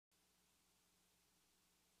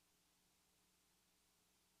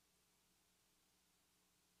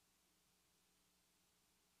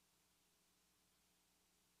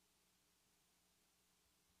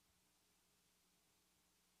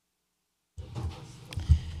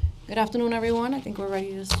Good afternoon, everyone. I think we're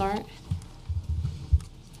ready to start.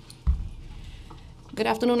 Good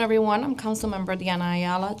afternoon, everyone. I'm Councilmember Diana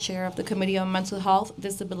Ayala, Chair of the Committee on Mental Health,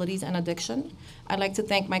 Disabilities, and Addiction. I'd like to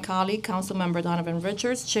thank my colleague, Councilmember Donovan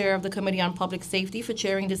Richards, Chair of the Committee on Public Safety, for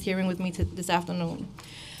chairing this hearing with me this afternoon.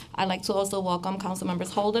 I'd like to also welcome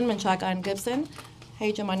Councilmembers Holden, Menchaca, and Gibson.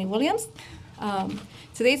 Hey, Jamani Williams.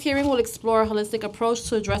 Today's hearing will explore a holistic approach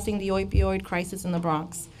to addressing the opioid crisis in the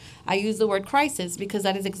Bronx. I use the word crisis because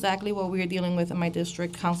that is exactly what we are dealing with in my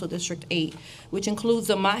district, Council District 8, which includes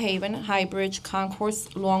the Mott Haven, Highbridge,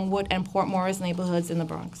 Concourse, Longwood, and Port Morris neighborhoods in the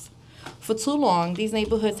Bronx. For too long, these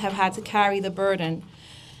neighborhoods have had to carry the burden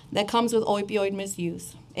that comes with opioid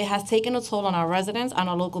misuse. It has taken a toll on our residents, on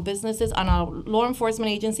our local businesses, on our law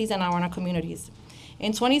enforcement agencies, and on our communities.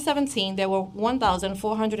 In 2017, there were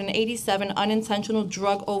 1,487 unintentional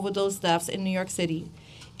drug overdose deaths in New York City,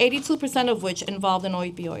 82% of which involved an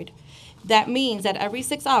opioid. That means that every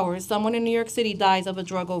 6 hours, someone in New York City dies of a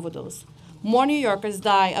drug overdose. More New Yorkers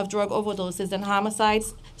die of drug overdoses than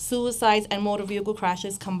homicides, suicides, and motor vehicle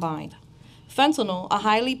crashes combined. Fentanyl, a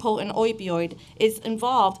highly potent opioid, is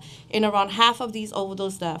involved in around half of these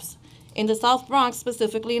overdose deaths. In the South Bronx,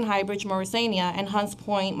 specifically in Highbridge, Morrisania, and Hunts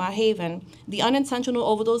Point, Mott Haven, the unintentional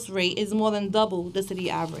overdose rate is more than double the city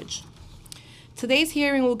average. Today's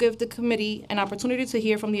hearing will give the committee an opportunity to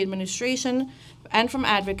hear from the administration and from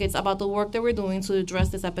advocates about the work that we're doing to address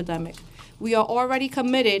this epidemic. We have already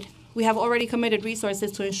committed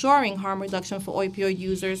resources to ensuring harm reduction for opioid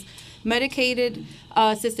users, medicated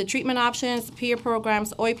assisted treatment options, peer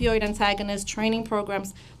programs, opioid antagonist training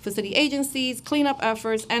programs for city agencies, cleanup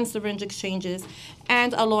efforts, and syringe exchanges,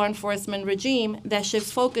 and a law enforcement regime that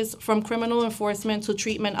shifts focus from criminal enforcement to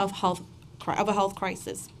treatment of a health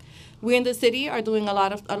crisis. We in the city are doing a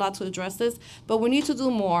lot to address this, but we need to do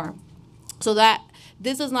more so that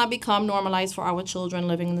this does not become normalized for our children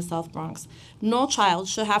living in the South Bronx. No child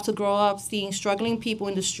should have to grow up seeing struggling people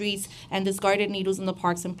in the streets and discarded needles in the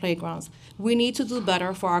parks and playgrounds. We need to do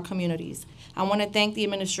better for our communities. I want to thank the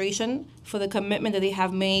administration for the commitment that they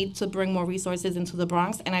have made to bring more resources into the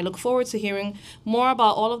Bronx, and I look forward to hearing more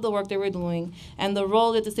about all of the work that we're doing and the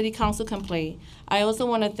role that the City Council can play. I also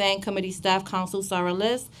want to thank Committee Staff Counsel Sarah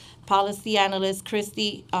Liss, Policy Analyst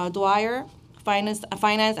Christy Dwyer, Finance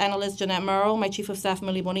Analyst Jeanette Murrow, my Chief of Staff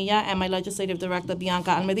Millie Bonilla, and my Legislative Director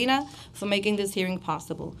Bianca Almedina for making this hearing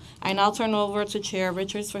possible. I now turn over to Chair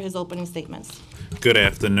Richards for his opening statements. Good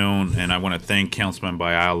afternoon, and I want to thank Councilman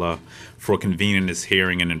Ayala for convening this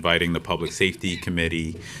hearing and inviting the Public Safety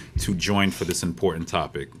Committee to join for this important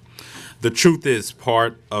topic. The truth is,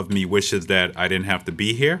 part of me wishes that I didn't have to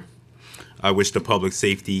be here. I wish the Public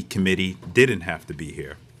Safety Committee didn't have to be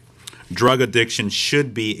here. Drug addiction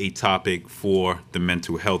should be a topic for the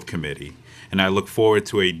Mental Health Committee, and I look forward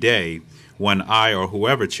to a day when I or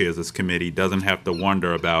whoever chairs this committee doesn't have to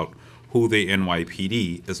wonder about who the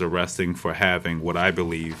NYPD is arresting for having what I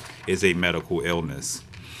believe is a medical illness.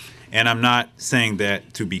 And I'm not saying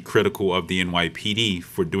that to be critical of the NYPD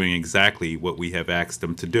for doing exactly what we have asked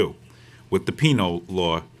them to do, what the penal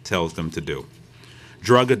law tells them to do.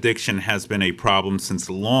 Drug addiction has been a problem since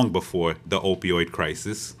long before the opioid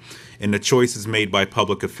crisis, and the choices made by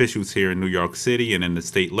public officials here in New York City and in the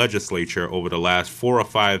state legislature over the last 4 or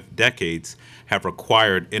 5 decades have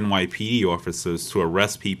required NYPD officers to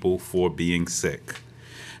arrest people for being sick.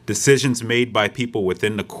 Decisions made by people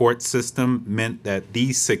within the court system meant that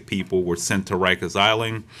these sick people were sent to Rikers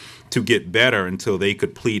Island to get better until they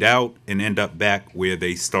could plead out and end up back where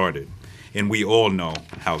they started. And we all know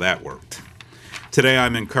how that worked. Today,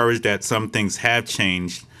 I'm encouraged that some things have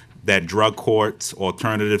changed, that drug courts,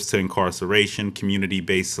 alternatives to incarceration,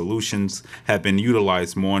 community-based solutions have been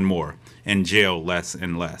utilized more and more, and jail less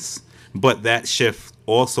and less. But that shift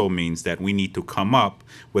also means that we need to come up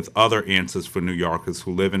with other answers for New Yorkers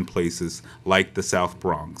who live in places like the South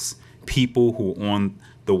Bronx. People who on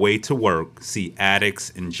the way to work see addicts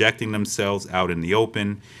injecting themselves out in the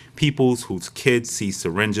open, people whose kids see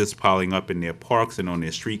syringes piling up in their parks and on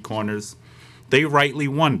their street corners. They rightly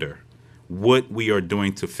wonder what we are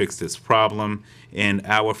doing to fix this problem. In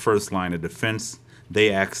our first line of defense, they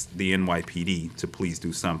ask the NYPD to please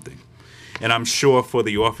do something. And I'm sure for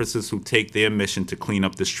the officers who take their mission to clean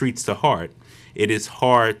up the streets to heart, it is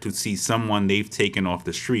hard to see someone they've taken off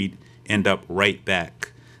the street end up right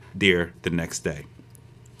back there the next day.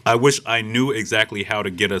 I wish I knew exactly how to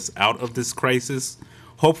get us out of this crisis.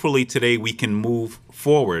 Hopefully today we can move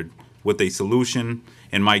forward with a solution,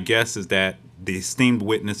 and my guess is that the esteemed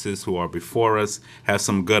witnesses who are before us have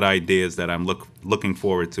some good ideas that I'm looking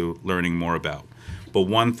forward to learning more about. But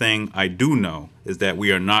one thing I do know is that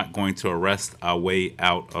we are not going to arrest our way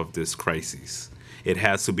out of this crisis. It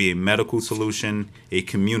has to be a medical solution, a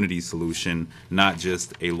community solution, not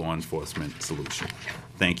just a law enforcement solution.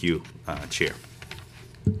 Thank you, Chair.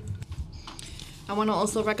 I want to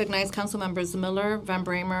also recognize Council Members Miller, Van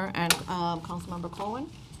Bramer, and Councilmember Cohen.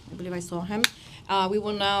 I believe I saw him.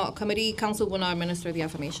 Council will now administer the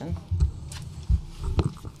affirmation.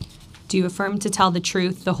 Do you affirm to tell the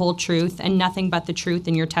truth, the whole truth, and nothing but the truth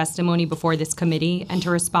in your testimony before this committee, and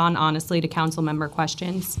to respond honestly to council member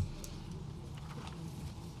questions?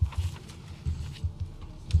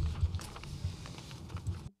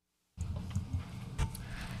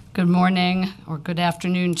 Good morning or good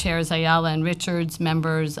afternoon, Chairs Ayala and Richards,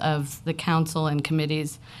 members of the council and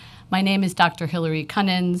committees. My name is Dr. Hillary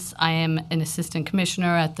Cunnins. I am an assistant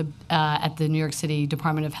commissioner at the New York City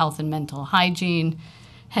Department of Health and Mental Hygiene,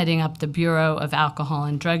 heading up the Bureau of Alcohol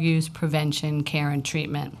and Drug Use Prevention, Care, and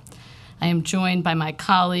Treatment. I am joined by my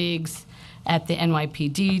colleagues at the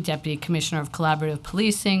NYPD, Deputy Commissioner of Collaborative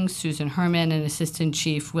Policing, Susan Herman, and Assistant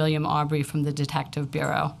Chief William Aubrey from the Detective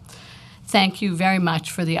Bureau. Thank you very much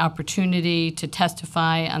for the opportunity to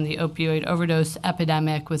testify on the opioid overdose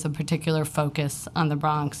epidemic with a particular focus on the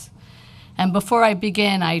Bronx. And before I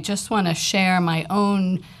begin, I just want to share my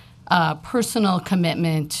own personal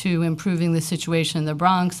commitment to improving the situation in the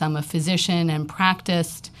Bronx. I'm a physician and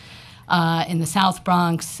practiced in the South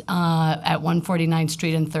Bronx at 149th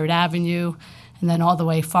Street and 3rd Avenue, and then all the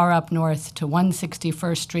way far up north to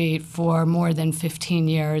 161st Street for more than 15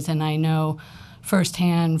 years. And I know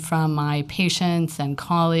firsthand from my patients and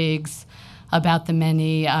colleagues about the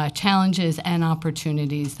many challenges and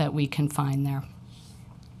opportunities that we can find there.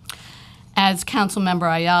 As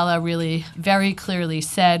Councilmember Ayala really very clearly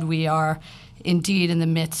said, we are indeed in the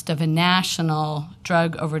midst of a national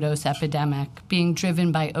drug overdose epidemic being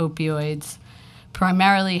driven by opioids,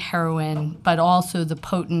 primarily heroin, but also the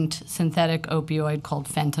potent synthetic opioid called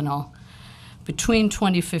fentanyl. Between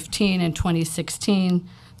 2015 and 2016,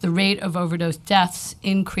 the rate of overdose deaths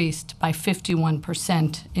increased by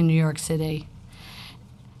 51% in New York City.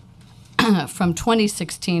 From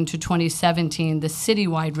 2016 to 2017, the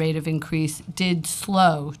citywide rate of increase did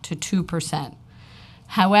slow to 2%.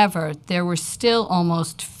 However, there were still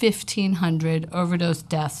almost 1,500 overdose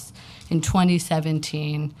deaths in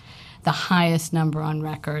 2017, the highest number on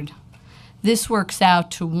record. This works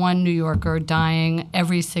out to one New Yorker dying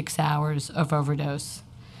every 6 hours of overdose.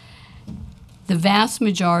 The vast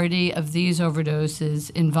majority of these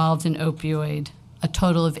overdoses involved an opioid, a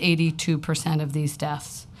total of 82% of these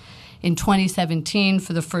deaths. In 2017,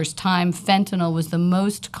 for the first time, fentanyl was the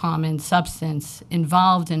most common substance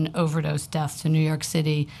involved in overdose deaths in New York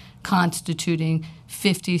City, constituting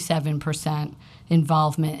 57%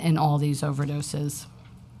 involvement in all these overdoses.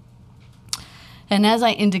 And as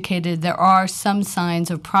I indicated, there are some signs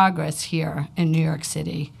of progress here in New York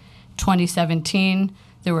City. 2017,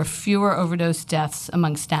 there were fewer overdose deaths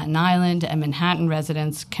among Staten Island and Manhattan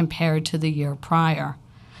residents compared to the year prior.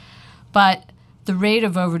 But the rate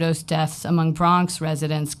of overdose deaths among Bronx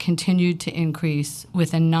residents continued to increase,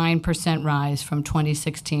 with a 9% rise from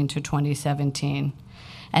 2016 to 2017.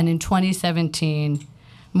 And in 2017,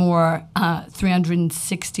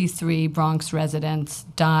 363 Bronx residents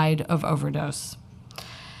died of overdose,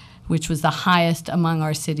 which was the highest among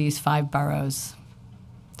our city's 5 boroughs.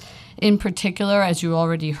 In particular, as you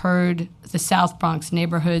already heard, the South Bronx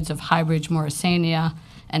neighborhoods of Highbridge, Morrisania,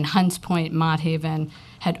 and Hunts Point, Mott Haven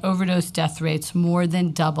had overdose death rates more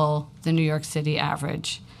than double the New York City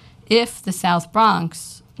average. If the South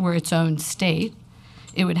Bronx were its own state,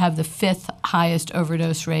 it would have the 5th highest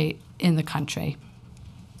overdose rate in the country.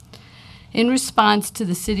 In response to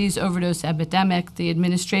the city's overdose epidemic, the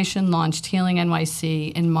administration launched Healing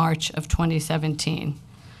NYC in March of 2017.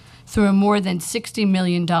 Through a more than $60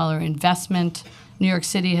 million investment, New York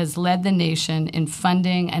City has led the nation in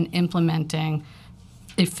funding and implementing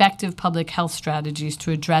effective public health strategies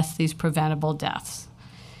to address these preventable deaths.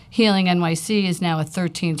 Healing NYC is now a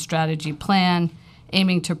 13-strategy plan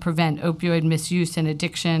aiming to prevent opioid misuse and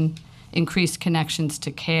addiction, increase connections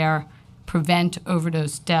to care, prevent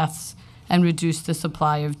overdose deaths, and reduce the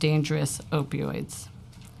supply of dangerous opioids.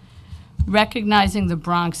 Recognizing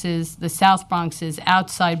the South Bronx's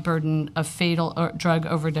outside burden of fatal drug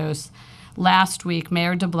overdose, last week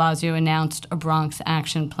Mayor de Blasio announced a Bronx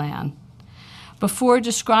Action Plan. Before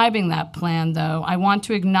describing that plan, though, I want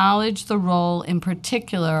to acknowledge the role in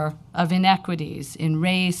particular of inequities in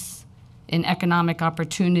race, in economic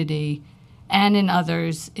opportunity, and in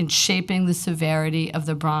others in shaping the severity of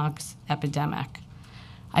the Bronx epidemic.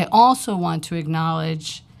 I also want to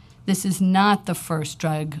acknowledge this is not the first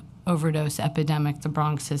drug overdose epidemic the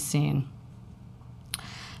Bronx has seen.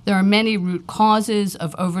 There are many root causes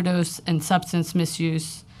of overdose and substance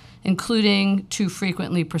misuse, including too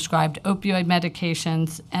frequently prescribed opioid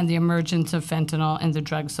medications and the emergence of fentanyl in the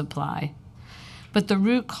drug supply. But the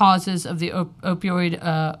root causes of the opioid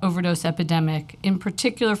overdose epidemic, in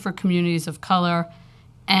particular for communities of color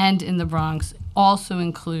and in the Bronx, also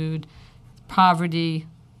include poverty,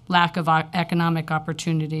 lack of economic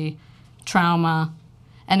opportunity, trauma,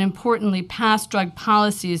 and importantly, past drug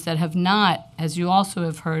policies that have not, as you also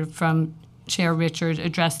have heard from Chair Richard,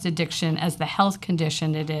 addressed addiction as the health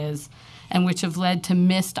condition it is, and which have led to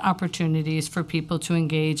missed opportunities for people to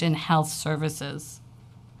engage in health services.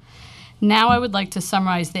 Now I would like to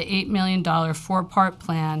summarize the $8 million four-part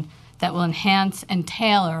plan that will enhance and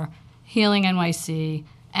tailor Healing NYC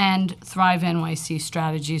and Thrive NYC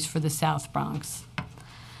strategies for the South Bronx.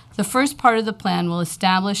 The first part of the plan will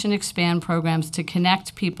establish and expand programs to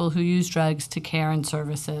connect people who use drugs to care and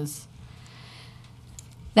services.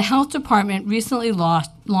 The Health Department recently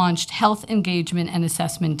launched Health Engagement and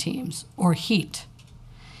Assessment Teams, or HEAT.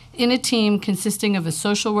 In a team consisting of a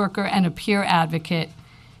social worker and a peer advocate,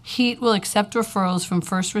 HEAT will accept referrals from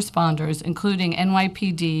first responders, including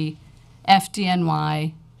NYPD,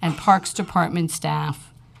 FDNY, and Parks Department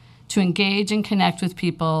staff, to engage and connect with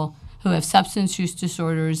people who have substance use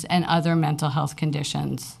disorders and other mental health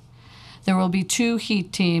conditions. There will be 2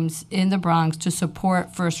 HEAT teams in the Bronx to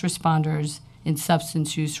support first responders in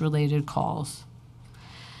substance use-related calls.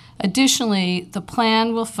 Additionally, the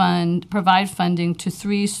plan will provide funding to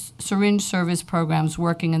 3 syringe service programs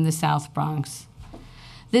working in the South Bronx.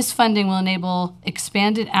 This funding will enable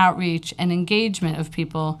expanded outreach and engagement of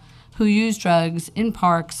people who use drugs in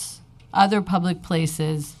parks, other public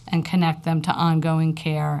places, and connect them to ongoing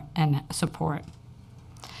care and support.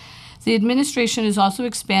 The administration is also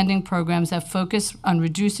expanding programs that focus on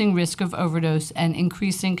reducing risk of overdose and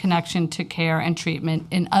increasing connection to care and treatment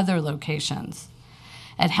in other locations.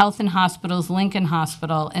 At Health and Hospitals, Lincoln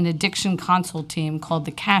Hospital, an addiction consult team called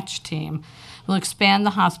the CATCH team will expand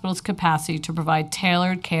the hospital's capacity to provide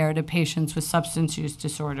tailored care to patients with substance use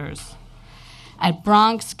disorders. At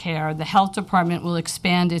Bronx Care, the Health Department will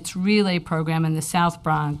expand its Relay program in the South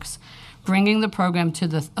Bronx, bringing the program to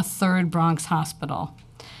a 3rd Bronx hospital.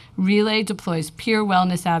 Relay deploys peer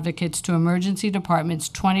wellness advocates to emergency departments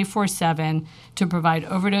 24/7 to provide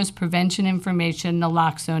overdose prevention information,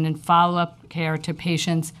 naloxone, and follow-up care to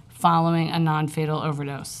patients following a non-fatal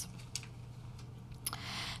overdose.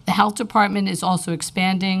 The Health Department is also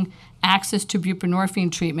expanding access to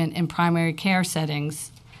buprenorphine treatment in primary care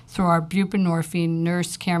settings through our Buprenorphine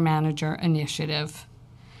Nurse Care Manager initiative.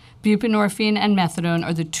 Buprenorphine and methadone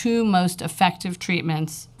are the 2 most effective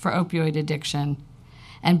treatments for opioid addiction,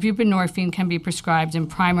 and buprenorphine can be prescribed in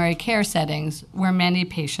primary care settings where many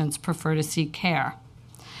patients prefer to seek care.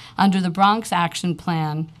 Under the Bronx Action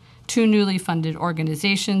Plan, 2 newly funded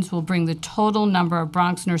organizations will bring the total number of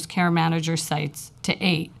Bronx Nurse Care Manager sites to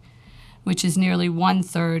 8, which is nearly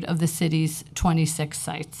 1/3 of the city's 26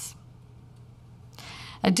 sites.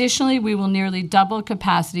 Additionally, we will nearly double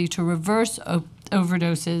capacity to reverse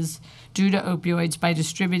overdoses due to opioids by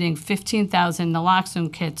distributing 15,000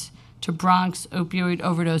 naloxone kits to Bronx opioid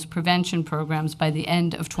overdose prevention programs by the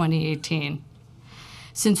end of 2018.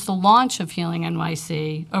 Since the launch of Healing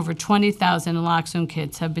NYC, over 20,000 naloxone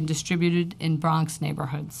kits have been distributed in Bronx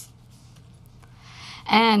neighborhoods.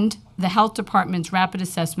 And the Health Department's Rapid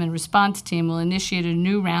Assessment Response Team will initiate a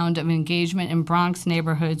new round of engagement in Bronx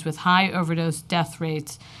neighborhoods with high overdose death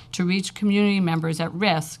rates to reach community members at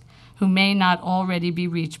risk who may not already be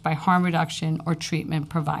reached by harm reduction or treatment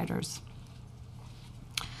providers.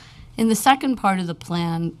 In the second part of the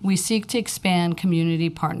plan, we seek to expand community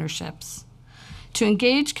partnerships. To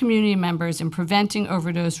engage community members in preventing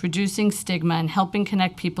overdose, reducing stigma, and helping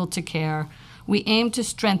connect people to care, we aim to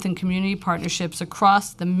strengthen community partnerships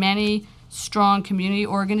across the many strong community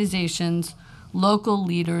organizations, local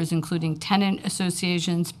leaders, including tenant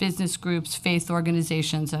associations, business groups, faith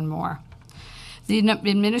organizations, and more. The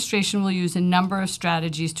administration will use a number of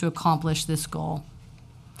strategies to accomplish this goal.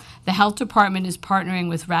 The Health Department is partnering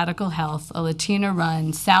with Radical Health, a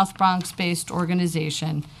Latina-run, South Bronx-based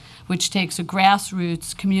organization which takes a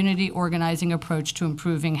grassroots community organizing approach to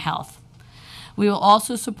improving health. We will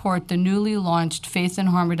also support the newly launched Faith and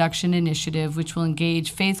Harm Reduction Initiative, which will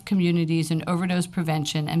engage faith communities in overdose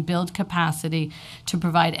prevention and build capacity to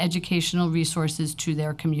provide educational resources to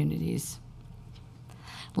their communities.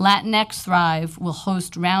 Latinx Thrive will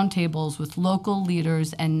host roundtables with local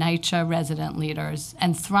leaders and NYCHA resident leaders,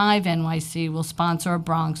 and Thrive NYC will sponsor a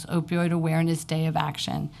Bronx Opioid Awareness Day of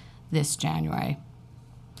Action this January.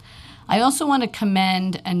 I also want to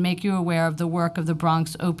commend and make you aware of the work of the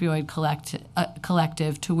Bronx Opioid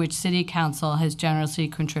Collective, to which City Council has generously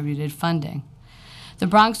contributed funding. The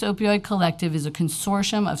Bronx Opioid Collective is a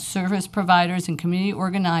consortium of service providers and community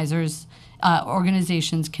organizations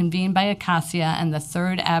convened by Acacia and the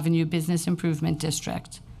 3rd Avenue Business Improvement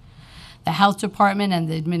District. The Health Department and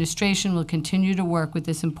the administration will continue to work with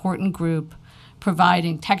this important group,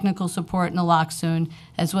 providing technical support in naloxone,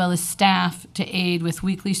 as well as staff to aid with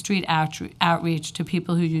weekly street outreach to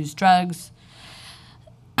people who use drugs.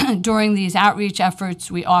 During these outreach efforts,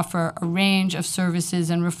 we offer a range of services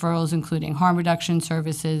and referrals, including harm reduction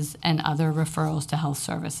services and other referrals to health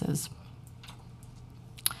services.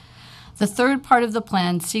 The third part of the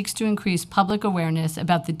plan seeks to increase public awareness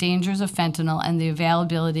about the dangers of fentanyl and the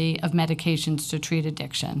availability of medications to treat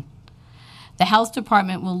addiction. The Health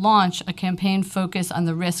Department will launch a campaign focused on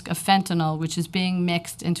the risk of fentanyl, which is being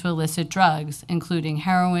mixed into illicit drugs, including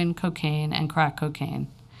heroin, cocaine, and crack cocaine.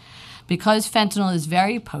 Because fentanyl is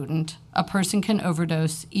very potent, a person can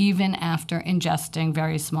overdose even after ingesting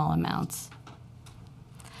very small amounts.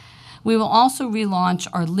 We will also relaunch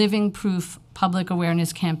our Living Proof public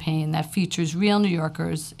awareness campaign that features real New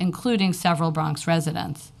Yorkers, including several Bronx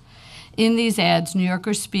residents. In these ads, New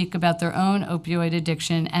Yorkers speak about their own opioid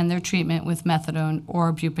addiction and their treatment with methadone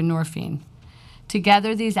or buprenorphine.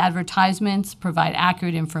 Together, these advertisements provide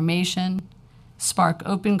accurate information, spark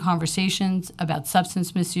open conversations about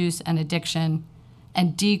substance misuse and addiction,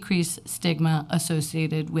 and decrease stigma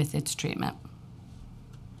associated with its treatment.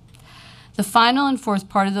 The final and fourth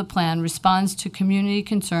part of the plan responds to community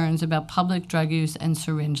concerns about public drug use and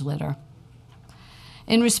syringe litter.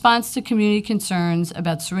 In response to community concerns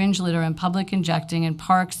about syringe litter and public injecting in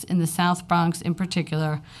parks in the South Bronx in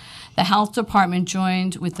particular, the Health Department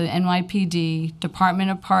joined with the NYPD, Department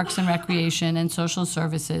of Parks and Recreation and Social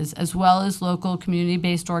Services, as well as local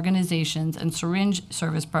community-based organizations and syringe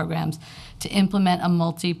service programs to implement a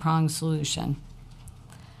multi-pronged solution.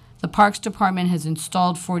 The Parks Department has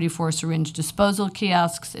installed 44 syringe disposal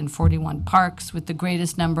kiosks in 41 parks with the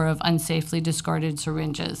greatest number of unsafely discarded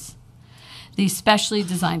syringes. These specially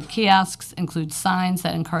designed kiosks include signs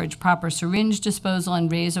that encourage proper syringe disposal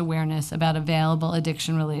and raise awareness about available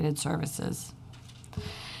addiction-related services.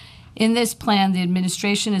 In this plan, the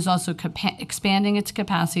administration is also expanding its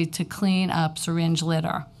capacity to clean up syringe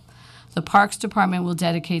litter. The Parks Department will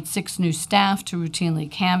dedicate 6 new staff to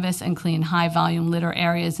routinely canvass and clean high-volume litter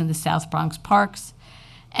areas in the South Bronx parks,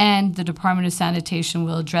 and the Department of Sanitation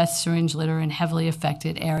will address syringe litter in heavily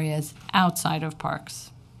affected areas outside of parks.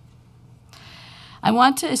 I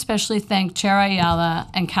want to especially thank Chair Ayala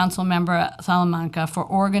and Councilmember Salamanca for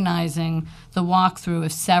organizing the walkthrough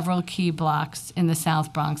of several key blocks in the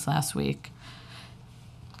South Bronx last week.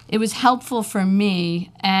 It was helpful for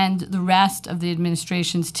me and the rest of the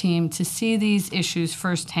administration's team to see these issues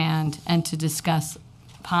firsthand and to discuss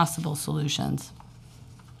possible solutions.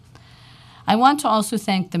 I want to also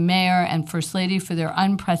thank the Mayor and First Lady for their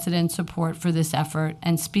unprecedented support for this effort,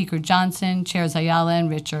 and Speaker Johnson, Chairs Ayala and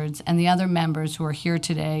Richards, and the other members who are here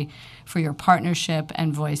today for your partnership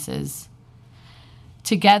and voices.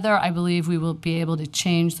 Together, I believe we will be able to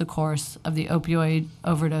change the course of the opioid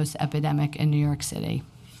overdose epidemic in New York City.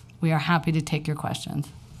 We are happy to take your questions.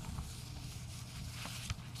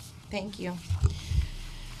 Thank you.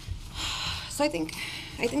 So I think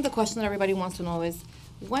the question that everybody wants to know is,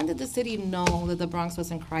 when did the city know that the Bronx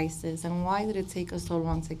was in crisis, and why did it take us so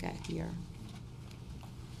long to get here?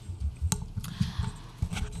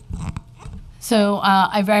 So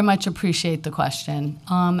I very much appreciate the question.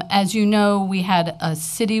 As you know, we had a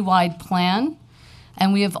citywide plan,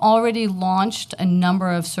 and we have already launched a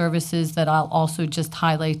number of services that I'll also just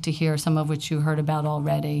highlight to here, some of which you heard about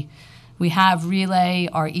already. We have Relay,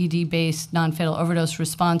 our ED-based non-fatal overdose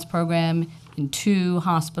response program, in 2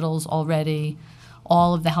 hospitals already.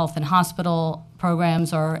 All of the health and hospital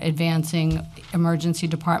programs are advancing emergency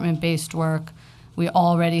department-based work. We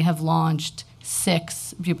already have launched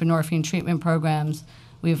 6 buprenorphine treatment programs.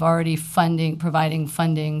 We've already providing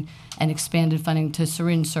funding and expanded funding to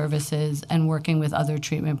syringe services and working with other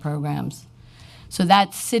treatment programs. So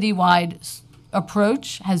that citywide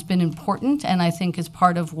approach has been important, and I think is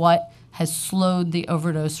part of what has slowed the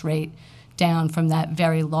overdose rate down from that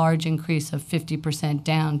very large increase of 50%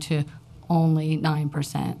 down to only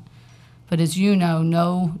 9%. But as you know,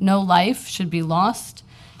 no life should be lost.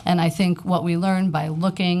 And I think what we learned by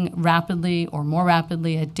looking rapidly or more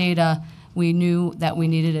rapidly at data, we knew that we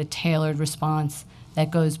needed a tailored response that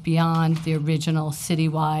goes beyond the original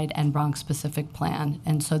citywide and Bronx-specific plan.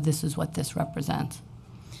 And so this is what this represents.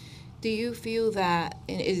 Do you feel that,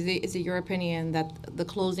 is it your opinion that the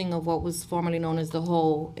closing of what was formerly known as the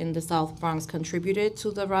Hole in the South Bronx contributed to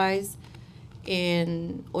the rise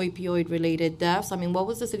in opioid-related deaths? I mean, what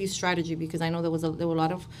was the city's strategy? Because I know there were a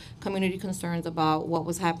lot of community concerns about what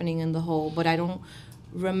was happening in the Hole, but I don't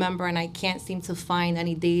remember, and I can't seem to find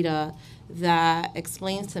any data that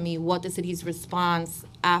explains to me what the city's response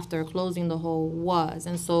after closing the Hole was.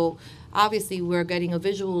 And so obviously we're getting a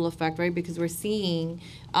visual effect, right? Because we're seeing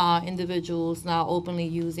individuals now openly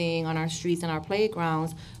using on our streets and our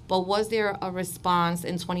playgrounds. But was there a response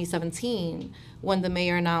in 2017 when the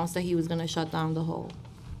mayor announced that he was going to shut down the Hole?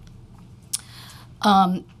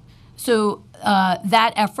 So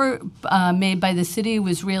that effort made by the city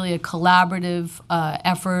was really a collaborative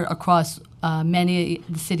effort across many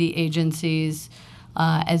city agencies.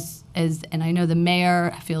 And I know the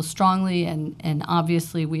mayor feels strongly, and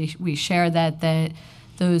obviously we share that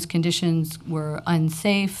those conditions were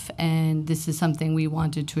unsafe, and this is something we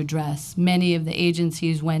wanted to address. Many of the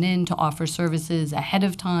agencies went in to offer services ahead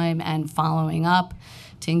of time and following up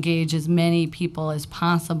to engage as many people as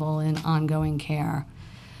possible in ongoing care.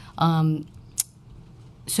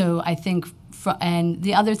 So I think, and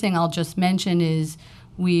the other thing I'll just mention is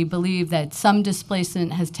we believe that some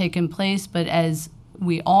displacement has taken place, but as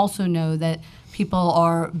we also know that people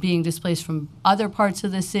are being displaced from other parts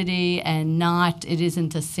of the city and it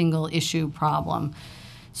isn't a single issue problem.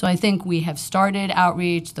 So I think we have started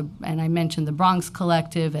outreach, and I mentioned the Bronx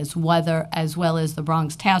Collective as well as the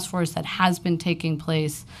Bronx Task Force that has been taking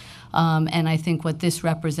place. And I think what this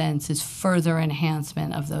represents is further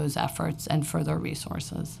enhancement of those efforts and further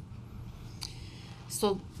resources.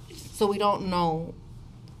 So we don't know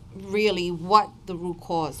really what the root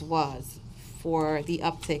cause was for the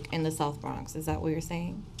uptick in the South Bronx. Is that what you're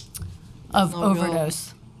saying? Of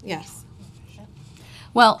overdose. Yes.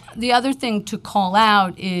 Well, the other thing to call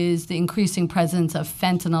out is the increasing presence of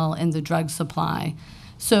fentanyl in the drug supply.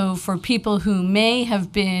 So for people who may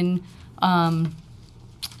have been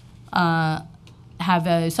have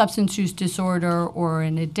a substance use disorder or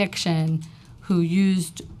an addiction who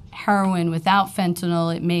used heroin without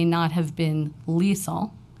fentanyl, it may not have been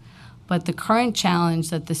lethal. But the current challenge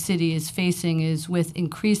that the city is facing is with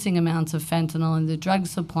increasing amounts of fentanyl in the drug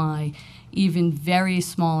supply, even very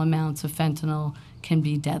small amounts of fentanyl can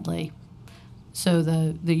be deadly. So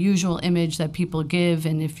the usual image that people give,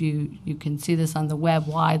 and if you can see this on the web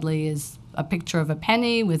widely, is a picture of a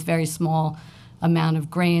penny with very small amount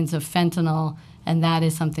of grains of fentanyl, and that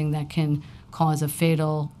is something that can cause a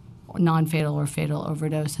fatal, non-fatal, or fatal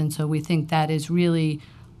overdose. And so we think that is really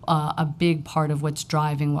a big part of what's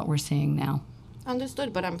driving what we're seeing now.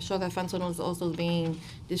 Understood, but I'm sure that fentanyl is also being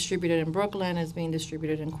distributed in Brooklyn, is being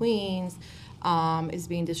distributed in Queens, is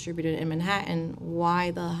being distributed in Manhattan. Why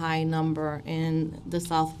the high number in the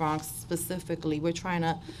South Bronx specifically? We're trying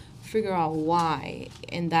to figure out why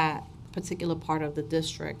in that particular part of the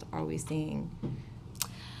district are we seeing?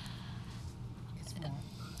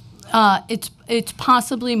 It's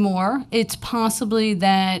possibly more. It's possibly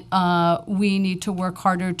that we need to work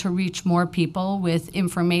harder to reach more people with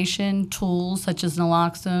information, tools such as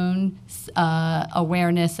naloxone,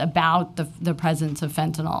 awareness about the presence of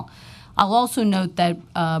fentanyl. I'll also note that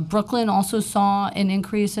Brooklyn also saw an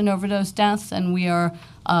increase in overdose deaths, and we are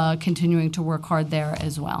continuing to work hard there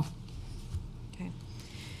as well.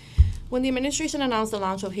 When the administration announced the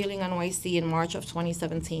launch of Healing NYC in March of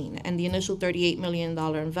 2017 and the initial $38 million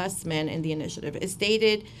investment in the initiative, it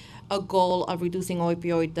stated a goal of reducing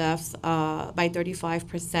opioid deaths by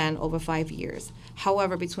 35% over 5 years.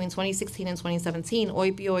 However, between 2016 and 2017,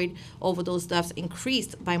 opioid overdose deaths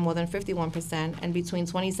increased by more than 51%, and between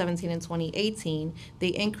 2017 and 2018, they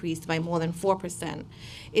increased by more than 4%.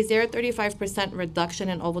 Is there a 35% reduction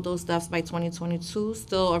in overdose deaths by 2022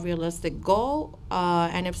 still a realistic goal?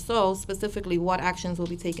 And if so, specifically, what actions will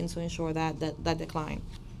be taken to ensure that decline?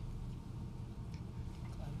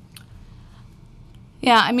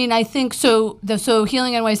 Yeah, I mean, I think so. So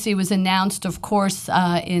Healing NYC was announced, of course,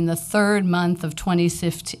 in the third month of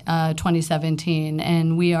 2017,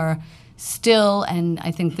 and we are still, and I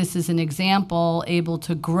think this is an example, able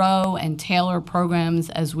to grow and tailor programs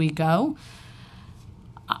as we go.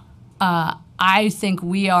 I think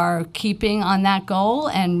we are keeping on that goal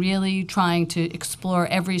and really trying to explore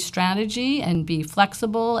every strategy and be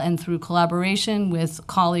flexible, and through collaboration with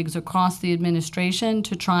colleagues across the administration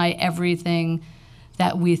to try everything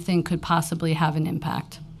that we think could possibly have an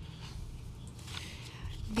impact.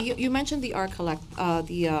 You mentioned the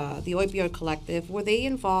opioid collective. Were they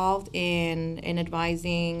involved in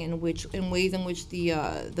advising in ways in which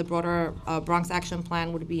the broader Bronx Action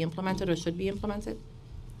Plan would be implemented or should be implemented?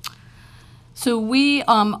 So my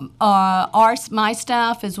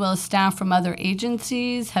staff, as well as staff from other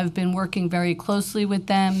agencies, have been working very closely with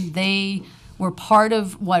them. They were part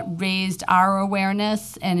of what raised our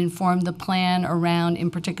awareness and informed the plan around,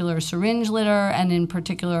 in particular, syringe litter, and in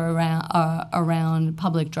particular around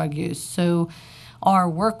public drug use. So our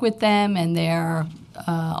work with them and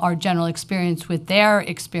our general experience with their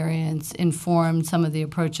experience informed some of the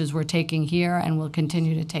approaches we're taking here and will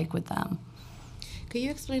continue to take with them. Could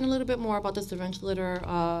you explain a little bit more about the syringe litter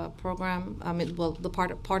program? The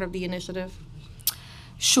part of the initiative.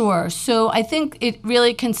 Sure. So I think it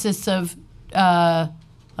really consists of a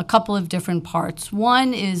couple of different parts.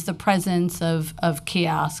 One is the presence of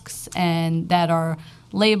kiosks and that are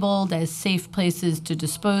labeled as safe places to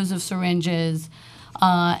dispose of syringes.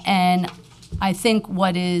 And I think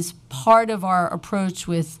what is part of our approach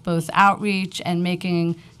with both outreach and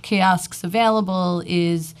making kiosks available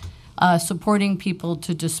is supporting people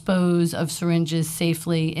to dispose of syringes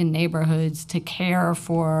safely in neighborhoods, to care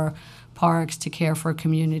for parks, to care for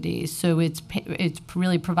communities. So it's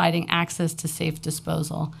really providing access to safe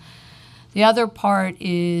disposal. The other part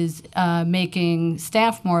is making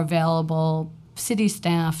staff more available, city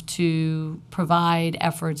staff, to provide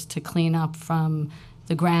efforts to clean up from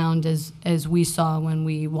the ground, as we saw when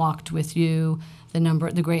we walked with you,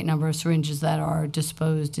 the great number of syringes that are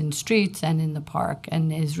disposed in streets and in the park,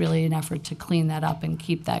 and is really an effort to clean that up and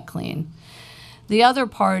keep that clean. The other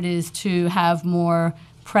part is to have more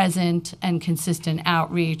present and consistent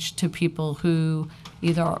outreach to people who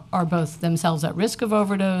either are both themselves at risk of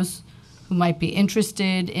overdose, who might be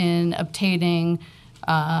interested in obtaining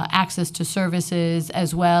access to services,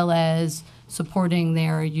 as well as supporting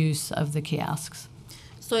their use of the kiosks.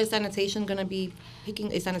 So is sanitation going to be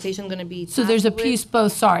So there's a piece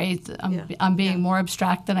both, sorry, I'm being more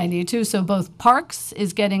abstract than I need to. So both parks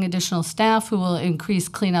is getting additional staff who will increase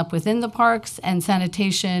cleanup within the parks, and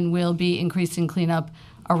sanitation will be increasing cleanup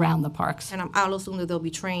around the parks. And I'll assume that they'll be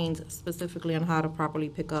trained specifically on how to properly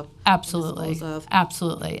pick up. Absolutely, and dispose of.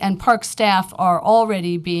 Absolutely. And park staff are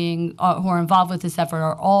already who are involved with this effort,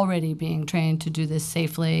 are already being trained to do this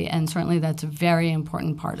safely, and certainly that's a very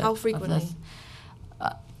important part How of frequently? this.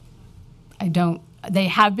 They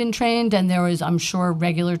have been trained, and there is, I'm sure,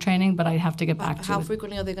 regular training, but I'd have to get back to How it.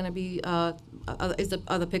 frequently are they going to be, are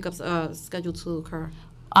the pickups scheduled to occur?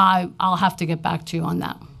 I'll have to get back to you on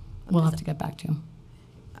that. We'll have to get back to you.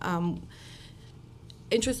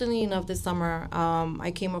 Interestingly enough, this summer,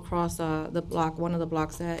 I came across one of the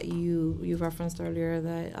blocks that you referenced earlier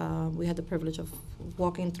that we had the privilege of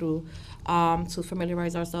walking through to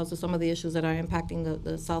familiarize ourselves with some of the issues that are impacting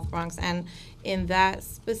the South Bronx. And in that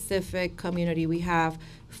specific community, we have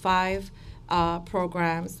 5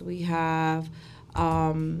 programs. We have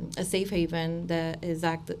a safe haven that is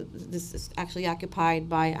this is actually occupied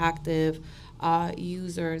by active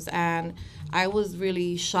users, and I was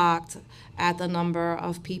really shocked at the number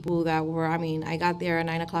of people that were. I got there at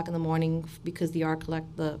 9 o'clock in the morning because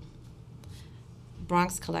the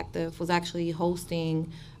Bronx Collective was actually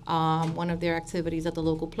hosting one of their activities at the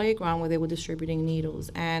local playground where they were distributing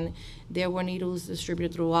needles, and there were needles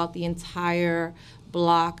distributed throughout the entire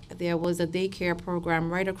block. There was a daycare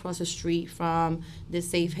program right across the street from this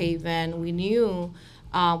safe haven. We knew,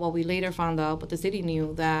 we later found out, but the city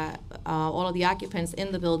knew that all of the occupants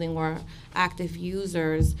in the building were active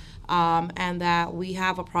users, and that we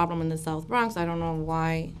have a problem in the South Bronx. I don't know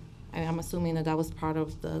why. I'm assuming that was part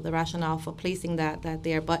of the rationale for placing that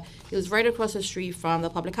there, but it was right across the street from the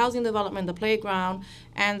public housing development, the playground,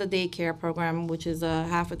 and the daycare program, which is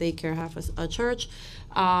half a daycare, half a church,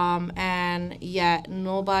 and yet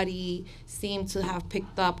nobody seemed to have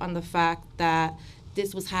picked up on the fact that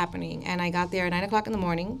this was happening. And I got there at 9 o'clock in the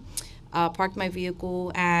morning, parked my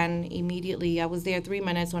vehicle, and immediately I was there 3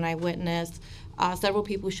 minutes when I witnessed several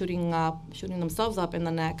people shooting themselves up in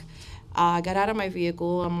the neck. I got out of my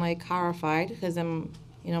vehicle. I'm like horrified because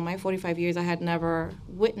my 45 years, I had never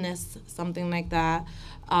witnessed something like that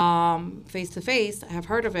face to face. I have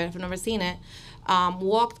heard of it. I've never seen it.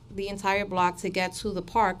 Walked the entire block to get to the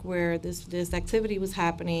park where this activity was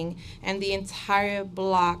happening, and the entire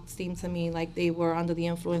block seemed to me like they were under the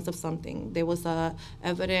influence of something. There was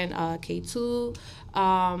evident K2,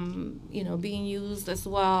 being used as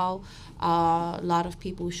well. A lot of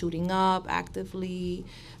people shooting up actively,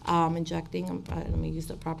 injecting. Let me use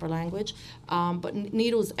the proper language. But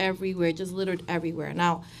needles everywhere, just littered everywhere.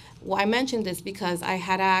 Now, Well, I mentioned this because I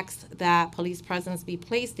had asked that police presence be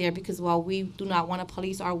placed there, because while we do not want to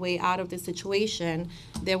police our way out of this situation,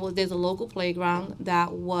 there's a local playground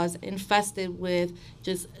that was infested with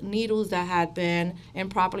just needles that had been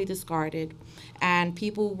improperly discarded, and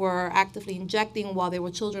people were actively injecting while there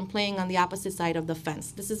were children playing on the opposite side of the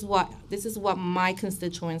fence. This is what my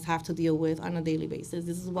constituents have to deal with on a daily basis.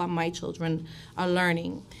 This is what my children are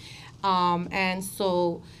learning, and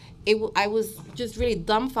so I was just really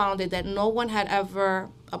dumbfounded that no one had ever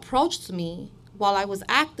approached me while I was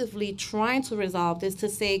actively trying to resolve this, to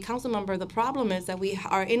say, council member, the problem is that we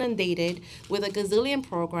are inundated with a gazillion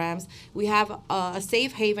programs. We have a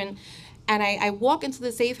safe haven. And I walk into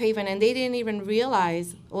the safe haven, and they didn't even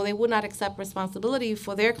realize, or they would not accept responsibility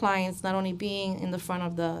for their clients not only being in the front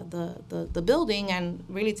of the building and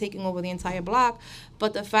really taking over the entire block,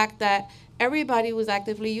 but the fact that everybody was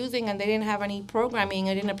actively using, and they didn't have any programming.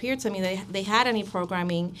 It didn't appear to me they had any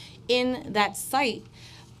programming in that site.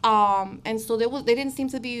 And so there didn't seem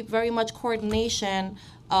to be very much coordination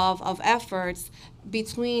of efforts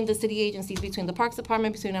between the city agencies, between the Parks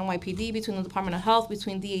Department, between NYPD, between the Department of Health,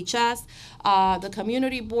 between DHS, the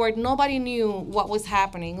community board. Nobody knew what was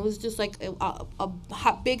happening. It was just like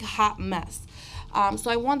a big hot mess. So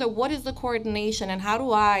I wonder, what is the coordination, and how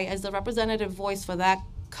do I, as the representative voice for that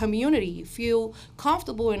community, feel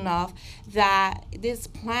comfortable enough that this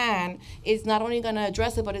plan is not only going to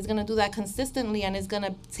address it, but it's going to do that consistently, and is going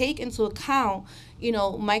to take into account,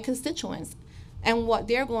 my constituents and what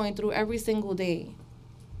they're going through every single day.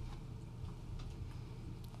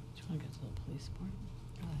 Do you want to get to the police board?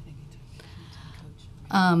 Oh, I think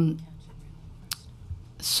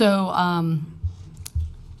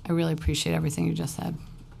I really appreciate everything you just said.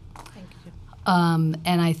 Thank you.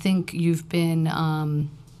 And I think you've been,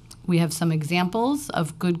 we have some examples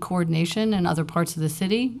of good coordination in other parts of the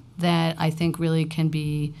city that I think really can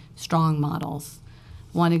be strong models.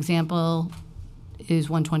 One example is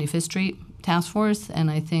 125th Street Task Force, and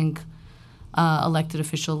I think elected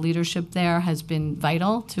official leadership there has been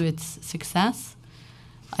vital to its success.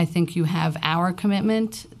 I think you have our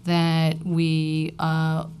commitment that we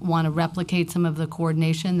want to replicate some of the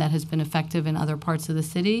coordination that has been effective in other parts of the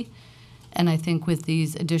city. And I think with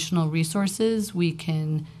these additional resources, we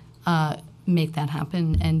can make that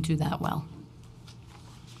happen and do that well.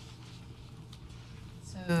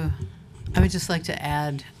 So I would just like to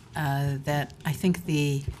add that I think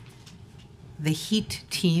the HEAT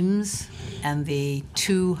teams and the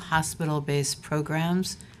 2 hospital-based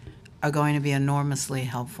programs are going to be enormously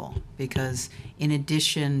helpful, because in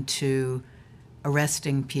addition to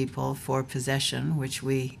arresting people for possession, which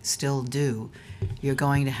we still do, you're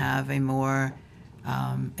going to have a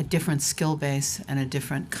different skill base and a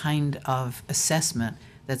different kind of assessment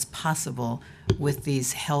that's possible with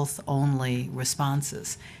these health-only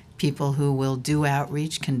responses. People who will do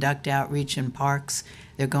outreach, conduct outreach in parks.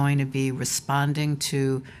 They're going to be responding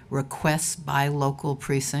to requests by local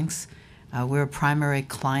precincts. We're a primary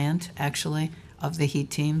client, actually, of the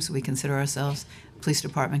HEAT teams. We consider ourselves, the police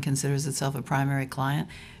department considers itself a primary client.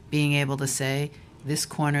 Being able to say, this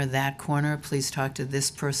corner, that corner, please talk to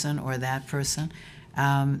this person or that person.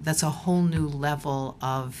 That's a whole new level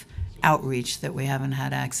of outreach that we haven't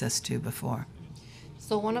had access to before.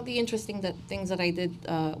 So one of the interesting things that I did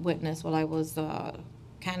witness while I was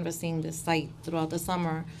canvassing this site throughout the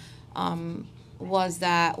summer was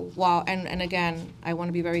that and again, I want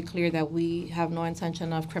to be very clear that we have no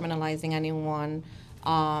intention of criminalizing anyone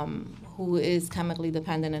who is chemically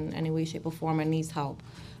dependent in any way, shape, or form and needs help.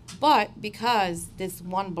 But because this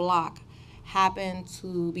one block happened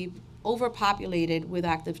to be overpopulated with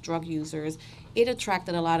active drug users, it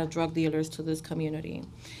attracted a lot of drug dealers to this community.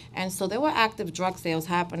 And so there were active drug sales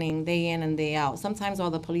happening day in and day out, sometimes while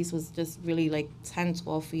the police was just really like 10,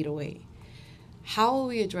 12 feet away. How are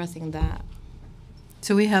we addressing that?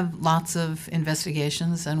 So we have lots of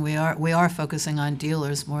investigations, and we are focusing on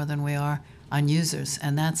dealers more than we are on users,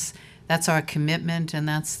 and that's our commitment, and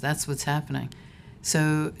that's what's happening.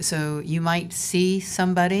 So you might see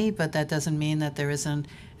somebody, but that doesn't mean that there isn't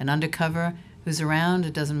an undercover who's around.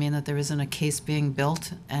 It doesn't mean that there isn't a case being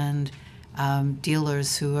built and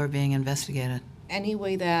dealers who are being investigated. Any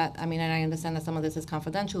way that, and I understand that some of this is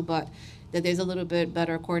confidential, but that there's a little bit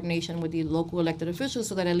better coordination with the local elected officials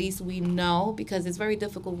so that at least we know, because it's very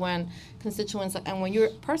difficult when constituents, and when you're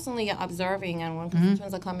personally observing and when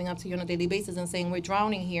constituents are coming up to you on a daily basis and saying, we're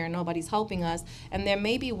drowning here and nobody's helping us, and there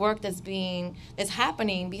may be work that's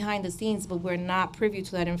happening behind the scenes, but we're not privy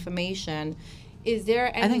to that information. Is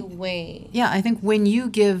there any way? Yeah, I think when you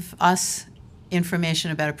give us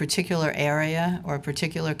information about a particular area or a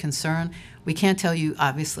particular concern, We can't tell you,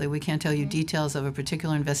 obviously, we can't tell you details of a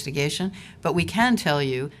particular investigation, but we can tell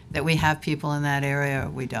you that we have people in that area or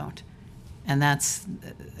we don't. And that's,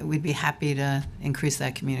 we'd be happy to increase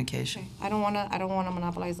that communication. I don't wanna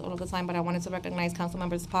monopolize all of the time, but I wanted to recognize council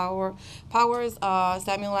members Powers,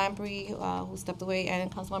 Samuel Lamprey, who stepped away,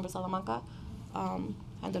 and Councilmember Salamanca. Hand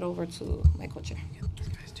it over to my co-chair.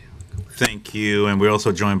 Thank you, and we're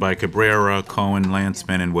also joined by Cabrera, Cohen,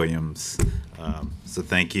 Lanceman, and Williams. So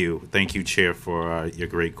thank you, Chair, for your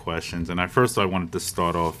great questions. And I wanted to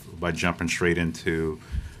start off by jumping straight into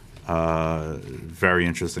very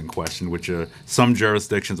interesting question, which some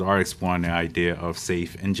jurisdictions are exploring the idea of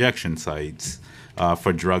safe injection sites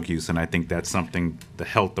for drug use, and I think that's something the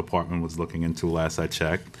health department was looking into last I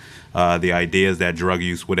checked. The idea is that drug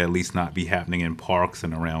use would at least not be happening in parks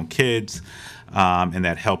and around kids, and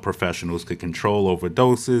that health professionals could control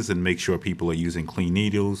overdoses and make sure people are using clean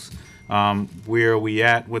needles. Where are we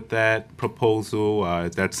at with that proposal?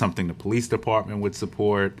 Is that something the police department would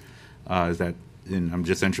support? And I'm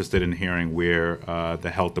just interested in hearing where the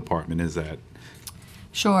health department is at.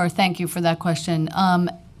 Sure. Thank you for that question.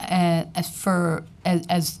 As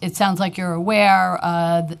it sounds like you're aware,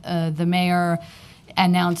 the mayor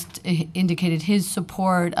indicated his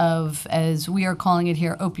support of, as we are calling it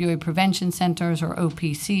here, opioid prevention centers, or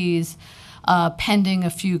OPCs, pending a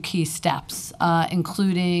few key steps,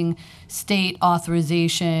 including state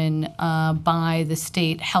authorization by the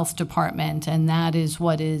state health department, and that is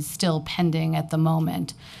what is still pending at the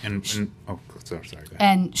moment. Sorry. Go ahead.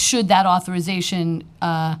 And should that authorization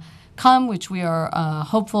come, which we are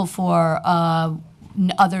hopeful for,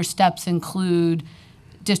 other steps include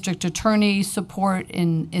district attorney support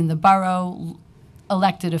in the borough,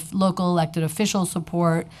 local elected official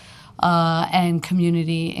support, and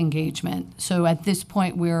community engagement. So at this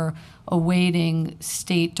point, we're awaiting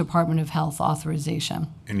State Department of Health authorization.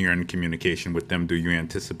 And you're in communication with them. Do you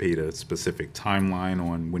anticipate a specific timeline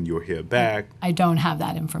on when you'll hear back? I don't have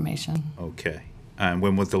that information. Okay. And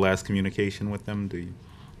when was the last communication with them? Do you?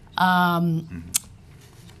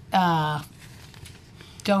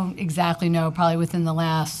 Don't exactly know, probably within the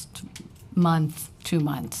last month, 2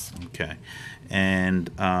 months. Okay. And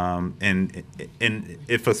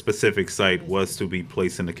if a specific site was to be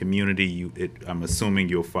placed in the community, I'm assuming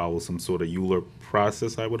you'll follow some sort of EULA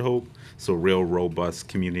process, I would hope. So real robust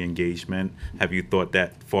community engagement. Have you thought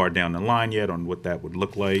that far down the line yet on what that would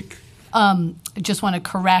look like? I just want to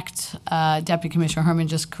correct, Deputy Commissioner Herman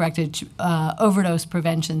just corrected, Overdose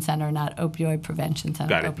Prevention Center, not Opioid Prevention Center,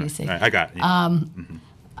 Got it. OPC. Right. I got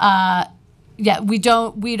it. Yeah, we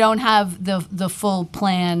don't have the full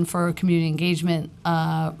plan for community engagement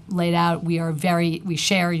laid out. We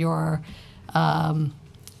share your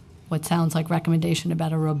what sounds like recommendation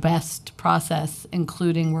about a robust process,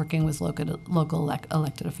 including working with local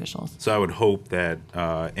elected officials. So I would hope that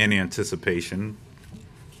in anticipation,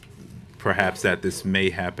 perhaps that this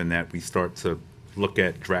may happen, that we start to look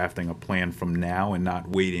at drafting a plan from now and not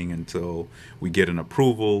waiting until we get an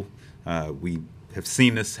approval. We have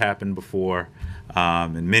seen this happen before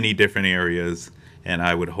in many different areas, and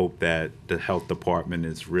I would hope that the health department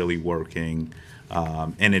is really working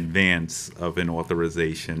in advance of an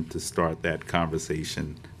authorization to start that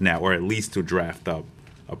conversation now, or at least to draft up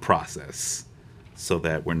a process so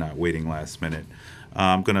that we're not waiting last minute.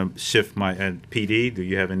 I'm going to shift my PD. Do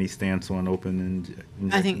you have any stance on open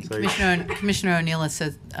injection I think sites? Commissioner O'Neill has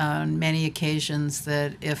said on many occasions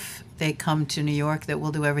that if they come to New York, that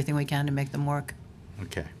we'll do everything we can to make them work.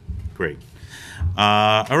 Okay, great.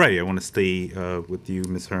 All right, I want to stay with you,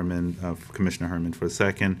 Ms. Herman, Commissioner Herman, for a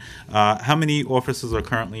second. How many officers are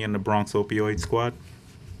currently in the Bronx Opioid Squad?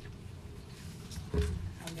 I'm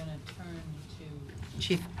going to turn to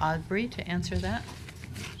Chief Odbury to answer that.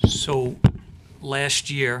 So last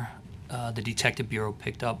year, the Detective Bureau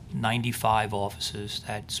picked up 95 officers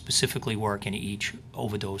that specifically work in each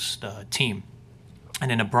overdose team.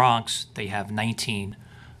 And in the Bronx, they have 19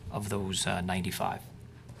 of those 95.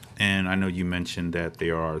 And I know you mentioned that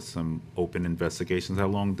there are some open investigations. How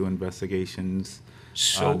long do investigations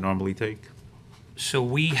normally take? So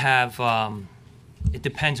we have, it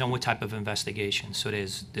depends on what type of investigation. So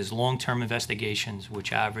there's long-term investigations,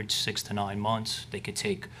 which average 6 to 9 months. They could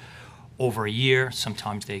take over a year.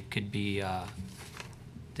 Sometimes they could be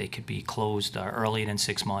closed earlier than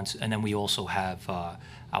 6 months. And then we also have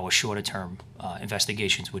our shorter-term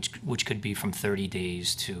investigations, which could be from 30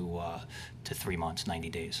 days to 3 months, 90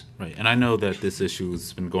 days. Right, and I know that this issue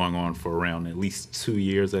has been going on for around at least 2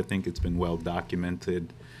 years. I think it's been well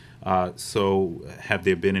documented. So have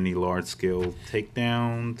there been any large-scale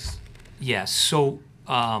takedowns? Yes, so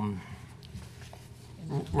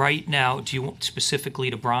Right now, do you want specifically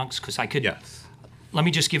the Bronx? Because I could. Yes. Let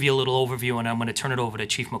me just give you a little overview, and I'm going to turn it over to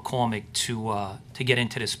Chief McCormick to get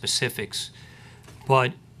into the specifics.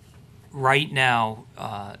 But right now,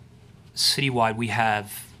 citywide, we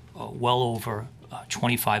have well over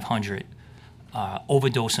 2,500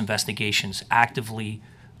 overdose investigations actively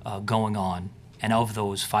going on, and of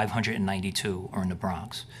those, 592 are in the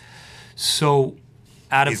Bronx. So,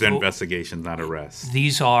 out of These are investigations, not arrests.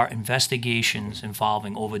 these are investigations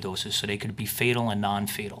involving overdoses, so they could be fatal and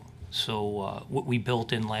non-fatal. So what we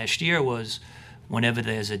built in last year was whenever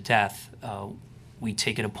there's a death, we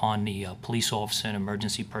take it upon the police officer and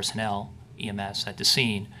emergency personnel, EMS, at the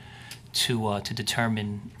scene to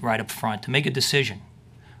determine right up front, to make a decision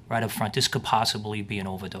right up front, this could possibly be an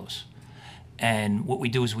overdose. And what we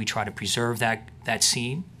do is we try to preserve that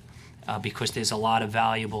scene because there's a lot of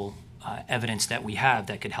valuable evidence that we have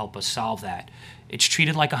that could help us solve that. It's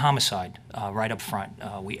treated like a homicide right up front.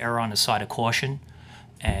 We err on the side of caution,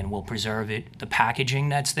 and we'll preserve it. The packaging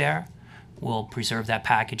that's there, we'll preserve that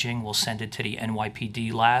packaging. We'll send it to the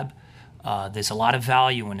NYPD lab. There's a lot of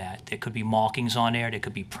value in that. There could be markings on there. There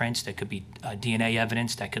could be prints. There could be DNA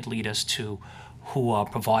evidence that could lead us to who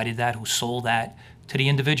provided that, who sold that to the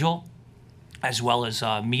individual, as well as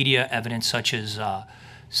media evidence such as a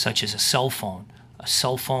cell phone. A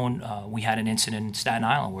cell phone, we had an incident in Staten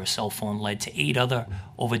Island where a cell phone led to 8 other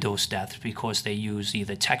overdose deaths because they used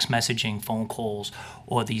either text messaging, phone calls,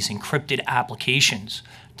 or these encrypted applications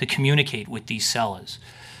to communicate with these sellers.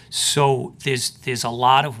 So there's a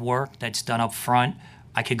lot of work that's done up front.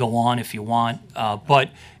 I could go on if you want,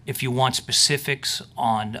 but if you want specifics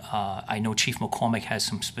on, I know Chief McCormick has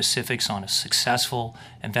some specifics on successful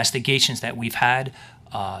investigations that we've had.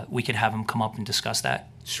 We could have him come up and discuss that.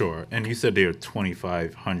 Sure. And you said there are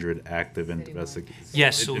 2,500 active investigations.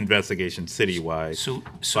 Yes. So, investigations citywide. So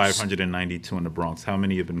 592 in the Bronx. How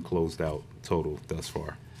many have been closed out total thus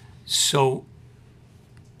far? So,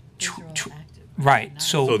 These are all active. right.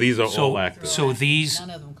 So these are all active. So these,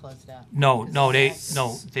 None of them closed out. no,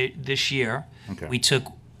 this year, Okay. we took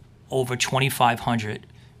over 2,500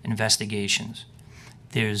 investigations.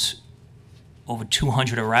 There's over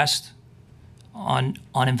 200 arrests on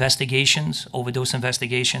investigations, overdose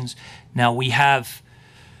investigations. Now we have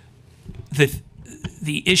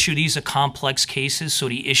the issue, these are complex cases, so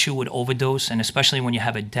the issue with overdose, and especially when you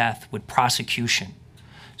have a death, with prosecution.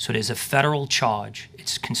 So there's a federal charge.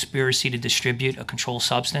 It's conspiracy to distribute a controlled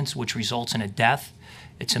substance, which results in a death.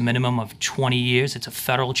 It's a minimum of 20 years. It's a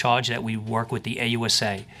federal charge that we work with the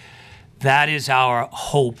AUSA. That is our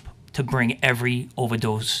hope, to bring every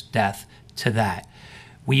overdose death to that.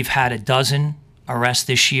 We've had a dozen arrests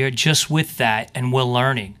this year just with that, and we're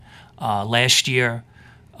learning. Last year,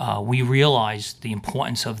 we realized the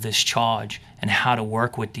importance of this charge and how to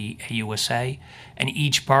work with the AUSA. And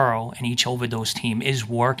each borough and each overdose team is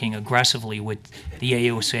working aggressively with the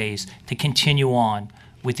AUSAs to continue on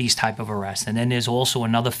with these type of arrests. And then there's also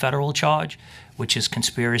another federal charge, which is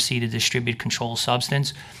conspiracy to distribute controlled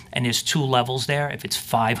substance. And there's 2 levels there. If it's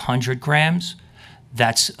 500 grams,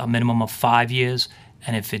 that's a minimum of 5 years.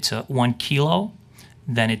 And if it's 1 kilo,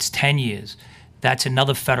 then it's 10 years. That's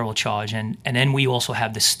another federal charge. And then we also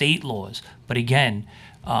have the state laws. But again,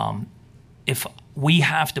 if we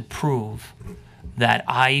have to prove that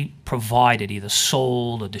I provided, either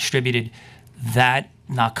sold or distributed, that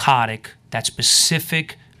narcotic, that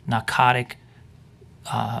specific narcotic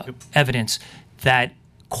evidence that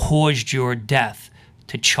caused your death,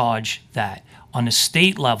 to charge that. On the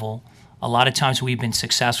state level, a lot of times we've been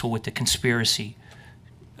successful with the conspiracy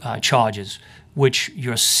charges, which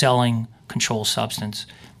you're selling controlled substance,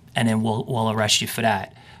 and then we'll arrest you for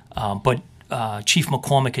that. But Chief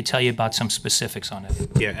McCormick could tell you about some specifics on it.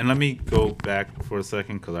 Yeah, and let me go back for a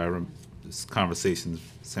second because this conversation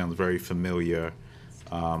sounds very familiar,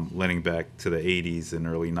 leading back to the 80s and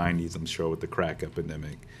early 90s, I'm sure, with the crack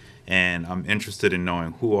epidemic. And I'm interested in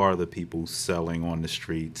knowing, who are the people selling on the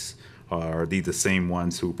streets? Are these the same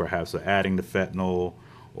ones who perhaps are adding the fentanyl,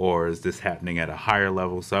 or is this happening at a higher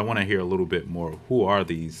level? So I want to hear a little bit more. Who are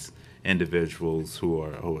these individuals who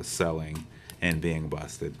are selling and being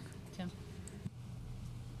busted?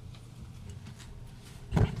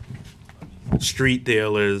 Street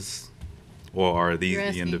dealers, or are these You're the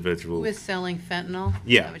asking individuals? who is selling fentanyl?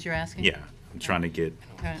 Yeah. Is that what you're asking? Yeah, I'm trying to get.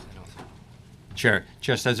 Okay. Chair,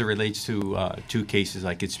 just as it relates to 2 cases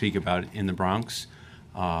I could speak about in the Bronx,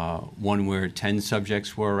 one where 10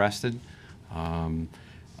 subjects were arrested,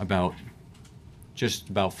 about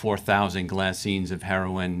 4,000 glassines of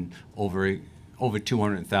heroin, over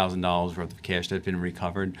 $200,000 worth of cash that had been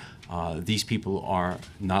recovered. These people are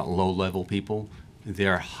not low-level people;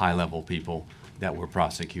 they're high-level people. that we're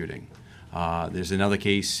prosecuting. There's another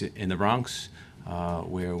case in the Bronx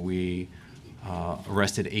where we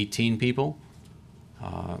arrested 18 people,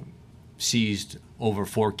 seized over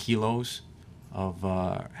 4 kilos of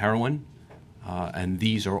heroin, and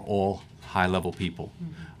these are all high-level people.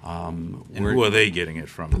 And who are they getting it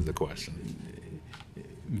from is the question.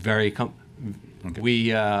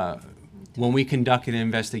 When we conduct an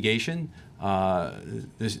investigation,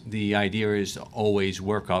 the idea is to always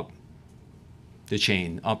work up the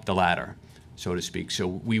chain, up the ladder, so to speak. So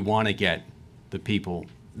we want to get the people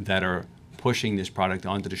that are pushing this product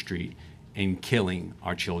onto the street and killing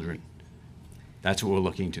our children. That's what we're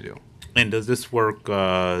looking to do. And does this work,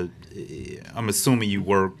 I'm assuming you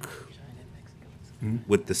work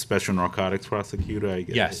with the special narcotics prosecutor? I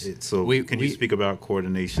guess. Yes. So can you speak about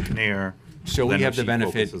coordination there? So we have the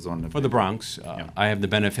benefit on for the Bronx. I have the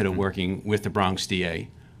benefit of working with the Bronx DA,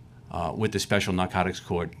 with the Special Narcotics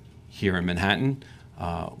Court here in Manhattan,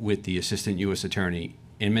 with the Assistant U.S. Attorney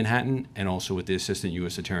in Manhattan, and also with the Assistant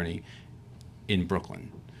U.S. Attorney in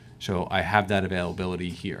Brooklyn. So I have that availability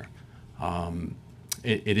here.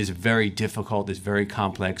 It is very difficult. It's very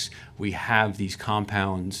complex. We have these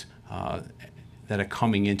compounds that are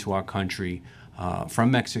coming into our country from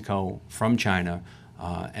Mexico, from China,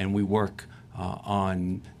 and we work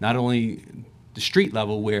on not only the street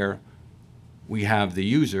level where we have the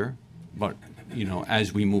user, but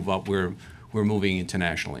as we move up, we're moving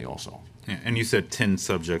internationally also. Yeah, and you said 10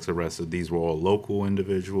 subjects arrested. These were all local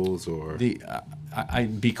individuals, or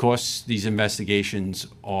because these investigations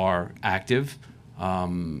are active.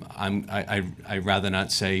 I'd rather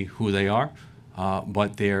not say who they are,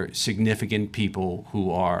 but they're significant people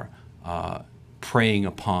who are preying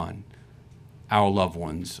upon our loved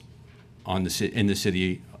ones in the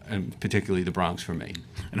city, and particularly the Bronx for me.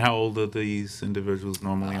 And how old are these individuals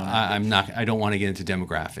normally? I don't want to get into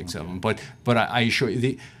demographics of them, but I assure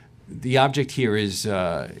you, the object here is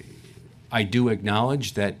I do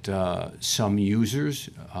acknowledge that some users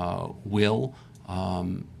will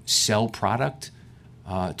sell product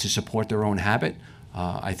to support their own habit.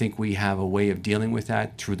 I think we have a way of dealing with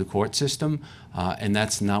that through the court system, and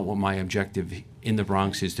that's not what my objective in the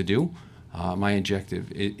Bronx is to do. My objective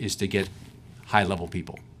is to get high-level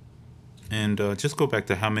people. And just go back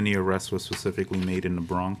to how many arrests were specifically made in the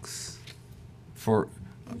Bronx? For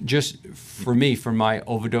me, for my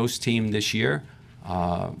overdose team this year,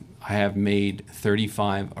 I have made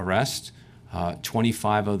 35 arrests.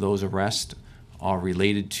 25 of those arrests are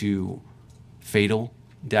related to fatal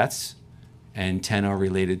deaths, and 10 are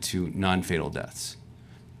related to non-fatal deaths.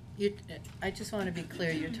 I just want to be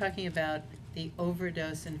clear, you're talking about the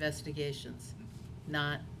overdose investigations,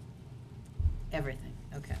 not everything.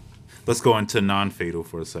 Okay. Let's go into non-fatal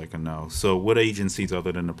for a second now. So what agencies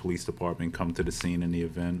other than the police department come to the scene in the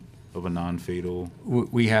event of a non-fatal?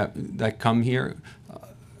 We have that come here.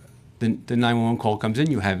 The 911 call comes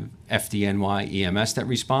in. You have FDNY EMS that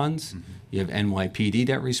responds. Mm-hmm. You have NYPD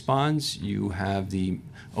that responds. You have the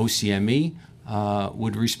OCME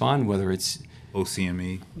would respond, whether it's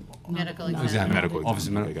OCME? Medical examiner. Medical Office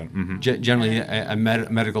of examiner. Medical. Generally, a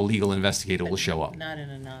medical legal investigator will show up. Not in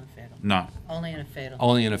a non-fatal. Not. Only in a fatal.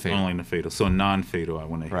 Only in a fatal. Only in a fatal. So non-fatal, I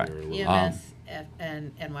want to Right. hear a little. EMS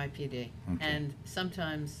and NYPD. Okay. And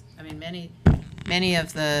sometimes, I mean, many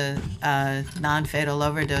of the non-fatal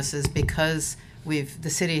overdoses, because the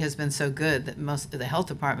city has been so good, that the health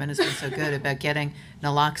department has been so good about getting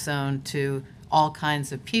naloxone to all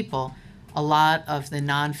kinds of people. A lot of the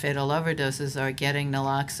non-fatal overdoses are getting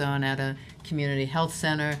naloxone at a community health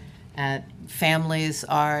center, families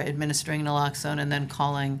are administering naloxone and then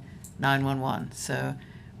calling 911. So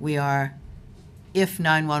if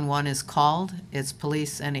 911 is called, it's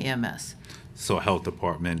police and EMS. So health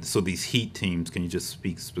department, so these HEAT teams, can you just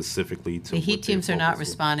speak specifically to The HEAT what their teams are not focus was?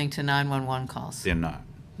 responding to 911 calls. They're not?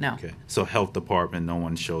 No. Okay. So health department, no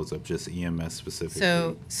one shows up, just EMS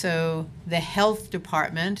specifically? So the health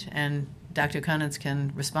department, and Dr. Conants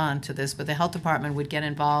can respond to this, but the health department would get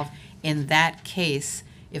involved in that case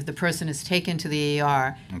if the person is taken to the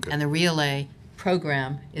ER Okay. and the relay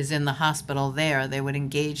program is in the hospital there. They would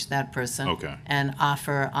engage that person Okay. and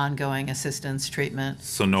offer ongoing assistance, treatment.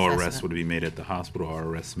 So no arrests assessment. would be made at the hospital, or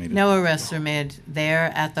arrests made at No the arrests are made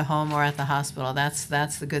there, at the home, or at the hospital. That's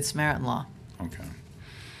the Good Samaritan law. Okay.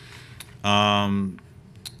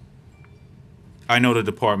 I know the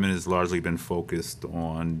department has largely been focused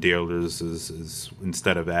on dealers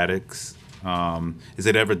instead of addicts. Is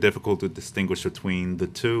it ever difficult to distinguish between the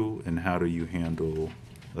two, and how do you handle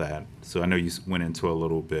that? So I know you went into a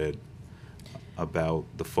little bit about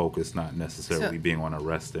the focus not necessarily being on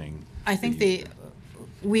arresting. I think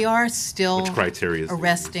We are still Which criteria is there?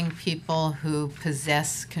 arresting people who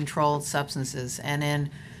possess controlled substances, and in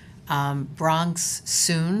Bronx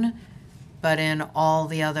soon, but in all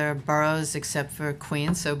the other boroughs except for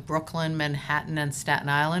Queens, so Brooklyn, Manhattan, and Staten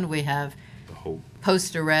Island, we have The hope.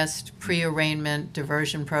 post-arrest, pre-arraignment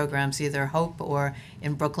diversion programs, either HOPE or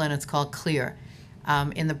in Brooklyn it's called CLEAR.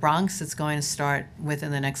 In the Bronx, it's going to start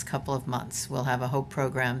within the next couple of months. We'll have a HOPE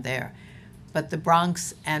program there. But the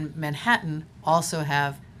Bronx and Manhattan also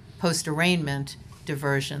have post-arraignment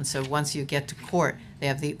diversion. So once you get to court, they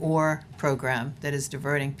have the OR program that is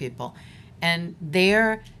diverting people. And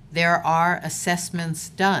there are assessments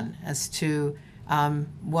done as to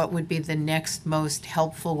what would be the next most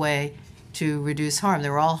helpful way to reduce harm.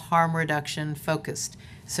 They're all harm reduction focused.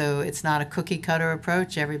 So it's not a cookie cutter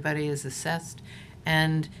approach. Everybody is assessed.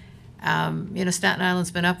 And, Staten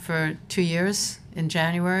Island's been up for 2 years in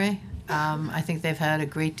January. I think they've had a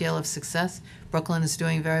great deal of success. Brooklyn is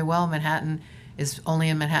doing very well. Manhattan is only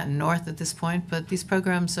in Manhattan North at this point. But these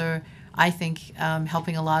programs are, I think,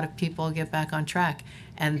 helping a lot of people get back on track.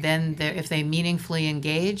 And then if they meaningfully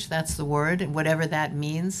engage, that's the word, and whatever that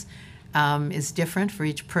means is different for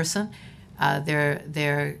each person.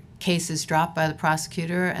 Their case is dropped by the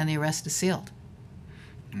prosecutor and the arrest is sealed.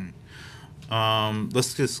 I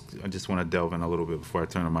just want to delve in a little bit before I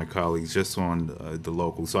turn to my colleagues, just on the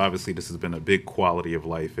local. So obviously this has been a big quality of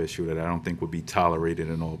life issue that I don't think would be tolerated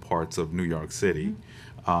in all parts of New York City.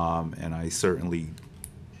 And I certainly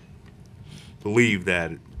believe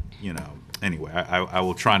that, anyway, I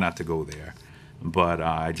will try not to go there. But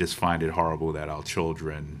I just find it horrible that our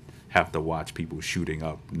children have to watch people shooting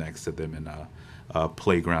up next to them in a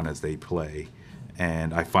playground as they play.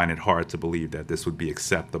 And I find it hard to believe that this would be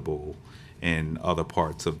acceptable in other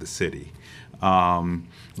parts of the city.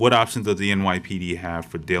 What options does the NYPD have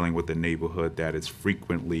for dealing with a neighborhood that is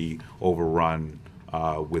frequently overrun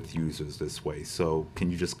with users this way? So can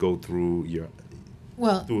you just go through your...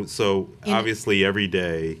 Well, obviously every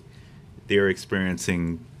day they're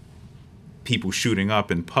experiencing people shooting up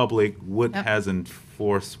in public. What has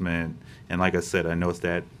enforcement, and like I said, I know it's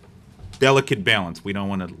that delicate balance. We don't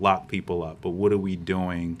want to lock people up, but what are we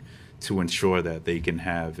doing to ensure that they can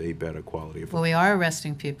have a better quality of life? Well, we are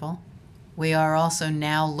arresting people. We are also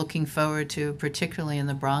now looking forward to, particularly in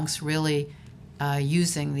the Bronx, really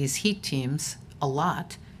using these heat teams a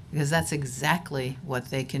lot, because that's exactly what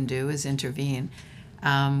they can do, is intervene.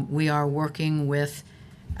 We are working with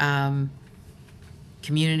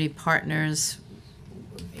community partners,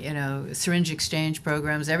 syringe exchange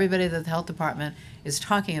programs, everybody that the health department is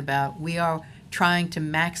talking about. We are trying to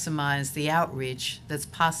maximize the outreach that's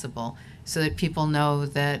possible so that people know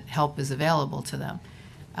that help is available to them.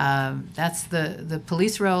 That's the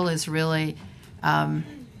police role is really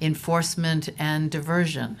enforcement and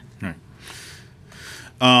diversion. Right.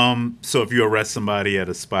 So if you arrest somebody at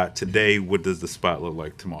a spot today, what does the spot look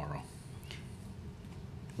like tomorrow?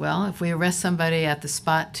 Well, if we arrest somebody at the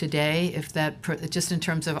spot today, if that just in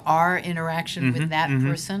terms of our interaction with that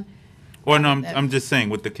person. Or no, I'm just saying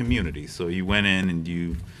with the community. So you went in and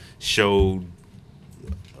you showed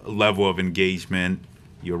a level of engagement.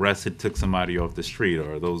 You arrested, took somebody off the street.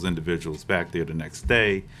 Or are those individuals back there the next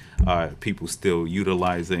day? People still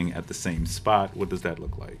utilizing at the same spot? What does that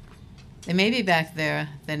look like? They may be back there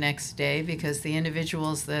the next day because the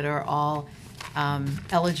individuals that are all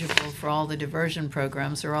eligible for all the diversion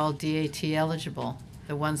programs are all DAT eligible.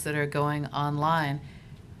 The ones that are going online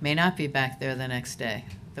may not be back there the next day.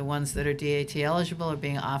 The ones that are DAT eligible are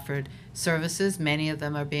being offered services. Many of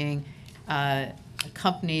them are being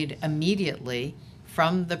accompanied immediately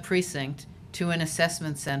from the precinct to an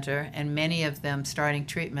assessment center, and many of them starting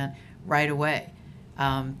treatment right away.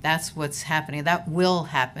 That's what's happening. That will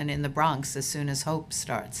happen in the Bronx as soon as HOPE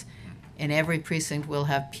starts. In every precinct, we'll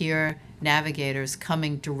have peer navigators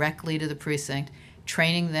coming directly to the precinct,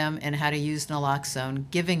 training them in how to use naloxone,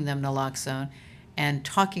 giving them naloxone, and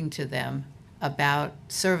talking to them about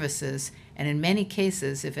services. And in many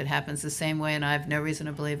cases, if it happens the same way, and I have no reason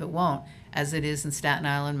to believe it won't, as it is in Staten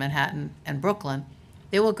Island, Manhattan, and Brooklyn,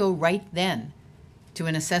 they will go right then to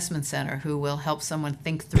an assessment center who will help someone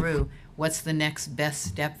think through what's the next best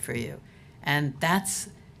step for you. And that's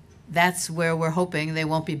where we're hoping they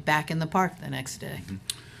won't be back in the park the next day.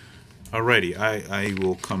 Alrighty, I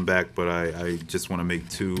will come back, but I just want to make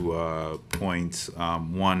 2 points.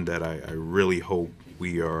 One, that I really hope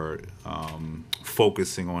we are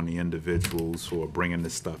focusing on the individuals who are bringing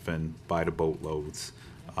this stuff in by the boatloads.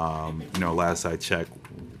 Last I checked,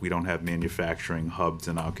 we don't have manufacturing hubs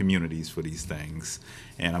in our communities for these things,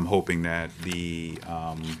 and I'm hoping that the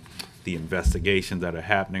investigations that are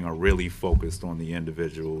happening are really focused on the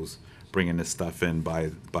individuals bringing this stuff in by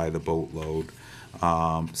the boatload.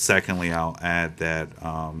 Secondly, I'll add that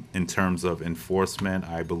in terms of enforcement,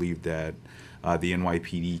 I believe that the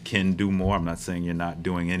NYPD can do more. I'm not saying you're not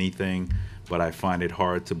doing anything, but I find it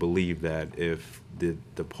hard to believe that if the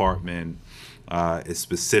department is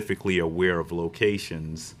specifically aware of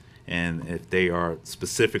locations, and if they are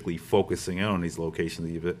specifically focusing in on these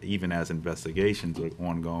locations, even as investigations are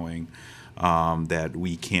ongoing, that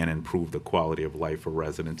we can improve the quality of life for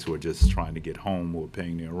residents who are just trying to get home, who are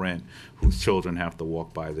paying their rent, whose children have to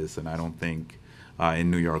walk by this. And I don't think in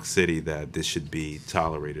New York City that this should be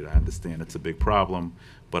tolerated. I understand it's a big problem,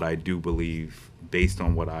 but I do believe, based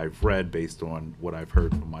on what I've read, based on what I've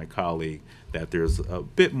heard from my colleague, that there's a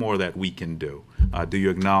bit more that we can do. Do you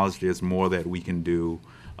acknowledge there's more that we can do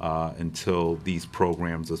until these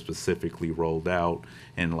programs are specifically rolled out?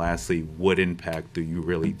 And lastly, what impact do you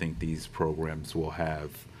really think these programs will have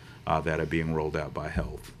that are being rolled out by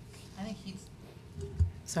health?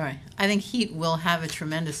 I think heat will have a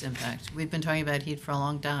tremendous impact. We've been talking about heat for a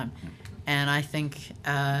long time. And I think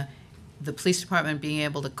the police department being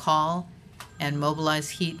able to call and mobilize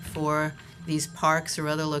heat for these parks or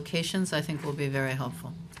other locations, I think will be very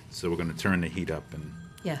helpful. So we're going to turn the heat up and,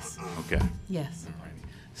 Yes, okay. yes.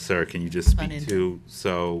 Sir, can you just speak Unintended. to,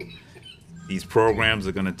 so these programs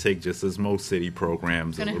are going to take, just as most city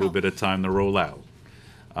programs, a Gonna little help. bit of time to roll out.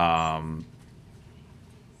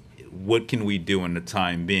 What can we do in the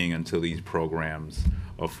time being until these programs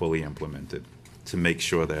are fully implemented to make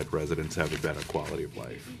sure that residents have a better quality of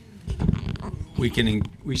life?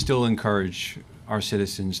 We still encourage our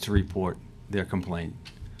citizens to report their complaint.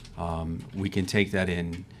 We can take that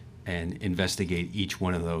in and investigate each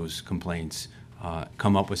one of those complaints,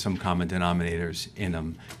 come up with some common denominators in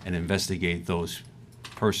them, and investigate those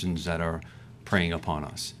persons that are preying upon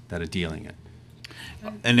us, that are dealing it.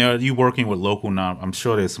 And are you working with local I'm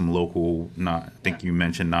sure there's some local, I think you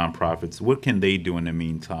mentioned nonprofits. What can they do in the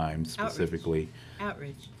meantime specifically?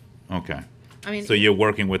 Outreach. Okay. I mean, So you're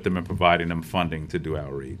working with them and providing them funding to do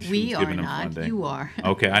outreach? we Who's are giving them not, funding? you are.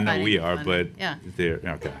 Okay, I know providing we the are, but funding. Yeah. they're,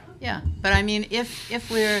 okay. Yeah, but I mean,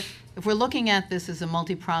 if we're looking at this as a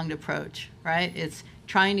multi-pronged approach, right? It's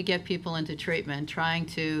trying to get people into treatment, trying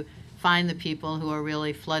to find the people who are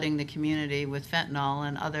really flooding the community with fentanyl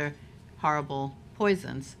and other horrible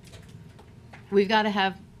poisons. We've got to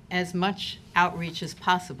have as much outreach as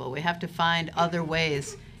possible. We have to find other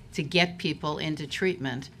ways to get people into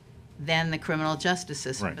treatment than the criminal justice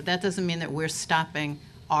system. Right. But that doesn't mean that we're stopping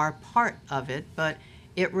our part of it, but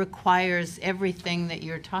it requires everything that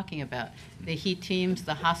you're talking about. The heat teams,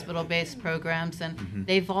 the hospital-based programs, and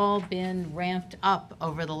they've all been ramped up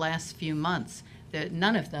over the last few months.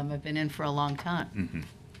 None of them have been in for a long time.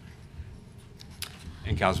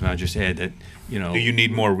 And Councilman, I'll just add that, Do you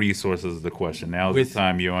need more resources is the question. Now's the With-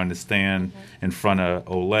 time you understand in front of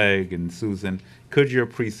Oleg and Susan. Could your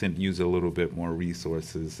precinct use a little bit more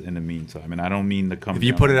resources in the meantime? And I don't mean to come if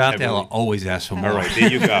you down put it out there, heavily. I'll always ask for more. All right,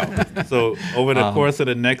 there you go. So over the course of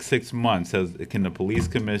the next 6 months, can the police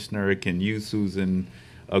commissioner, can you, Susan,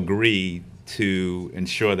 agree to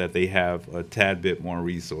ensure that they have a tad bit more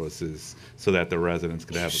resources so that the residents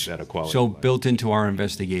could have a better quality So of life? built into our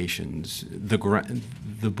investigations, the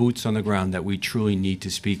boots on the ground that we truly need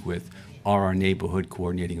to speak with are our neighborhood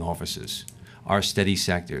coordinating officers, our steady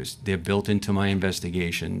sectors. They're built into my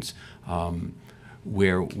investigations.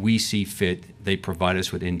 Where we see fit, they provide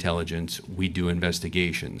us with intelligence. We do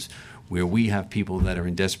investigations. Where we have people that are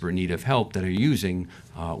in desperate need of help that are using,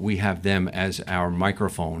 we have them as our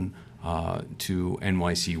microphone to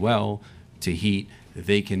NYC Well, to Heat.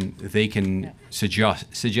 They can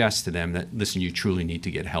suggest to them that, listen, you truly need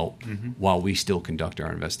to get help while we still conduct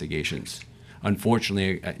our investigations.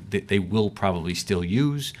 Unfortunately, they will probably still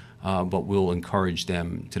use, but we'll encourage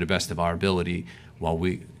them to the best of our ability while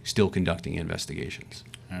we still conducting investigations.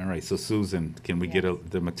 All right, so Susan, can we get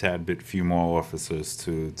them a tad bit few more officers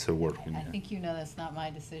to work in I here? think you know that's not my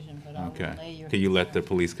decision, but I'll relay Okay. your Can you let the concern.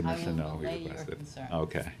 police I commissioner will know? we relay your requested? concern.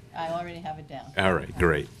 Okay. I already have it down. All right,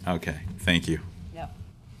 great. Okay, thank you. Yep.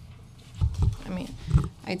 I mean,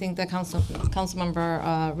 I think that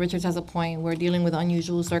Councilmember Richards has a point. We're dealing with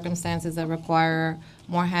unusual circumstances that require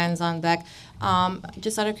more hands on deck.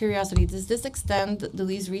 Just out of curiosity, does this extend, do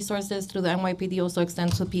these resources through the NYPD also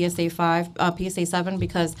extend to PSA 7?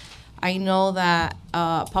 Because I know that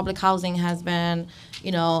public housing has been,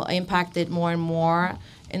 impacted more and more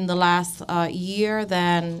in the last year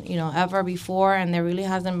than ever before, and there really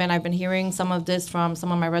hasn't been. I've been hearing some of this from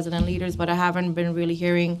some of my resident leaders, but I haven't been really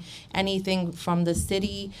hearing anything from the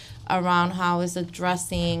city around how it's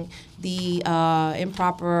addressing the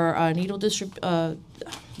improper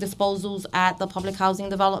disposals at the public housing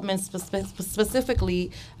developments.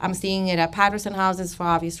 Specifically, I'm seeing it at Patterson houses for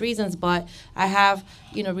obvious reasons, but I have,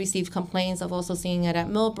 received complaints of also seeing it at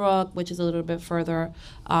Millbrook, which is a little bit further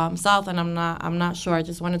south, and I'm not sure. I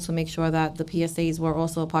just wanted to make sure that the PSAs were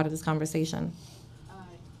also a part of this conversation.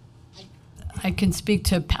 I can speak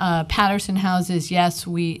to Patterson houses. Yes,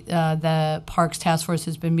 the Parks Task Force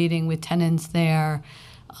has been meeting with tenants there,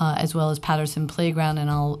 as well as Patterson Playground, and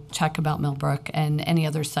I'll check about Millbrook and any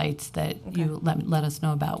other sites that you let us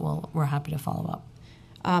know about. We're happy to follow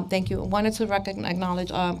up. Thank you. I wanted to acknowledge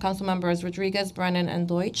Council Members Rodriguez, Brennan, and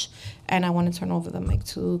Deutsch, and I want to turn over the mic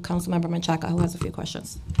to Council Member Menchaca, who has a few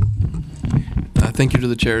questions. Thank you to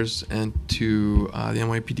the chairs and to the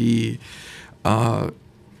NYPD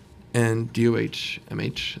and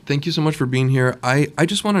DOH-MH. Thank you so much for being here. I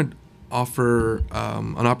just want to offer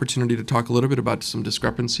an opportunity to talk a little bit about some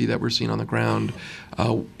discrepancy that we're seeing on the ground.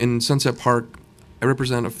 In Sunset Park, I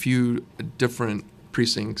represent a few different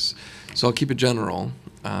precincts, so I'll keep it general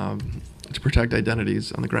to protect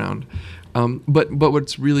identities on the ground. But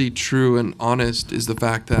what's really true and honest is the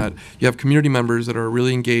fact that you have community members that are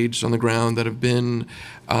really engaged on the ground, that have been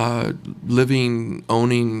living,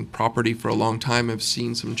 owning property for a long time, have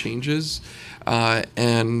seen some changes.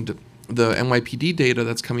 And the NYPD data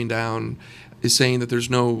that's coming down is saying that there's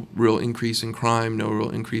no real increase in crime, no real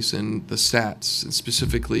increase in the stats, and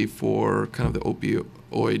specifically for kind of the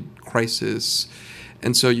opioid crisis.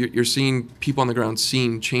 And so you're seeing people on the ground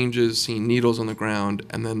seeing changes, seeing needles on the ground,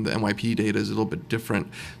 and then the NYPD data is a little bit different.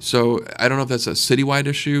 So I don't know if that's a citywide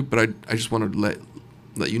issue, but I just wanted to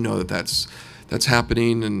let you know that that's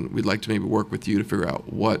happening, and we'd like to maybe work with you to figure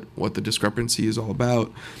out what the discrepancy is all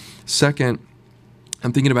about. Second,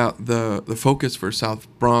 I'm thinking about the focus for South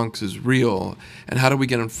Bronx is real, and how do we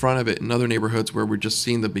get in front of it in other neighborhoods where we're just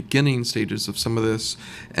seeing the beginning stages of some of this,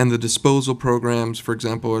 and the disposal programs, for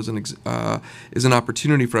example, is an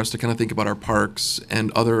opportunity for us to kind of think about our parks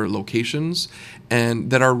and other locations, and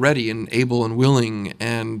that are ready and able and willing.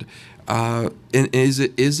 And is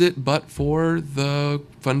it but for the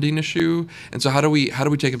funding issue? And so how do we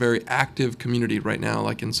take a very active community right now,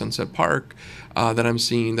 like in Sunset Park, that I'm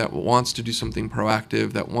seeing that wants to do something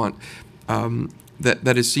proactive,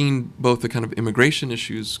 that is seeing both the kind of immigration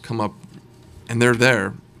issues come up, and they're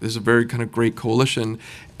there. There's a very kind of great coalition,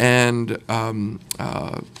 and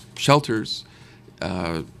shelters,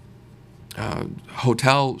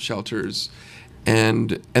 hotel shelters,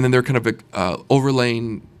 and then they're kind of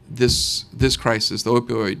overlaying this crisis, the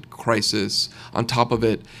opioid crisis, on top of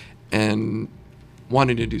it, and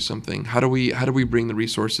wanting to do something. How do we bring the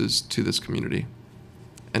resources to this community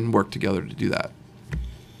and work together to do that?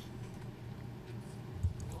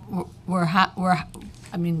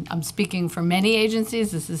 I'm speaking for many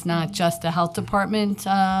agencies. This is not just a health department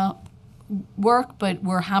work, but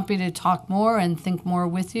we're happy to talk more and think more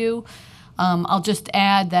with you. I'll just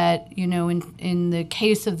add that, in the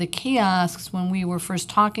case of the kiosks, when we were first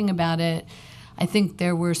talking about it, I think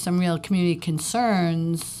there were some real community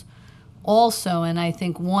concerns also. And I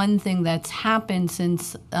think one thing that's happened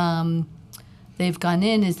since they've gone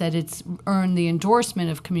in is that it's earned the endorsement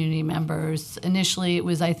of community members. Initially, it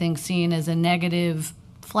was, I think, seen as a negative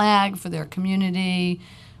flag for their community,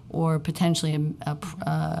 or potentially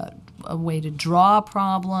a way to draw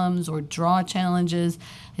problems or draw challenges.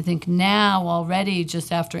 I think now already,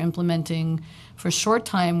 just after implementing for a short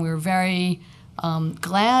time, we're very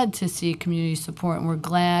glad to see community support, and we're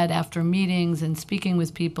glad after meetings and speaking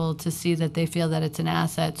with people to see that they feel that it's an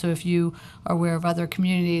asset. So if you are aware of other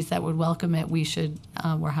communities that would welcome it,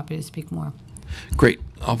 we're happy to speak more. Great.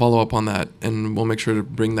 I'll follow up on that, and we'll make sure to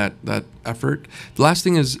bring that effort. The last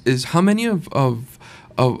thing is how many of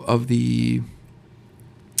the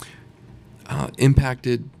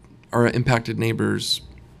impacted neighbors,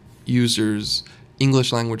 users,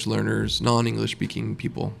 English language learners, non-English speaking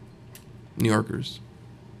people, New Yorkers?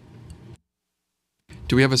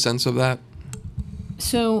 Do we have a sense of that?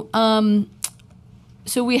 So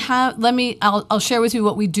we have. I'll share with you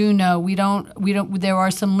what we do know. We don't. There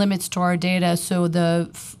are some limits to our data. So the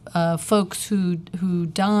folks who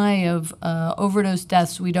die of overdose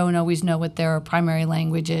deaths, we don't always know what their primary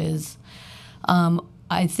language is.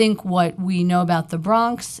 I think what we know about the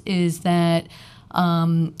Bronx is that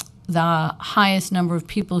the highest number of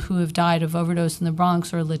people who have died of overdose in the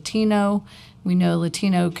Bronx are Latino. We know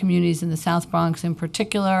Latino communities in the South Bronx in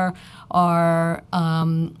particular are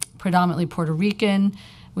predominantly Puerto Rican.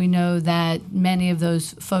 We know that many of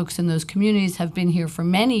those folks in those communities have been here for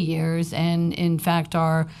many years and, in fact,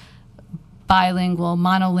 are bilingual,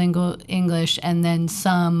 monolingual English, and then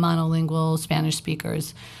some monolingual Spanish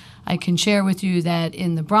speakers. I can share with you that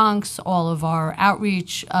in the Bronx, all of our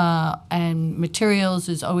outreach and materials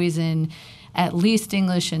is always in at least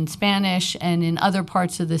English and Spanish, and in other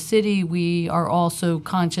parts of the city, we are also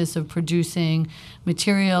conscious of producing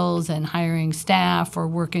materials and hiring staff or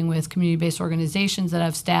working with community-based organizations that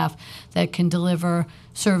have staff that can deliver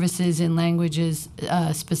services in languages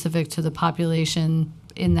specific to the population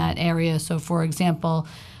in that area. So, for example,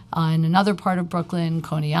 in another part of Brooklyn,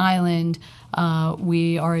 Coney Island,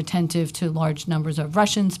 we are attentive to large numbers of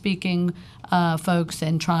Russian-speaking folks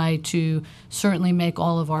and try to certainly make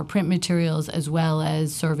all of our print materials as well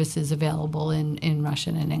as services available in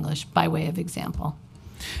Russian and English, by way of example.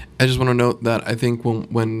 I just want to note that I think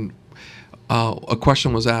when a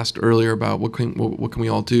question was asked earlier about what can we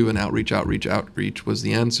all do, and outreach was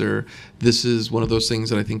the answer. This is one of those things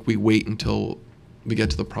that I think we wait until we get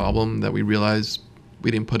to the problem, that we realize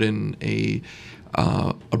we didn't put in a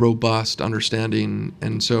robust understanding.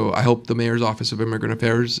 And so I hope the Mayor's Office of Immigrant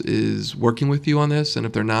Affairs is working with you on this, and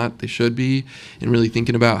if they're not, they should be, and really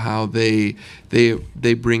thinking about how they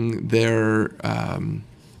bring their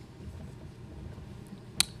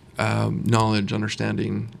knowledge,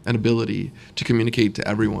 understanding, and ability to communicate to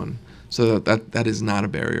everyone, so that is not a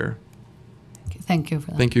barrier. Thank you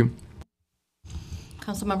for that. Thank you.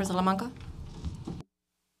 Councilmember Salamanca.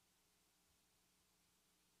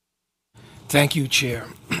 Thank you, Chair.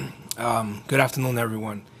 Good afternoon,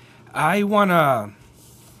 everyone. I want to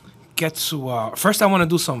get to, first I want to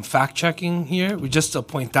do some fact checking here, just to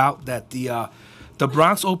point out that the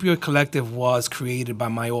Bronx Opioid Collective was created by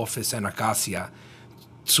my office and Acacia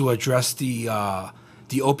to address the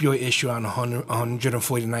opioid issue on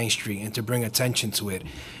 149th Street and to bring attention to it.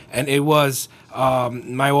 And it was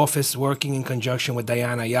my office working in conjunction with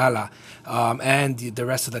Diana Ayala and the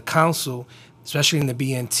rest of the council, especially in the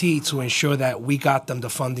BNT, to ensure that we got them the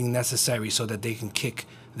funding necessary so that they can kick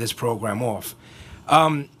this program off.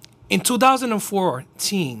 In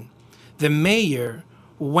 2014, the mayor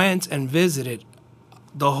went and visited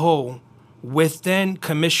the Hole with then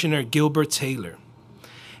Commissioner Gilbert Taylor.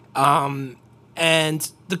 And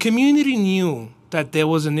the community knew that there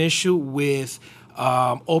was an issue with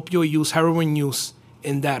opioid use, heroin use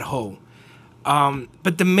in that Hole.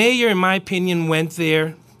 But the mayor, in my opinion, went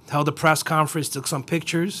there, held a press conference, took some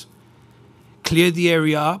pictures, cleared the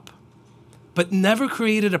area up, but never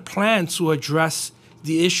created a plan to address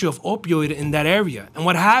the issue of opioid in that area. And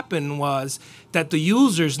what happened was that the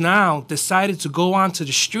users now decided to go onto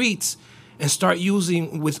the streets and start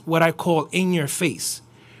using with what I call in your face,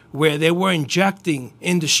 where they were injecting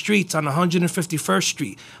in the streets on 151st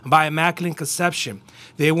Street by Immaculate Conception.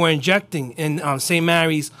 They were injecting in St.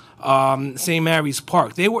 Mary's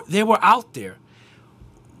Park. They were out there.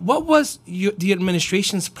 What was the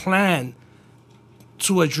administration's plan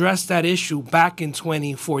to address that issue back in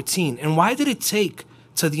 2014? And why did it take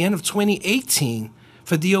to the end of 2018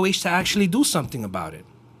 for DOH to actually do something about it?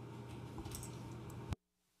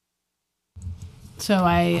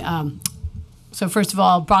 So first of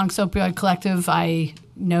all, Bronx Opioid Collective, I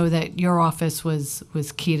know that your office was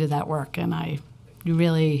key to that work, and you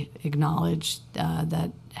really acknowledged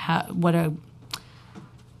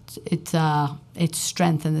its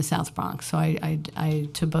strength in the South Bronx. So I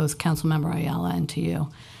to both Councilmember Ayala and to you.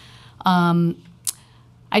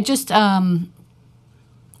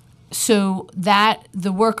 So that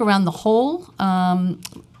the work around the Hole.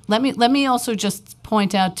 Let me also just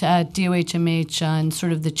point out to DOHMH and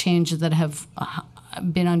sort of the changes that have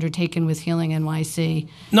been undertaken with Healing NYC.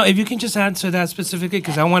 No, if you can just answer that specifically,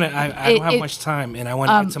 because I don't have much time, and I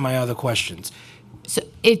want to get to my other questions. So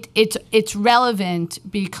it's relevant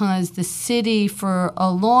because the city for a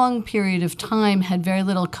long period of time had very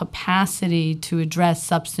little capacity to address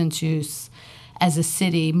substance use as a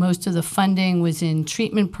city. Most of the funding was in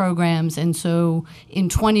treatment programs, and so in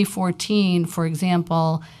 2014, for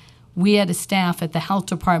example, we had a staff at the health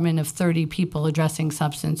department of 30 people addressing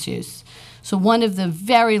substance use. So one of the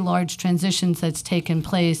very large transitions that's taken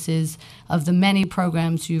place is of the many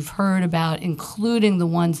programs you've heard about, including the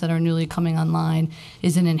ones that are newly coming online,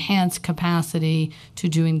 is an enhanced capacity to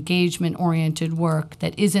do engagement-oriented work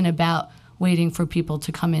that isn't about waiting for people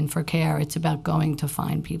to come in for care. It's about going to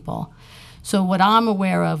find people. So what I'm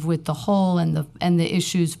aware of with the Hole and the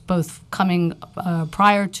issues both coming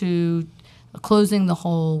prior to closing the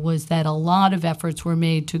Hole was that a lot of efforts were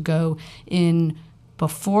made to go in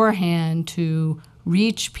beforehand to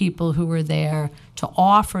reach people who were there, to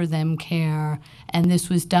offer them care, and this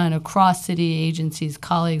was done across city agencies,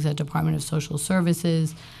 colleagues at Department of Social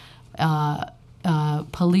Services,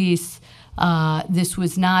 police. This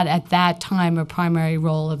was not at that time a primary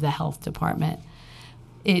role of the health department.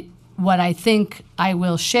 It what I think I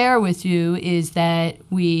will share with you is that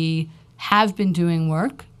we have been doing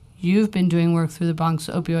work. You've been doing work through the Bronx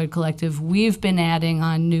Opioid Collective. We've been adding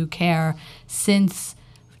on new care since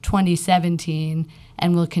 2017,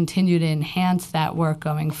 and we'll continue to enhance that work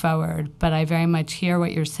going forward. But I very much hear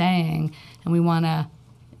what you're saying, and we want to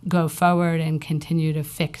go forward and continue to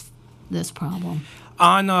fix this problem.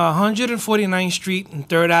 On 149th Street and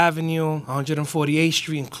 3rd Avenue, 148th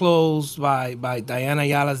Street, enclosed by Diana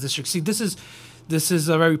Ayala's district. See, this is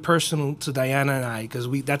very personal to Diana and I, because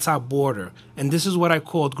that's our border. And this is what I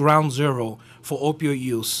called ground zero for opioid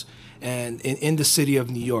use and in the city of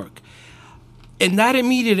New York. In that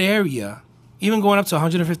immediate area, even going up to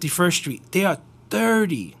 151st Street, there are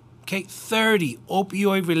 30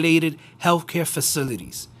 opioid-related healthcare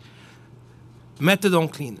facilities,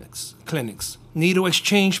 methadone clinics, needle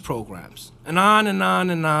exchange programs, and on and on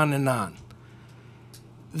and on and on.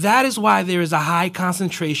 That is why there is a high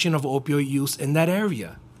concentration of opioid use in that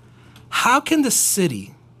area. How can the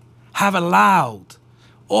city have allowed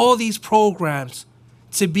all these programs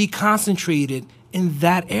to be concentrated in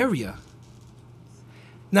that area?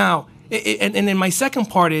 Now, and then my second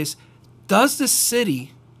part is, does the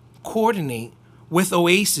city coordinate with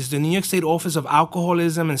OASIS, the New York State Office of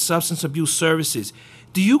Alcoholism and Substance Abuse Services?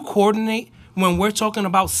 Do you coordinate when we're talking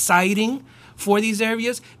about citing for these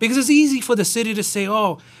areas? Because it's easy for the city to say,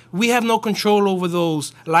 oh, we have no control over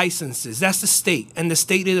those licenses. That's the state, and the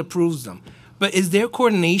state that approves them. But is there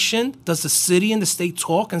coordination? Does the city and the state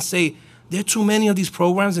talk and say, there are too many of these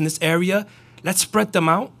programs in this area, let's spread them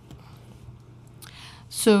out?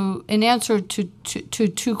 So in answer to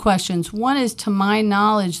two questions, one is, to my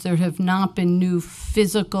knowledge, there have not been new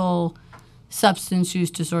physical substance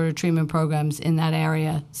use disorder treatment programs in that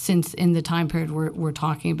area since in the time period we're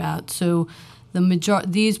talking about. So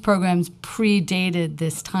these programs predated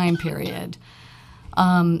this time period.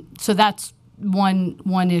 So that's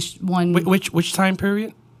one issue. Which time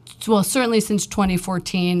period? Well, certainly since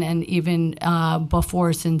 2014, and even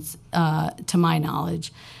before, since to my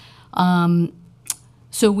knowledge.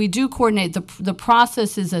 So we do coordinate. The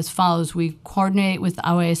process is as follows. We coordinate with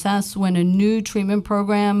OASS when a new treatment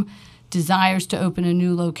program desires to open a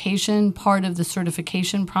new location. Part of the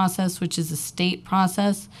certification process, which is a state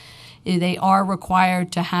process, they are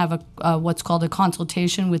required to have what's called a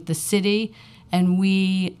consultation with the city, and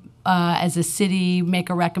we, as a city, make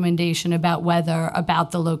a recommendation about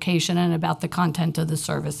the location and about the content of the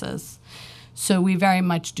services. So we very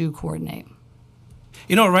much do coordinate.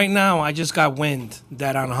 You know, right now, I just got wind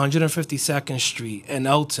that on 152nd Street in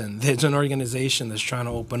Elton, there's an organization that's trying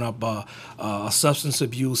to open up a substance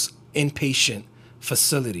abuse inpatient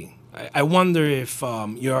facility. I wonder if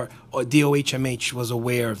your DOHMH was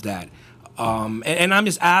aware of that. And I'm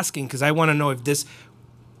just asking because I want to know if this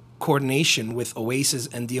coordination with OASIS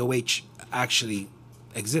and DOH actually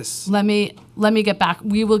exists. Let me get back.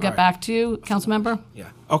 We will get back to you, council member. Yeah.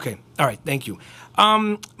 Okay. All right. Thank you.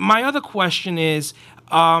 My other question is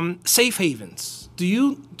safe havens. Do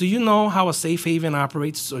you know how a safe haven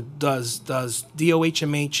operates, or does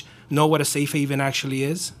DOHMH know what a safe haven actually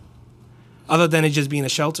is, other than it just being a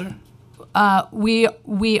shelter?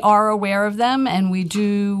 We are aware of them, and we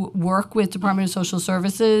do work with Department of Social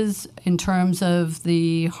Services in terms of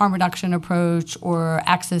the harm reduction approach or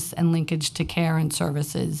access and linkage to care and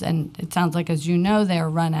services. And it sounds like, as you know, they're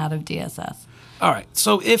run out of DSS. All right.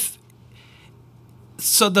 So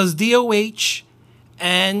does DOH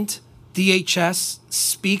and DHS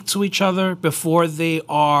speak to each other before they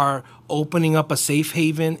are opening up a safe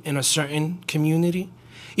haven in a certain community?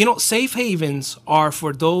 You know, safe havens are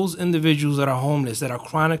for those individuals that are homeless, that are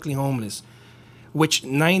chronically homeless, which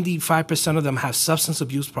 95% of them have substance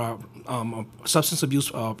abuse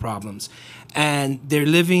problems, and they're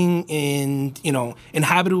living in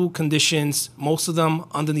inhabitable conditions. Most of them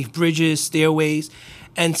underneath bridges, stairways,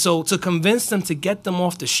 and so to convince them to get them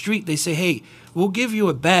off the street, they say, "Hey, we'll give you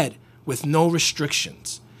a bed with no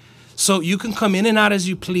restrictions, so you can come in and out as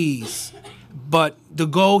you please." But the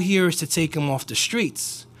goal here is to take them off the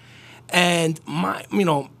streets. And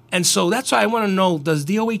and so that's why I want to know, does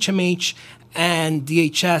DOHMH and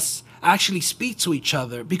DHS actually speak to each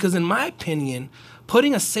other? Because in my opinion,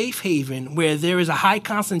 putting a safe haven where there is a high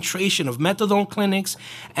concentration of methadone clinics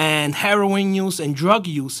and heroin use and drug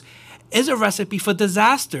use is a recipe for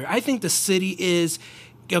disaster. I think the city is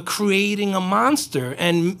creating a monster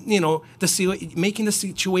and, making the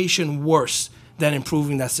situation worse than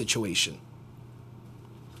improving that situation.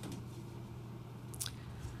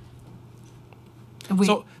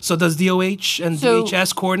 So does DOH and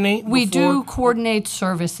DHS coordinate? We do coordinate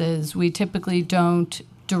services. We typically don't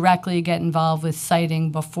directly get involved with citing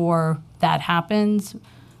before that happens,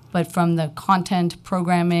 but from the content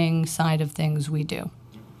programming side of things, we do.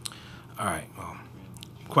 All right. Well,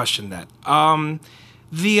 question that.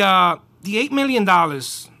 The $8 million.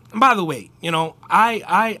 And by the way,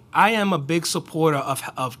 I am a big supporter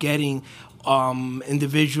of getting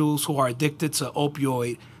individuals who are addicted to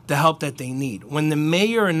opioid the help that they need. When the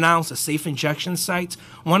mayor announced the safe injection sites,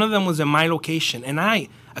 one of them was in my location, and I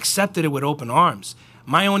accepted it with open arms.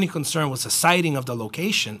 My only concern was the siting of the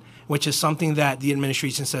location, which is something that the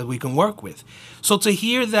administration said we can work with. So to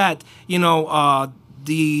hear that,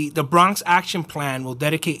 the Bronx Action Plan will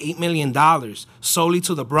dedicate $8 million solely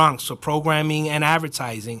to the Bronx for programming and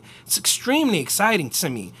advertising, it's extremely exciting to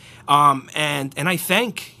me. And I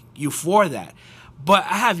thank you for that. But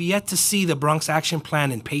I have yet to see the Bronx Action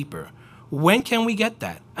Plan in paper. When can we get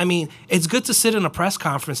that? I mean, it's good to sit in a press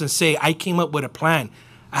conference and say, I came up with a plan.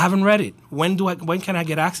 I haven't read it. When can I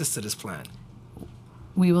get access to this plan?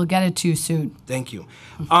 We will get it to you soon. Thank you.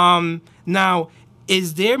 Now,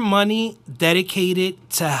 is there money dedicated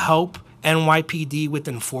to help NYPD with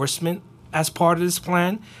enforcement as part of this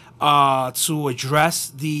plan to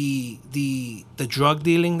address the drug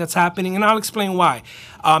dealing that's happening? And I'll explain why.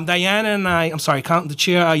 Diana and the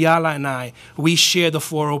Chair Ayala and I, we share the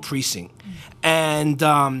 4-0 precinct. And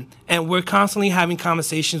we're constantly having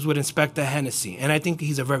conversations with Inspector Hennessy. And I think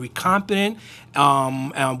he's a very competent,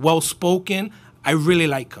 well-spoken. I really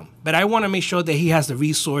like him. But I want to make sure that he has the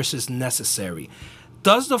resources necessary.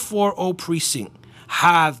 Does the 4-0 precinct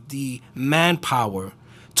have the manpower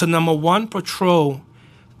to, number one, patrol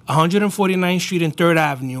 149th Street and 3rd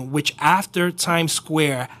Avenue, which after Times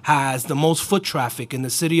Square has the most foot traffic in the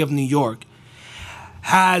city of New York,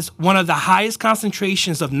 has one of the highest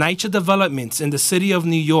concentrations of NYCHA developments in the city of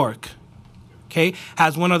New York, okay,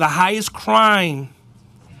 has one of the highest crime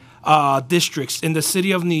districts in the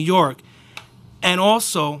city of New York, and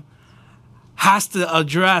also has to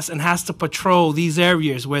address and has to patrol these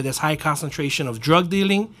areas where there's high concentration of drug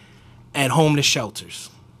dealing and homeless shelters?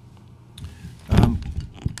 I'm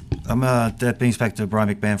Deputy Inspector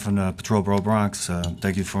Brian McMahon from the Patrol Bureau Bronx.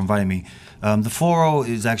 Thank you for inviting me. The 4-0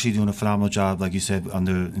 is actually doing a phenomenal job, like you said,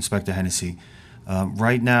 under Inspector Hennessy.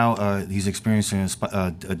 Right now, he's experiencing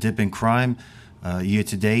a dip in crime year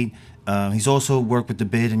to date. He's also worked with the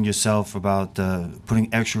BID and yourself about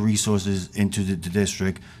putting extra resources into the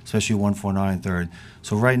district, especially 149 and 3rd.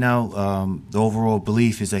 So right now, the overall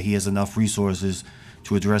belief is that he has enough resources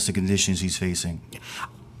to address the conditions he's facing.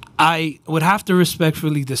 I would have to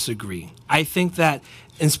respectfully disagree. I think that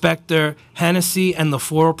Inspector Hennessy and the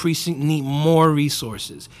 4-0 precinct need more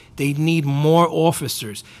resources. They need more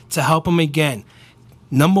officers to help them again.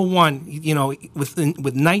 Number one, with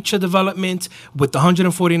NYCHA development, with the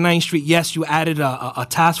 149th Street, yes, you added a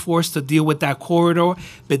task force to deal with that corridor,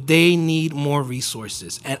 but they need more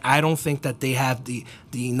resources. And I don't think that they have the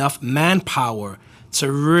enough manpower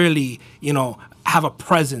to really, have a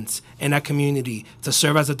presence in that community to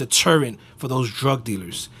serve as a deterrent for those drug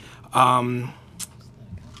dealers. And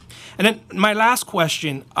then my last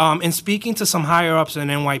question, in speaking to some higher ups in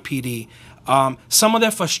NYPD, some of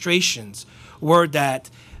their frustrations were that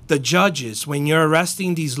the judges, when you're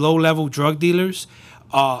arresting these low-level drug dealers,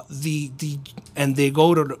 and they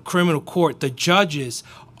go to the criminal court, the judges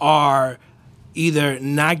are either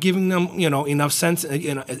not giving them, enough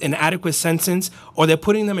an adequate sentence, or they're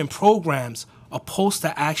putting them in programs opposed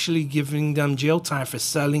to actually giving them jail time for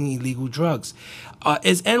selling illegal drugs.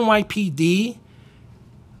 Is NYPD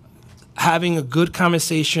having a good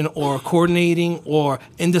conversation or coordinating or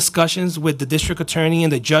in discussions with the district attorney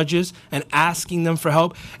and the judges and asking them for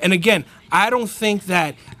help? And again, I don't think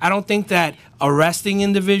that arresting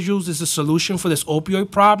individuals is a solution for this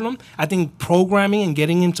opioid problem. I think programming and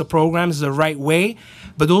getting into programs is the right way,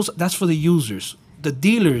 but that's for the users. The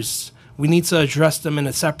dealers, we need to address them in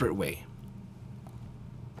a separate way.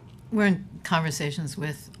 We're in conversations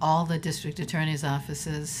with all the district attorney's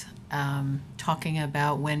offices, talking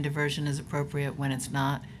about when diversion is appropriate, when it's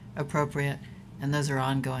not appropriate, and those are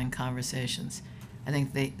ongoing conversations. I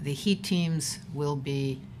think the HEAT teams will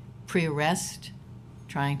be pre-arrest,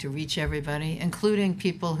 trying to reach everybody, including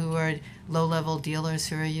people who are low-level dealers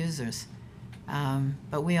who are users.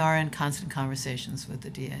 But we are in constant conversations with the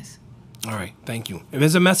DAs. All right, thank you. If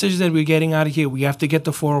there's a message that we're getting out of here, we have to get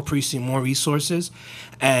the 4-0 precinct more resources,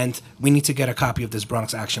 and we need to get a copy of this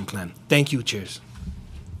Bronx Action Plan. Thank you. Cheers.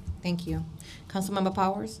 Thank you. Councilmember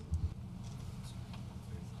Powers?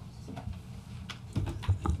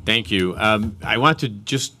 Thank you. I want to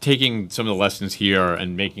just taking some of the lessons here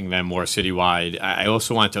and making them more citywide. I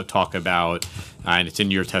also want to talk about, and it's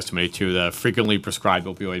in your testimony too, the frequently prescribed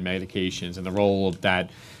opioid medications and the role of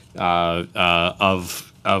that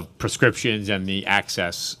of prescriptions and the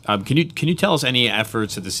access. Can you tell us any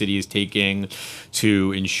efforts that the city is taking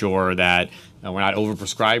to ensure that we're not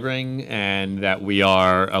overprescribing and that we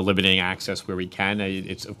are limiting access where we can?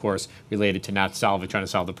 It's of course related to not trying to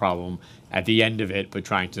solve the problem at the end of it, but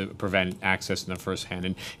trying to prevent access in the first hand.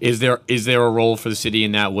 And is there a role for the city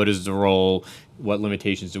in that? What is the role? What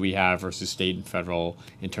limitations do we have versus state and federal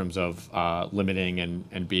in terms of limiting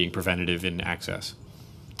and being preventative in access?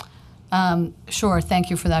 Sure. Thank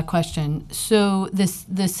you for that question. So the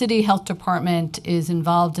city health department is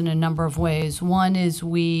involved in a number of ways. One is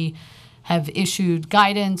we have issued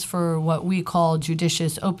guidance for what we call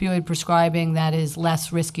judicious opioid prescribing, that is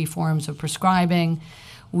less risky forms of prescribing.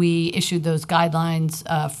 We issued those guidelines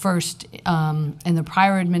first in the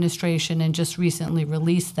prior administration and just recently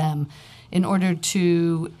released them in order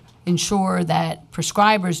to ensure that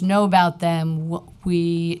prescribers know about them.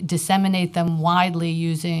 We disseminate them widely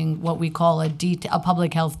using what we call a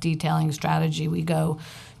public health detailing strategy. We go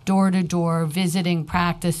door to door, visiting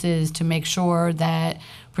practices to make sure that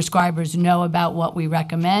prescribers know about what we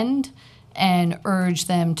recommend and urge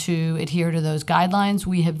them to adhere to those guidelines.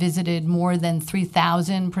 We have visited more than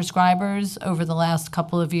 3,000 prescribers over the last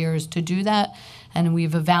couple of years to do that, and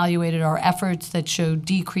we've evaluated our efforts that show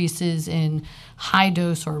decreases in high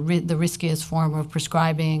dose or the riskiest form of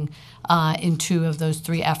prescribing in 2 of those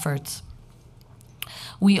 3 efforts.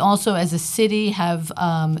 We also, as a city, have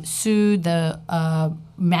sued the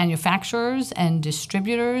manufacturers and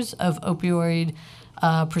distributors of opioid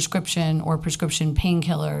prescription or prescription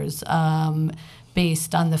painkillers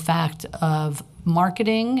based on the fact of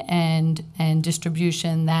marketing and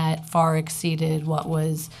distribution that far exceeded what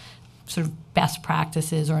was sort of best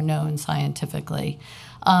practices or known scientifically.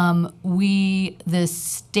 The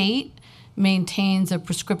state maintains a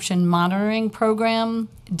prescription monitoring program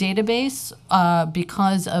database.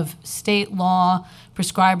 Because of state law,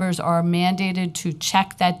 prescribers are mandated to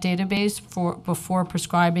check that database before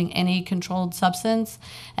prescribing any controlled substance,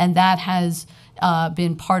 and that has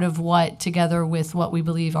been part of what, together with what we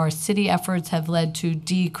believe our city efforts, have led to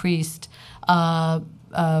decreased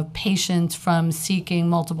patients from seeking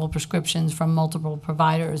multiple prescriptions from multiple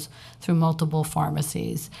providers through multiple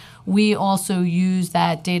pharmacies. We also use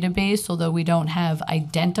that database, although we don't have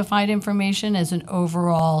identified information, as an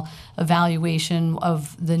overall evaluation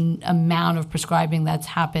of the amount of prescribing that's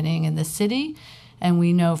happening in the city. And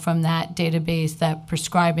we know from that database that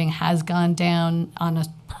prescribing has gone down on a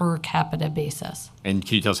per capita basis. And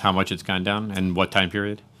can you tell us how much it's gone down and what time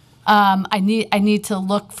period? I need to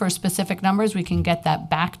look for specific numbers. We can get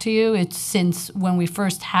that back to you. It's since when we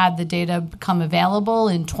first had the data become available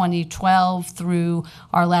in 2012 through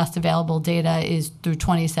our last available data is through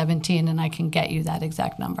 2017, and I can get you that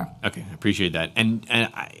exact number. Okay, I appreciate that. And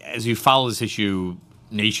as you follow this issue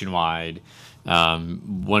nationwide,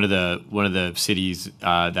 one of the cities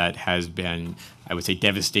that has been, I would say,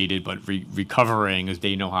 devastated but recovering is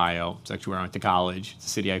Dayton, Ohio. It's actually where I went to college. It's a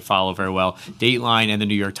city I follow very well. Dateline and the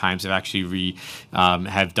New York Times have actually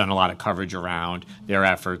have done a lot of coverage around their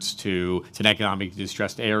efforts to. It's an economically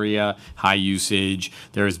distressed area, high usage.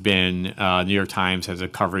 There's been New York Times has a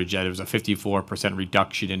coverage that it was a 54%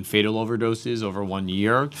 reduction in fatal overdoses over 1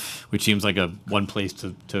 year, which seems like one place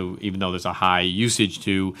to even though there's a high usage,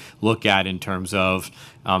 to look at in terms of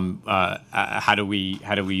how do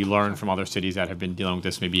we learn from other cities that have been dealing with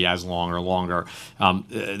this maybe as long or longer.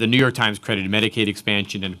 The New York Times credited Medicaid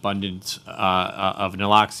expansion and abundance of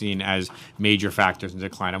naloxone as major factors in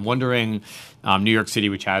decline. I'm wondering, New York City,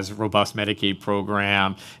 which has a robust Medicaid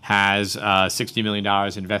program, has $60 million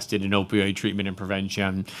invested in opioid treatment and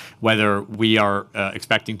prevention, whether we are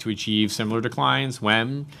expecting to achieve similar declines,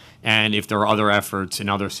 when, and if there are other efforts in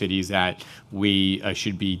other cities that we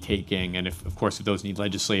should be taking, and if those need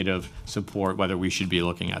legislative support, whether we should be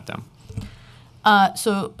looking at them.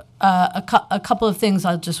 A couple of things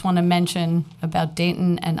I just want to mention about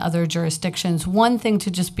Dayton and other jurisdictions. One thing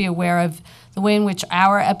to just be aware of, the way in which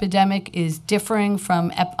our epidemic is differing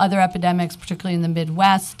from other epidemics, particularly in the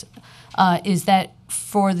Midwest, is that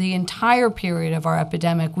for the entire period of our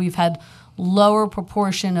epidemic, we've had lower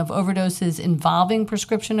proportion of overdoses involving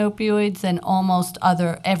prescription opioids than almost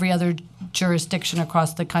every other jurisdiction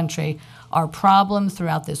across the country. Our problem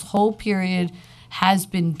throughout this whole period has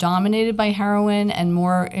been dominated by heroin and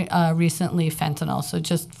more recently fentanyl, so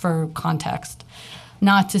just for context.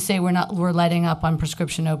 not to say we're letting up on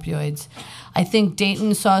prescription opioids. I think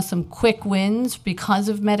Dayton saw some quick wins because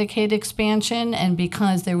of Medicaid expansion and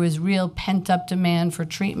because there was real pent-up demand for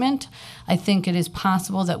treatment. I think it is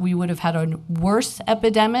possible that we would have had a worse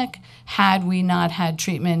epidemic had we not had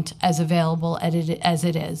treatment as available as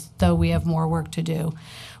it is, though we have more work to do.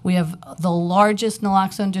 We have the largest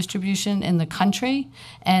naloxone distribution in the country,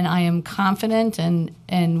 and I am confident,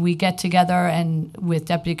 and we get together and with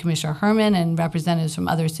Deputy Commissioner Herman and representatives from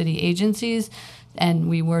other city agencies, and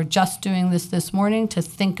we were just doing this morning to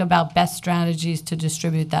think about best strategies to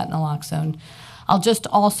distribute that naloxone. I'll just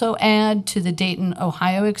also add to the Dayton,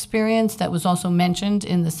 Ohio experience that was also mentioned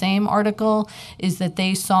in the same article is that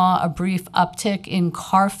they saw a brief uptick in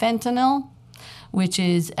carfentanil, which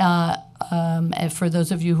is, for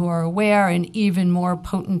those of you who are aware, an even more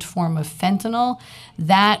potent form of fentanyl.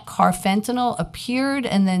 That carfentanil appeared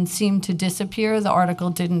and then seemed to disappear. The article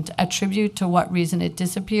didn't attribute to what reason it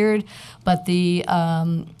disappeared, but the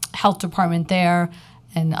health department there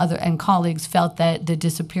and colleagues felt that the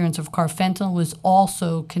disappearance of carfentanil was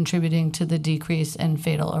also contributing to the decrease in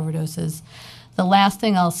fatal overdoses. The last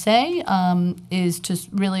thing I'll say is to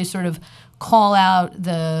really sort of call out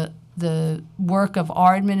the work of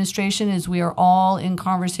our administration is we are all in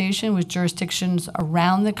conversation with jurisdictions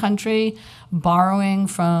around the country, stealing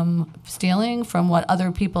from what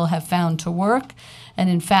other people have found to work. And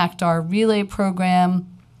in fact, our relay program,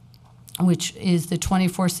 which is the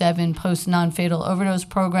 24/7 post-non-fatal overdose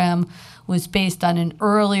program, was based on an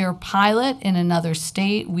earlier pilot in another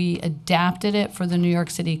state. We adapted it for the New York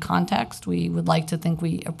City context. We would like to think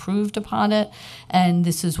we improved upon it, and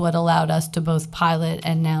this is what allowed us to both pilot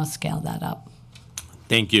and now scale that up.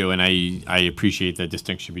 Thank you, and I appreciate the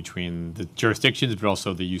distinction between the jurisdictions, but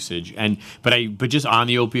also the usage. But just on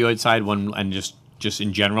the opioid side, just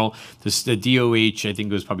in general, the DOH, I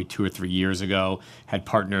think it was probably 2 or 3 years ago, had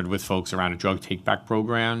partnered with folks around a drug take-back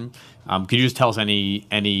program. Could you just tell us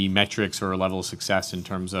any metrics or level of success in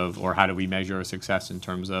terms of, or how do we measure success in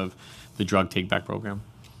terms of the drug take-back program?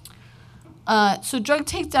 So drug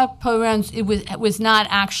take-back programs, it was not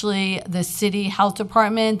actually the city health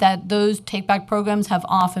department. That those take-back programs have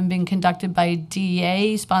often been conducted by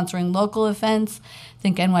DEA, sponsoring local events. I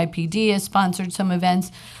think NYPD has sponsored some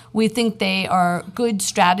events. We think they are good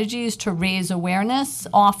strategies to raise awareness.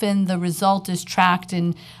 Often the result is tracked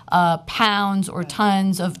in pounds or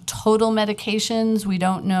tons of total medications. We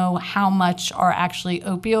don't know how much are actually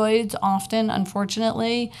opioids often,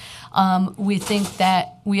 unfortunately. We think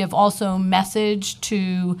that we have also messaged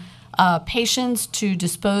to patients to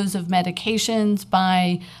dispose of medications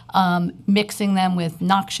by mixing them with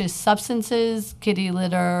noxious substances, kitty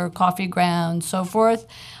litter, coffee grounds, so forth.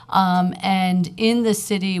 And in the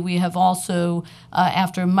city, we have also,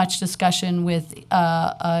 after much discussion with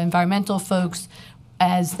environmental folks,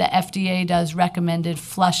 as the FDA does, recommended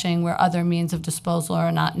flushing where other means of disposal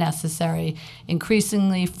are not necessary.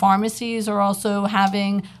 Increasingly, pharmacies are also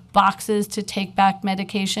having boxes to take back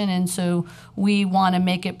medication, and so we want to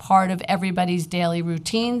make it part of everybody's daily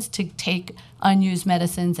routines to take unused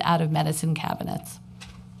medicines out of medicine cabinets.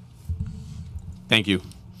 Thank you.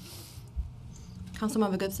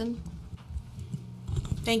 Councilmember Gibson.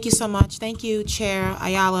 Thank you so much. Thank you, Chair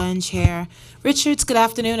Ayala and Chair Richards. Good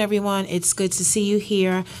afternoon, everyone. It's good to see you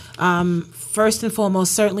here. First and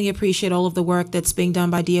foremost, certainly appreciate all of the work that's being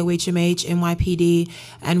done by DOHMH, NYPD,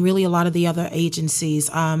 and really a lot of the other agencies.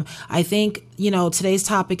 I think, today's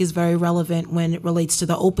topic is very relevant when it relates to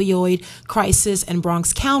the opioid crisis in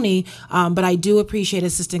Bronx County, but I do appreciate,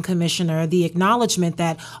 Assistant Commissioner, the acknowledgement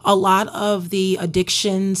that a lot of the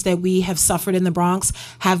addictions that we have suffered in the Bronx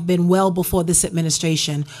have been well before this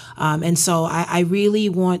administration. And so I really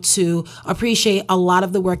want to appreciate a lot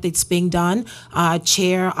of the work that's being done.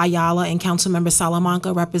 Chair Ayala and Councilmember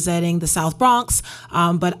Salamanca representing the South Bronx,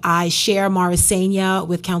 but I share Morrisania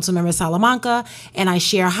with Councilmember Salamanca, and I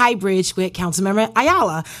share Highbridge with Councilmember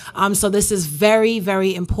Ayala. So this is very,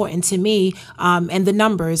 very important to me. And the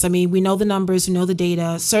numbers, we know the numbers, we know the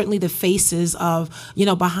data. Certainly the faces of,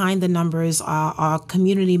 behind the numbers are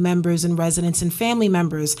community members and residents and family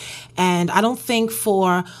members. And I don't think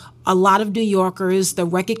for a lot of New Yorkers, the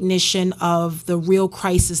recognition of the real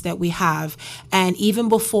crisis that we have. And even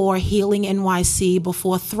before Healing NYC,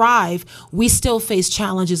 before Thrive, we still face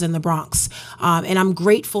challenges in the Bronx. And I'm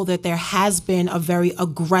grateful that there has been a very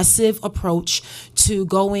aggressive approach to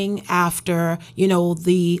going after,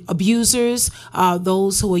 the abusers,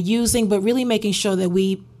 those who are using, but really making sure that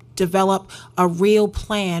we develop a real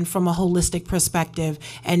plan from a holistic perspective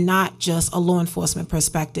and not just a law enforcement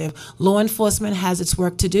perspective. Law enforcement has its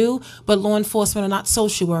work to do, but law enforcement are not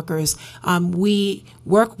social workers. We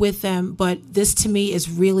work with them, but this to me is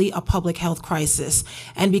really a public health crisis.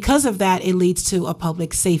 And because of that, it leads to a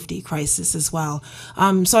public safety crisis as well.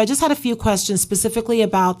 So I just had a few questions specifically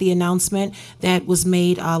about the announcement that was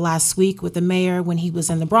made last week with the mayor when he was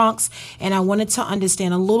in the Bronx. And I wanted to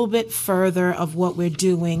understand a little bit further of what we're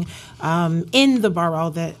doing in the borough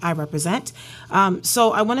that I represent.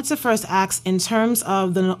 So I wanted to first ask, in terms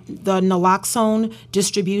of the naloxone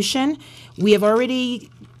distribution, we have already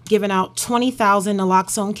given out 20,000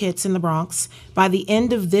 naloxone kits in the Bronx. By the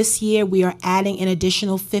end of this year, we are adding an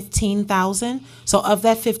additional 15,000. So of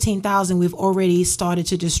that 15,000, we've already started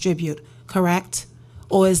to distribute, correct?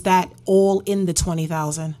 Or is that all in the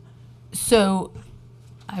 20,000? So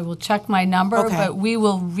I will check my number, Okay. but we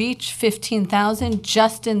will reach 15,000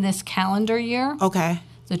 just in this calendar year. Okay.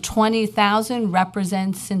 The 20,000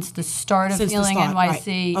 represents since the start of Since the Healing start,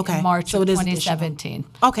 NYC right. Okay. in March So of it is additional. 2017.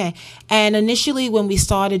 Okay. And initially, when we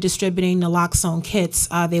started distributing naloxone kits,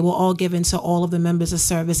 they were all given to all of the members of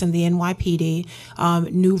service in the NYPD,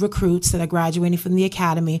 new recruits that are graduating from the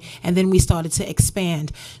academy, and then we started to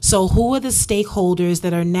expand. So who are the stakeholders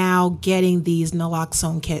that are now getting these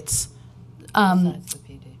naloxone kits?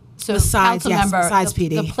 So, Besides- yes, Councilmember, besides the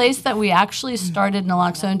PD. place that we actually started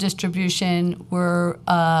naloxone distribution were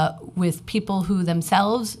with people who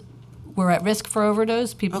themselves were at risk for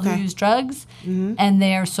overdose, people Okay. who use drugs, and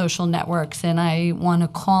their social networks. And I want to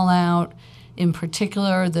call out, in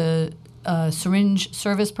particular, the syringe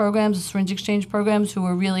service programs, the syringe exchange programs, who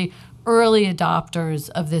were really early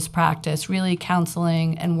adopters of this practice, really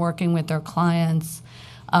counseling and working with their clients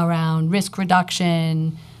around risk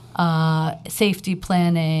reduction, safety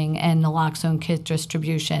planning, and naloxone kit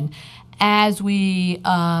distribution. As we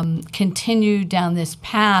continued down this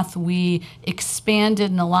path, we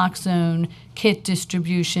expanded naloxone kit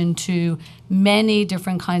distribution to many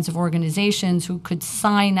different kinds of organizations who could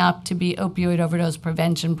sign up to be opioid overdose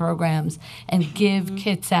prevention programs and give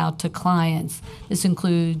kits out to clients. This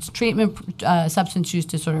includes treatment, substance use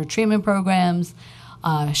disorder treatment programs,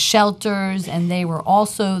 shelters, and they were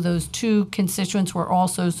also, those two constituents were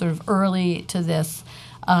also sort of early to this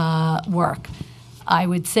work. I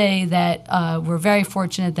would say that we're very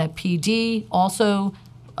fortunate that PD also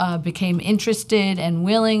became interested and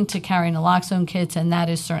willing to carry naloxone kits, and that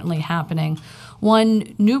is certainly happening.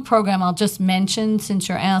 One new program I'll just mention, since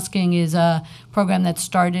you're asking, is a program that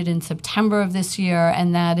started in September of this year,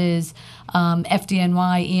 and that is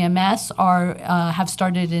FDNY EMS have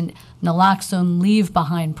started a naloxone leave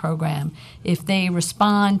behind program. If they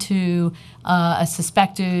respond to a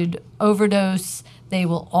suspected overdose, they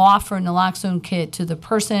will offer a naloxone kit to the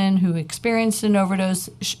person who experienced an overdose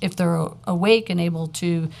if they're awake and able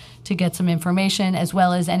to get some information, as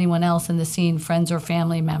well as anyone else in the scene, friends or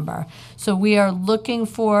family member. So we are looking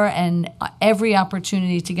for every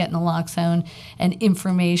opportunity to get naloxone and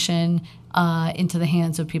information into the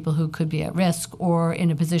hands of people who could be at risk or in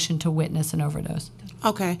a position to witness an overdose.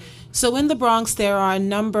 Okay. So in the Bronx, there are a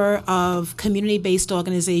number of community-based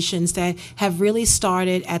organizations that have really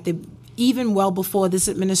started at the even well before this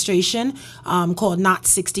administration, called Not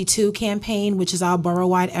 62 campaign, which is our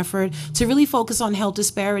borough-wide effort to really focus on health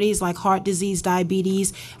disparities like heart disease,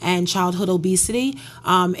 diabetes, and childhood obesity.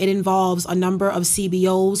 It involves a number of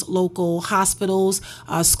CBOs, local hospitals,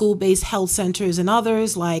 school-based health centers, and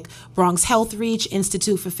others like Bronx Health Reach,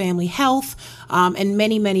 Institute for Family Health, and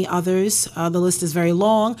many, many others. The list is very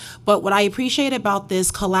long. But what I appreciate about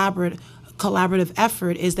this collaborative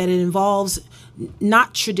effort is that it involves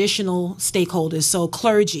not traditional stakeholders, so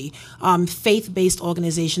clergy, faith-based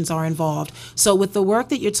organizations are involved. So with the work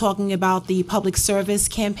that you're talking about, the public service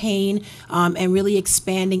campaign, and really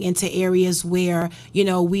expanding into areas where,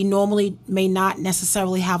 we normally may not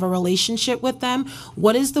necessarily have a relationship with them,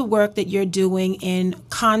 what is the work that you're doing in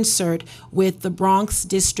concert with the Bronx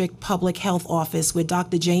District Public Health Office with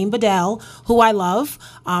Dr. Jane Bedell, who I love?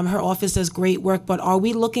 Her office does great work, but are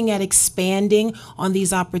we looking at expanding on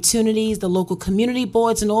these opportunities, the local community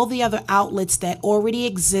boards, and all the other outlets that already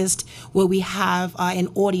exist where we have an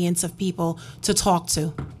audience of people to talk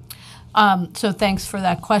to? So thanks for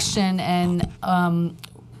that question, and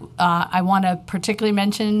I want to particularly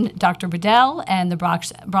mention Dr. Bedell and the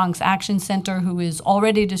Bronx Action Center, who is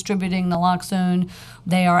already distributing naloxone.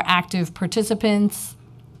 They are active participants.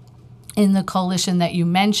 in the coalition that you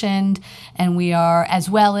mentioned, and we are, as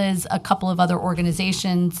well as a couple of other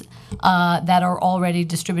organizations that are already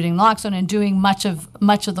distributing naloxone and doing much of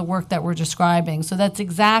the work that we're describing. So that's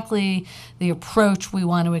exactly the approach we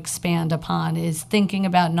want to expand upon, is thinking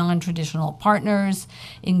about non-traditional partners,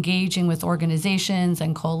 engaging with organizations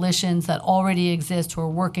and coalitions that already exist who are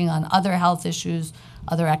working on other health issues,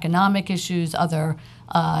 other economic issues, other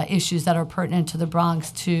issues that are pertinent to the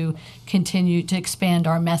Bronx, to continue to expand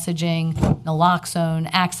our messaging, naloxone,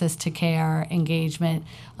 access to care, engagement,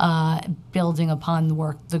 building upon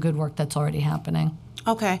the good work that's already happening.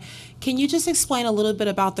 Okay. Can you just explain a little bit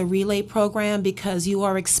about the Relay program, because you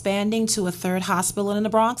are expanding to a third hospital in the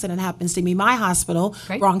Bronx, and it happens to be my hospital,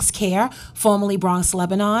 Great. Bronx Care, formerly Bronx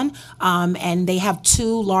Lebanon, and they have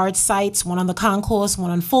 2 large sites, one on the concourse, one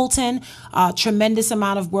on Fulton. Tremendous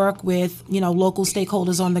amount of work with local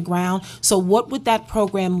stakeholders on the ground. So what would that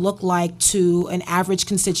program look like to an average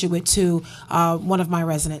constituent, to one of my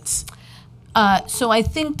residents? So I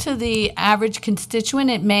think to the average constituent,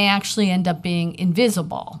 it may actually end up being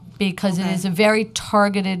invisible, because it is a very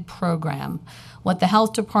targeted program. What the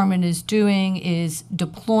health department is doing is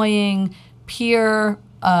deploying peer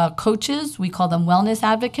coaches, we call them wellness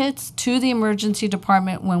advocates, to the emergency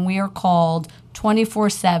department when we are called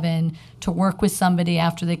 24/7 to work with somebody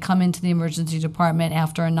after they come into the emergency department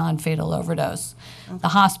after a non-fatal overdose. The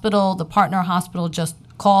hospital, the partner hospital, just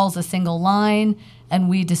calls a single line, and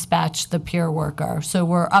we dispatch the peer worker. So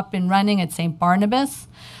we're up and running at St. Barnabas.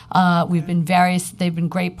 They've been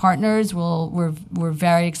great partners. We're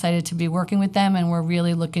very excited to be working with them, and we're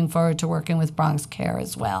really looking forward to working with Bronx Care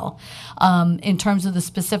as well. In terms of the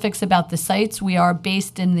specifics about the sites, we are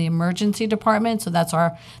based in the emergency department, so that's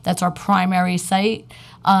our primary site.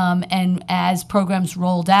 And as programs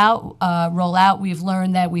roll out, we've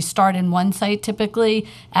learned that we start in one site typically.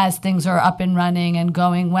 As things are up and running and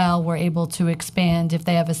going well, we're able to expand if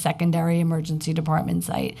they have a secondary emergency department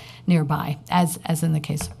site nearby, as in the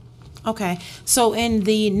case. Okay. So in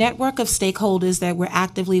the network of stakeholders that we're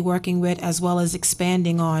actively working with, as well as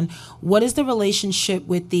expanding on, what is the relationship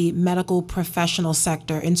with the medical professional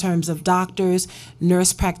sector in terms of doctors,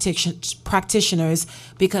 nurse practitioners?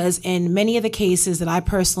 Because in many of the cases that I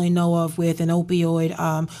personally know of with an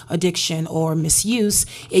opioid addiction or misuse,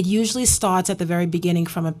 it usually starts at the very beginning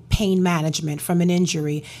from a pain management, from an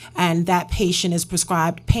injury, and that patient is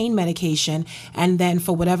prescribed pain medication, and then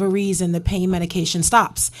for whatever reason, the pain medication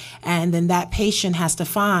stops. And then that patient has to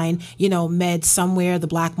find, meds somewhere, the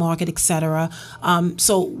black market, et cetera.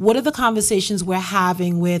 So what are the conversations we're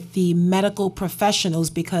having with the medical professionals,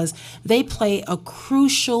 because they play a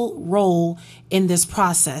crucial role in this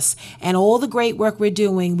process? And all the great work we're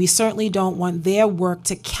doing, we certainly don't want their work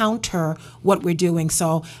to counter what we're doing.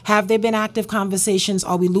 So have there been active conversations?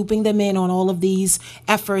 Are we looping them in on all of these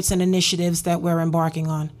efforts and initiatives that we're embarking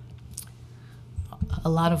on? A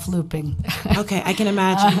lot of looping. Okay, I can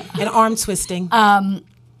imagine. And arm twisting. I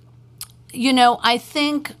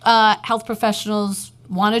think health professionals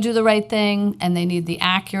want to do the right thing, and they need the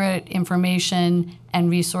accurate information and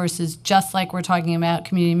resources, just like we're talking about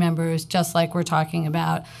community members, just like we're talking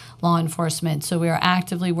about law enforcement. So we are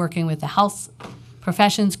actively working with the health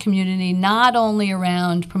professions community, not only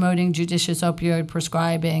around promoting judicious opioid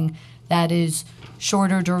prescribing, that is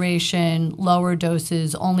shorter duration, lower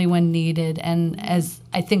doses, only when needed. And as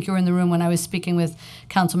I think you were in the room when I was speaking with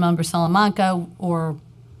Councilmember Salamanca or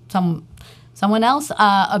someone else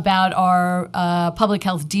about our public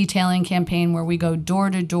health detailing campaign, where we go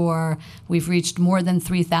door to door. We've reached more than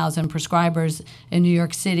 3,000 prescribers in New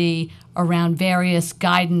York City around various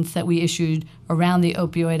guidance that we issued around the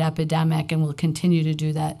opioid epidemic, and we'll continue to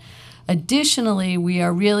do that. Additionally, we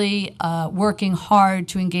are really working hard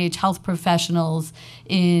to engage health professionals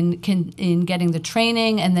in getting the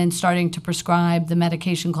training and then starting to prescribe the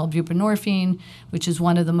medication called buprenorphine, which is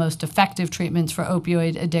one of the most effective treatments for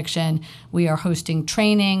opioid addiction. We are hosting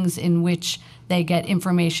trainings in which they get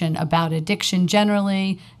information about addiction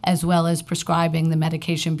generally, as well as prescribing the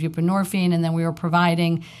medication buprenorphine, and then we are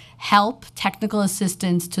providing help, technical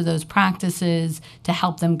assistance to those practices to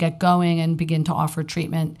help them get going and begin to offer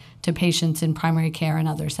treatment to patients in primary care and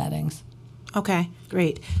other settings. Okay,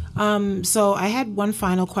 great. So I had one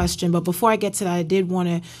final question, but before I get to that, I did want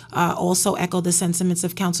to also echo the sentiments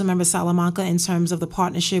of Councilmember Salamanca in terms of the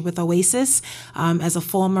partnership with OASIS. As a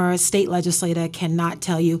former state legislator, I cannot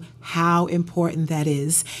tell you how important that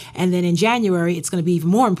is. And then in January, it's going to be even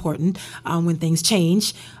more important when things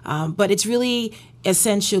change. But it's really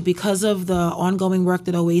essential because of the ongoing work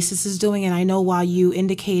that OASIS is doing. And I know while you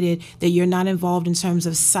indicated that you're not involved in terms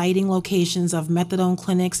of citing locations of methadone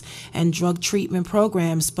clinics and drug treatment programs,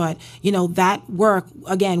 programs, but that work,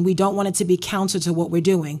 again, we don't want it to be counter to what we're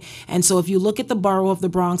doing. And so if you look at the borough of the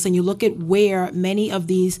Bronx and you look at where many of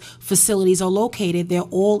these facilities are located,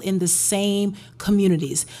 they're all in the same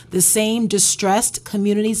communities, the same distressed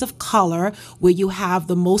communities of color where you have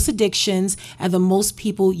the most addictions and the most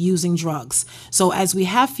people using drugs. So as we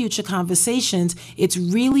have future conversations, it's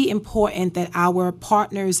really important that our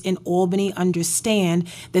partners in Albany understand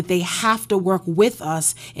that they have to work with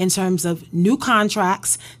us in terms of new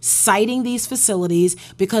contracts, citing these facilities,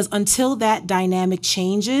 because until that dynamic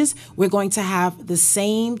changes, we're going to have the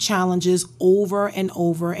same challenges over and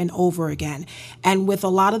over and over again. And with a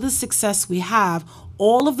lot of the success we have,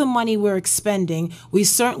 all of the money we're expending, we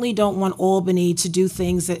certainly don't want Albany to do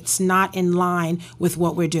things that's not in line with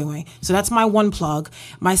what we're doing. So that's my one plug.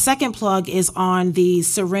 My second plug is on the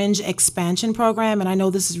syringe expansion program, and I know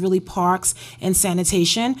this is really parks and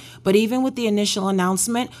sanitation, but even with the initial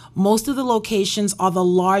announcement, most of the locations are the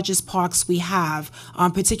largest parks we have,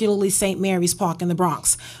 particularly St. Mary's Park in the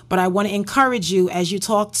Bronx. But I want to encourage you, as you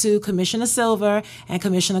talk to Commissioner Silver and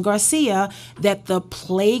Commissioner Garcia, that the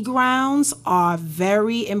playgrounds are very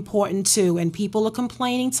important too, and people are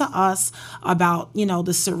complaining to us about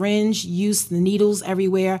the syringe use, the needles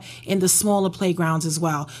everywhere in the smaller playgrounds as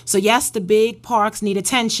well. So yes, the big parks need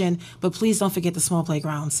attention, but please don't forget the small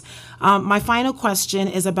playgrounds. My final question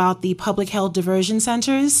is about the public health diversion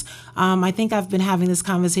centers. I think I've been having this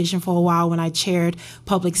conversation for a while when I chaired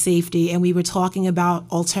public safety, and we were talking about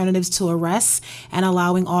alternatives to arrests and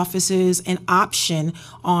allowing officers an option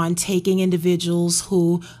on taking individuals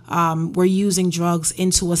who were using drugs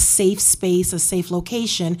into a safe space, a safe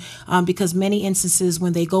location, because many instances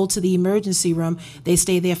when they go to the emergency room, they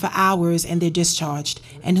stay there for hours and they're discharged,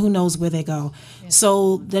 and who knows where they go.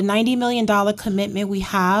 So the $90 million commitment we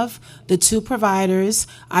have, the two providers,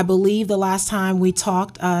 I believe the last time we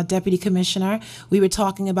talked, Deputy Commissioner, we were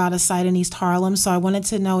talking about a site in East Harlem, so I wanted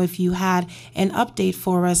to know if you had an update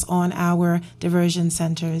for us on our diversion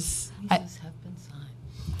centers.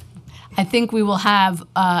 I think we will have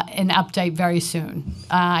an update very soon.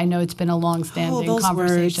 I know it's been a long-standing those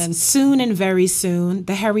conversation. Words. Soon and very soon.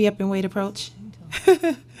 The hurry up and wait approach.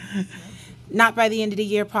 Not by the end of the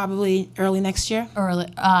year, probably early next year.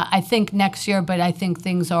 I think next year, but I think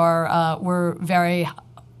things are. We're very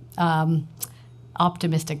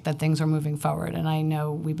optimistic that things are moving forward, and I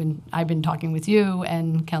know I've been talking with you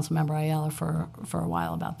and Councilmember Ayala for a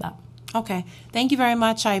while about that. Okay. Thank you very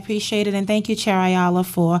much. I appreciate it. And thank you, Chair Ayala,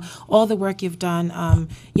 for all the work you've done.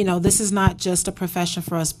 This is not just a profession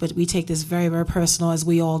for us, but we take this very, very personal, as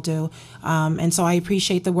we all do. And so I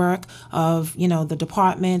appreciate the work of, the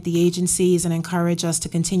department, the agencies, and encourage us to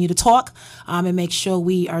continue to talk and make sure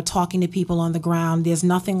we are talking to people on the ground. There's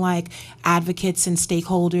nothing like advocates and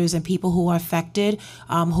stakeholders and people who are affected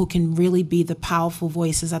who can really be the powerful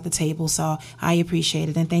voices at the table. So I appreciate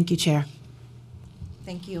it. And thank you, Chair.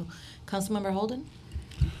 Thank you. Councilmember Holden?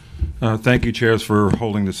 Thank you, Chairs, for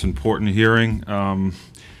holding this important hearing.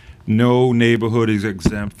 No neighborhood is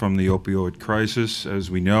exempt from the opioid crisis,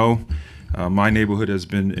 as we know. My neighborhood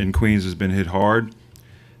in Queens has been hit hard.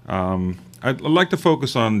 I'd like to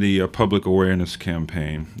focus on the public awareness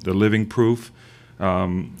campaign, the Living Proof,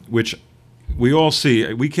 which we all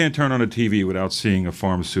see. We can't turn on a TV without seeing a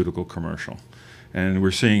pharmaceutical commercial, and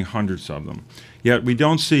we're seeing hundreds of them. Yet we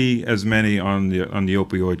don't see as many on the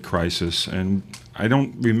opioid crisis, and I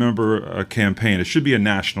don't remember a campaign. It should be a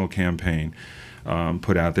national campaign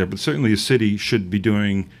put out there, but certainly the city should be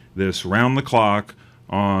doing this round the clock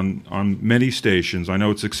on many stations. I know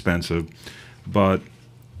it's expensive, but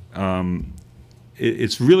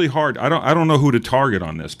it's really hard. I don't know who to target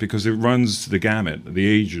on this because it runs the gamut, the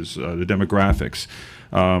ages, the demographics,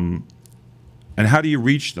 and how do you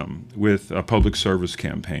reach them with a public service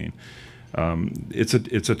campaign? It's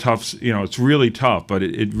a tough, it's really tough, but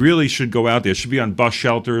it really should go out there. It should be on bus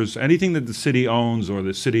shelters, anything that the city owns or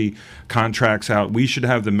the city contracts out. We should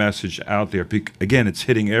have the message out there. Again, it's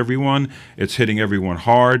hitting everyone. It's hitting everyone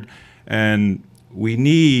hard, and we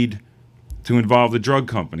need to involve the drug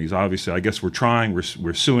companies. Obviously, I guess we're trying.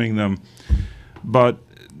 We're suing them, but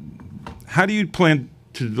how do you plan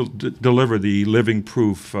to deliver the Living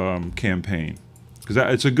Proof campaign? Because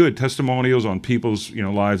it's a good testimonials on people's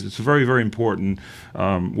lives. It's a very, very important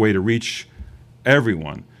way to reach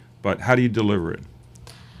everyone. But how do you deliver it?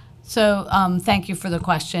 So thank you for the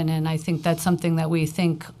question, and I think that's something that we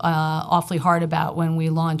think awfully hard about when we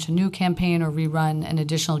launch a new campaign or rerun an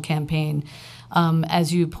additional campaign.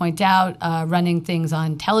 As you point out, running things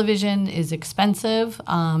on television is expensive,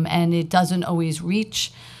 and it doesn't always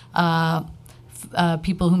reach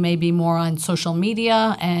people who may be more on social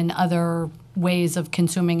media and other ways of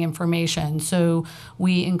consuming information. So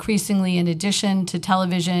we increasingly, in addition to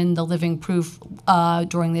television, The Living Proof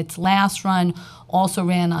during its last run also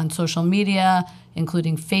ran on social media,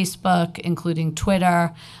 including Facebook, including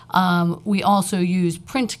Twitter. We also use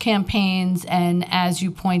print campaigns, and as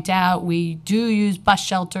you point out, we do use bus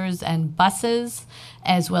shelters and buses,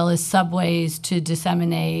 as well as subways, to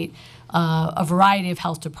disseminate a variety of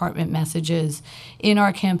health department messages. In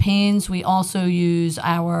our campaigns, we also use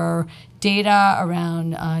our data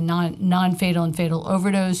around non-fatal and fatal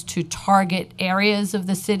overdose to target areas of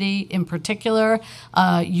the city in particular,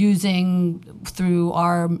 using through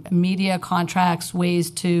our media contracts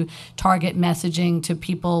ways to target messaging to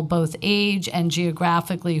people both age and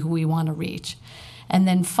geographically who we want to reach. And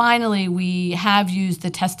then finally, we have used the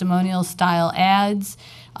testimonial style ads.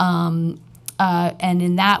 And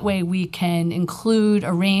in that way, we can include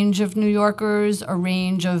a range of New Yorkers, a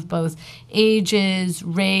range of both ages,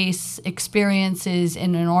 race, experiences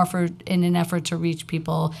in an effort to reach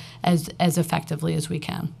people as effectively as we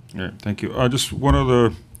can. All right, thank you. Just one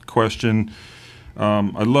other question.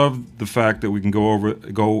 I love the fact that we can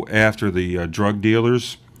go after the drug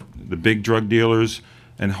dealers, the big drug dealers,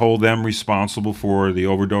 and hold them responsible for the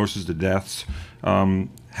overdoses, the deaths.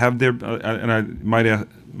 Have there, and I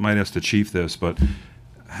might ask the chief this, but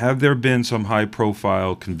have there been some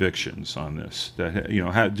high-profile convictions on this?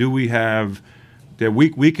 That do we have that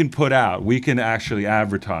we can put out? We can actually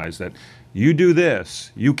advertise that you do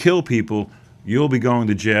this, you kill people, you'll be going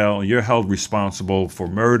to jail, you're held responsible for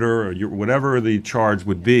murder or whatever the charge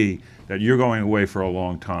would be. That you're going away for a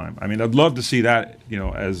long time. I mean, I'd love to see that.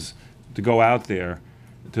 As to go out there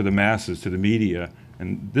to the masses, to the media,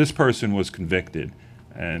 and this person was convicted,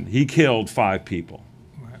 and he killed 5 people.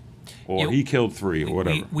 Or he killed 3 or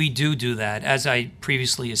whatever. We do that. As I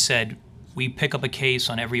previously have said, we pick up a case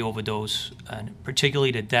on every overdose, and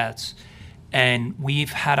particularly the deaths. And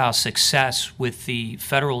we've had our success with the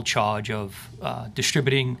federal charge of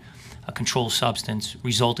distributing a controlled substance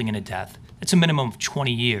resulting in a death. It's a minimum of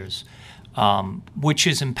 20 years, which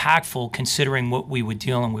is impactful considering what we were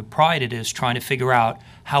dealing with prior to this, trying to figure out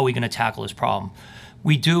how we're going to tackle this problem.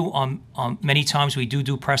 We do, many times we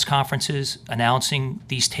do press conferences announcing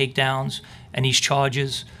these takedowns and these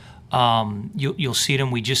charges. You'll see them.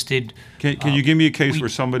 We just did. Can you give me a case where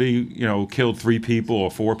somebody, killed 3 people or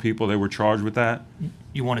 4 people, they were charged with that?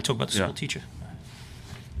 You want to talk about the school teacher?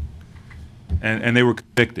 And they were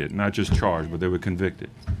convicted, not just charged, but they were convicted.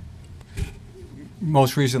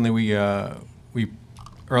 Most recently, we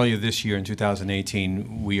earlier this year in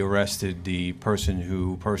 2018, we arrested the person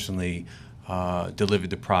who personally delivered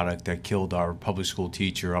the product that killed our public school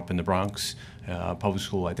teacher up in the Bronx. Public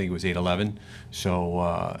school, I think it was 811.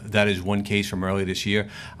 So that is one case from earlier this year.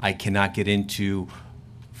 I cannot get into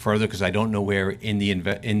further because I don't know where in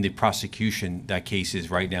the prosecution that case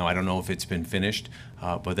is right now. I don't know if it's been finished,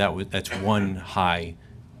 but that's one high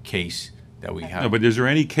case that we have. No, but is there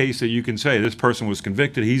any case that you can say this person was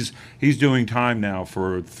convicted? He's doing time now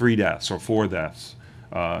for 3 deaths or 4 deaths.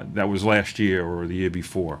 That was last year or the year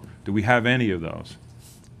before. Do we have any of those?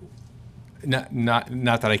 Not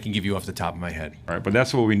that I can give you off the top of my head. All right, but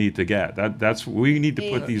that's what we need to get. We need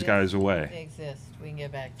to put these guys away. They exist. We can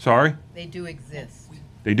get back to Sorry? They do exist.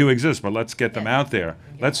 They do exist, but let's get them out there.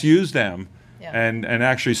 Let's use them and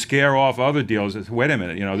actually scare off other dealers. Wait a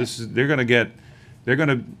minute, they're going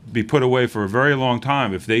to be put away for a very long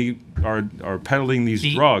time if they are peddling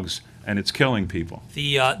these drugs. And it's killing people.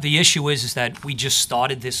 The issue is that we just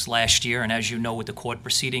started this last year, and as you know, with the court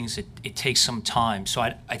proceedings, it takes some time. So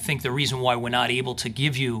I think the reason why we're not able to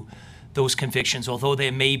give you those convictions, although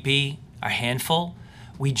there may be a handful,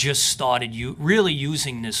 we just started really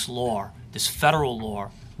using this law, this federal law,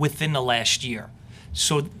 within the last year.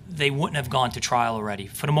 So they wouldn't have gone to trial already.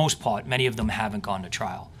 For the most part, many of them haven't gone to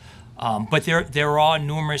trial. But there are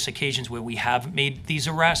numerous occasions where we have made these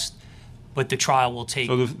arrests, but the trial will take.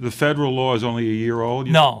 So the federal law is only a year old?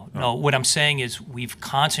 No. What I'm saying is we've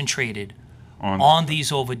concentrated on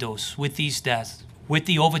these overdose, with these deaths, with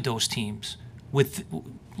the overdose teams, with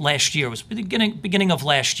last year. It was the beginning of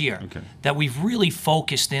last year that we've really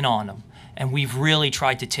focused in on them, and we've really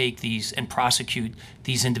tried to take these and prosecute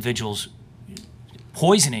these individuals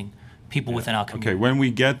poisoning people within our community. Okay, when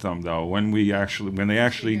we get them though, when they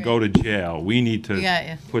actually go to jail, we need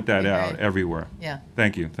to put that out everywhere. Yeah.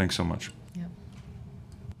 Thank you. Thanks so much.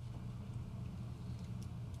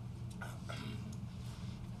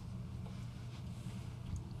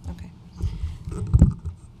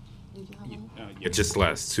 Yeah, just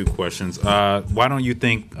last 2 questions. Why don't you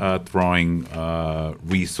think throwing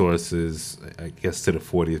resources, I guess, to the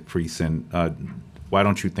 40th precinct, why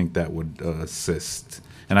don't you think that would assist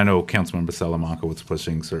And I know Councilmember Salamanca was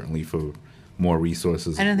pushing certainly for more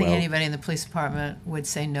resources. I don't as think well. anybody in the police department would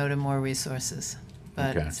say no to more resources,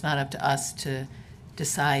 but Okay. it's not up to us to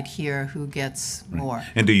decide here who gets more.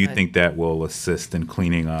 And do you But think that will assist in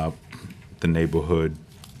cleaning up the neighborhood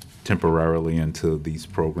temporarily until these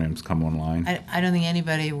programs come online? I don't think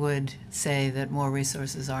anybody would say that more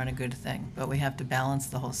resources aren't a good thing, but we have to balance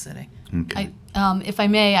the whole city. If I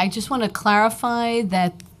may, I just want to clarify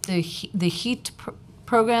that the HEAT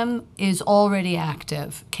program is already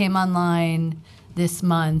active, came online this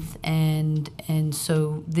month, and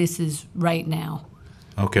so this is right now.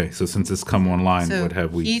 Okay, so since it's come online, So what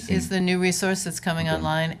have we HEAT seen? is the new resource that's coming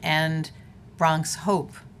online, and Bronx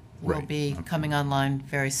Hope will Right, be coming online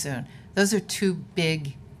very soon. Those are two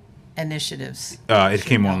big initiatives. It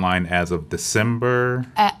came online as of December?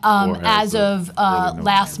 or As of early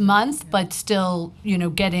last month, but still,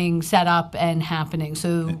 getting set up and happening.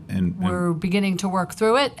 So And- we're beginning to work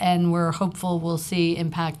through it, and we're hopeful we'll see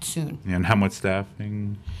impact soon. And how much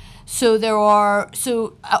staffing? So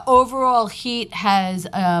overall, HEAT has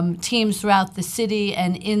teams throughout the city,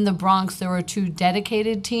 and in the Bronx, there are 2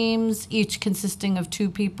 dedicated teams, each consisting of 2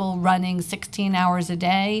 people running 16 hours a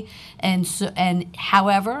day. And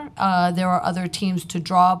however, there are other teams to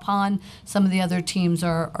draw upon. Some of the other teams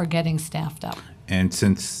are getting staffed up. And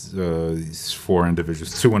since these 4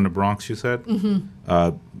 individuals, 2 in the Bronx, you said?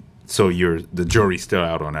 Mm-hmm. So the jury's still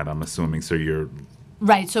out on that, I'm assuming, so you're...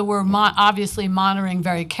 Right, so we're obviously monitoring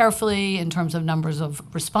very carefully in terms of numbers of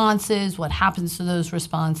responses, what happens to those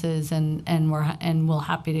responses, and we'll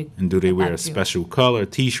happy to. And do they get wear back a to you. special color,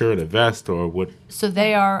 T-shirt, a vest, or what? So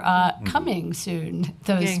they are coming soon.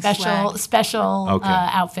 Those Getting special Okay.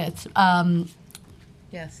 outfits.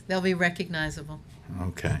 Yes, they'll be recognizable.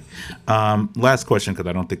 Okay. Last question, because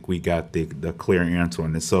I don't think we got the clear answer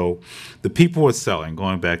on this. So the people who are selling,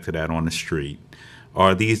 going back to that on the street,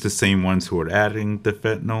 are these the same ones who are adding the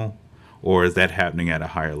fentanyl, or is that happening at a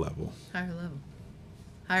higher level? Higher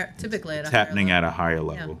level. Typically at a It's higher happening level. at a higher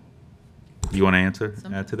level. You want to answer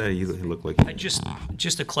to that? You look like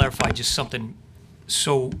Just to clarify, just something.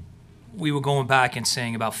 So we were going back and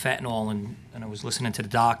saying about fentanyl, and I was listening to the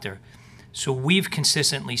doctor. So we've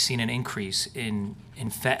consistently seen an increase in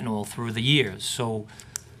fentanyl through the years. So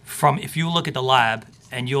if you look at the lab,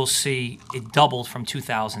 and you'll see it doubled from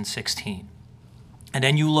 2016. And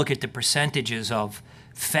then you look at the percentages of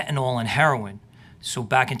fentanyl and heroin. So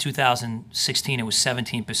back in 2016, it was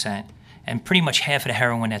 17%. And pretty much half of the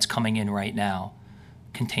heroin that's coming in right now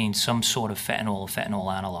contains some sort of fentanyl or fentanyl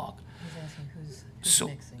analog.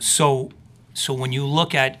 So when you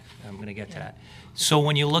look at, I'm going to get to that. So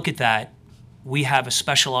when you look at that, we have a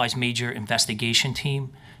specialized major investigation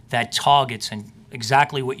team that targets and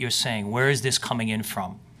exactly what you're saying. Where is this coming in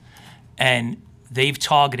from? And they've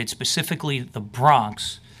targeted specifically the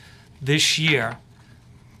Bronx. This year,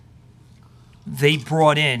 they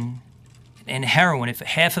brought in heroin, if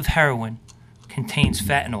half of heroin contains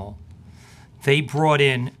fentanyl, they brought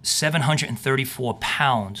in 734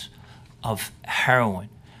 pounds of heroin.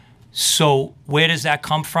 So where does that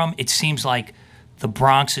come from? It seems like the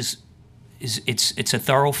Bronx it's a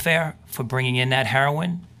thoroughfare for bringing in that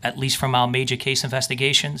heroin, at least from our major case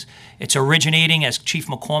investigations. It's originating, as Chief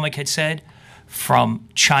McCormick had said, from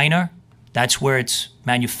China. That's where it's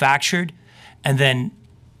manufactured, and then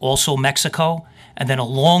also Mexico, and then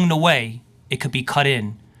along the way it could be cut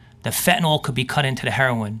in. The fentanyl could be cut into the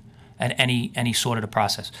heroin at any sort of the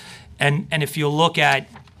process. And if you look at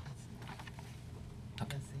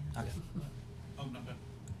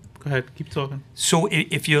Go ahead, keep talking. so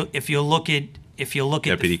if you look at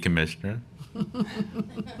Deputy Commissioner.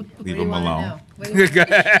 Leave him alone. What do you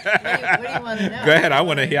want to know? Go ahead. I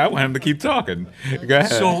want him to keep talking. Go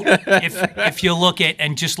ahead. So if you look at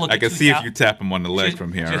and just look I at can see if 2000 you tap him on the leg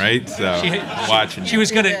from here, right? So watching. She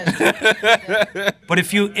was gonna. But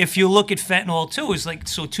if you look at fentanyl too, it's like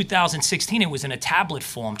 2016 it was in a tablet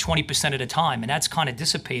form 20% of the time, and that's kind of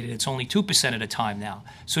dissipated. It's only 2% of the time now.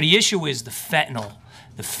 So the issue is the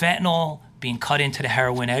fentanyl being cut into the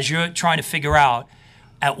heroin. As you're trying to figure out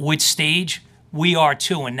at which stage, we are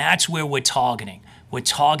too, and that's where we're targeting. We're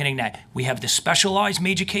targeting that. We have the specialized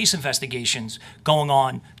major case investigations going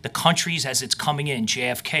on the countries as it's coming in.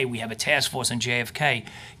 JFK, we have a task force in JFK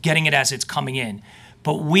getting it as it's coming in.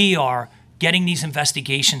 But we are getting these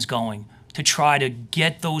investigations going to try to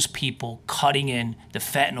get those people cutting in the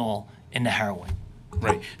fentanyl in the heroin.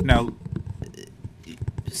 Right. Now,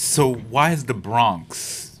 so why is the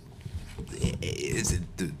Bronx? Is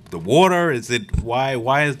it the water? Is it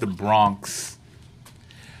why is the Bronx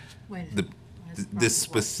this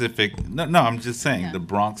specific? No, I'm just saying the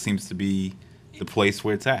Bronx seems to be the place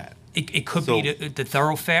where it's at. It could So- be the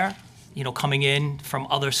thoroughfare, coming in from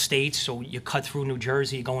other states. So you cut through New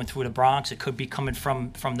Jersey, going through the Bronx. It could be coming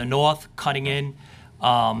from the north, cutting in.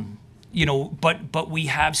 But we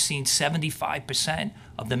have seen 75%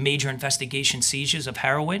 of the major investigation seizures of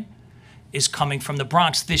heroin is coming from the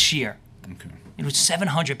Bronx this year. Okay. It was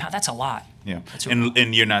 700 pounds. That's a lot. Yeah, That's a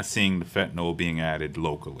and you're not seeing the fentanyl being added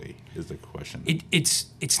locally, is the question.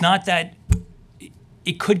 It's not that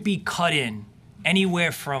it could be cut in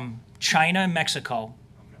anywhere from China and Mexico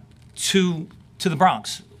to the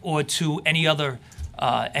Bronx or to any other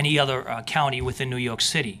county within New York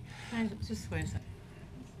City. Just wait a second.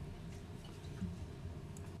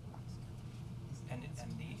 And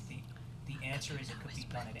the answer is it could be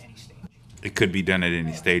done at any stage. It could be done at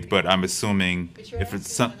any stage, but I'm assuming But you're if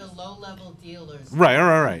it's asking some. for the low-level dealers.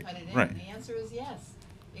 Right. Cut it in. Right. The answer is yes.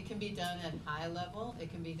 It can be done at high level. It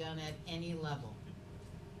can be done at any level.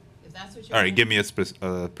 If that's what you're. All right, give me asking.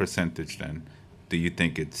 a percentage then. Do you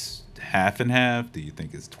think it's half and half? Do you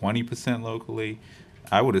think it's 20% locally?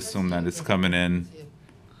 I would assume that it's coming in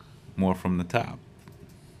more from the top.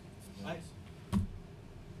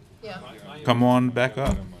 Yeah. Come on, back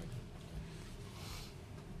up.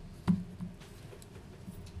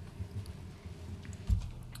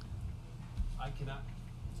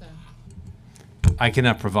 So, I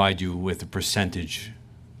cannot provide you with a percentage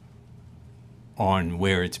on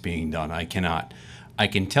where it's being done. I cannot. I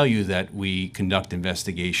can tell you that we conduct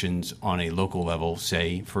investigations on a local level,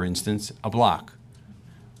 say, for instance, a block,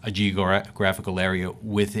 a geographical area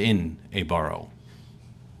within a borough.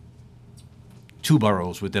 2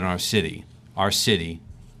 boroughs within our city,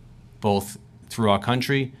 both through our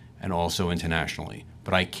country and also internationally.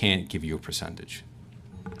 But I can't give you a percentage.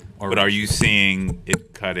 But are you seeing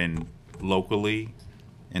it cut in locally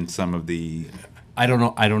in some of the? I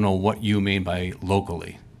don't know what you mean by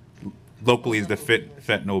locally. Locally is the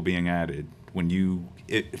fentanyl being added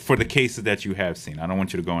for the cases that you have seen. I don't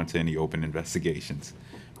want you to go into any open investigations,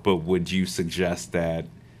 but would you suggest that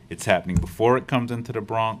it's happening before it comes into the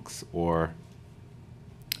Bronx or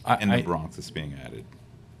in the Bronx it's being added,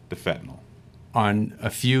 the fentanyl? On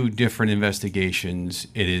a few different investigations,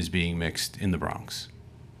 it is being mixed in the Bronx.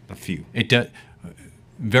 A few.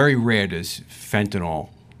 Very rare does fentanyl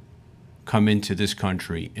come into this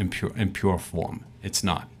country in pure form. It's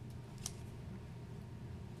not.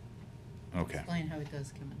 Okay. explain how it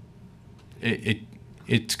does come in.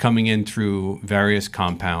 It's coming in through various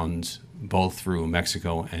compounds, both through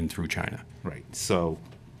Mexico and through China. Right. So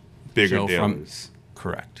bigger So from- dealers.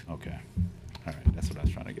 Correct. Okay. All right. That's what I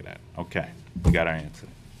was trying to get at. Okay. We got our answer.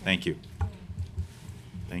 Thank you.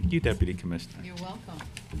 Thank you, Deputy Commissioner. You're welcome.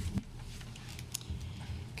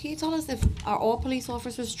 Can you tell us if are all police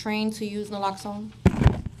officers trained to use naloxone?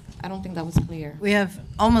 I don't think that was clear. We have,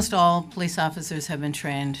 almost all police officers have been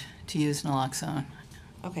trained to use naloxone.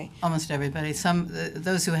 Okay. Almost everybody.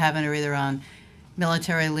 Those who haven't are either on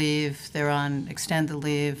military leave, they're on extended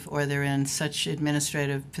leave, or they're in such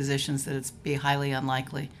administrative positions that it's be highly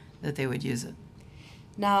unlikely that they would use it.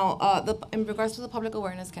 Now, in regards to the public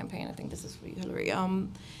awareness campaign, I think this is for you, Hillary.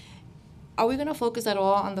 Are we going to focus at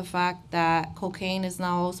all on the fact that cocaine is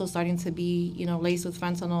now also starting to be, laced with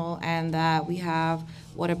fentanyl, and that we have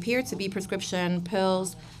what appear to be prescription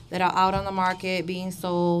pills that are out on the market being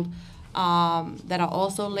sold that are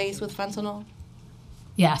also laced with fentanyl?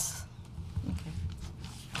 Yes. Okay.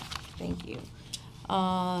 Thank you.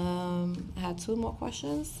 I had 2 more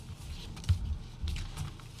questions.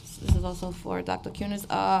 This is also for Dr. Kunis.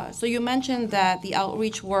 So you mentioned that the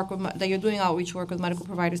outreach work that you're doing outreach work with medical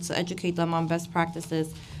providers to educate them on best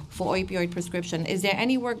practices for opioid prescription. Is there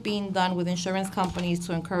any work being done with insurance companies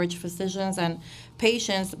to encourage physicians and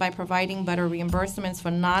patients by providing better reimbursements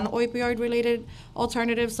for non-opioid related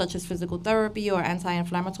alternatives such as physical therapy or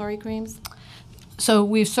anti-inflammatory creams? So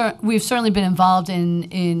we've certainly been involved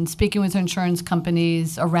in speaking with insurance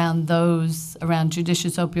companies around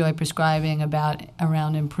judicious opioid prescribing,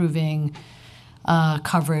 around improving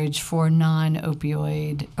coverage for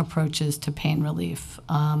non-opioid approaches to pain relief.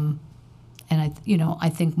 And I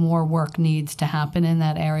think more work needs to happen in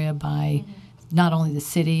that area by not only the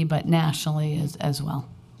city but nationally as well.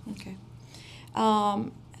 Okay.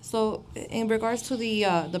 So in regards to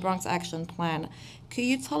the Bronx Action Plan, could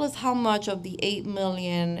you tell us how much of the $8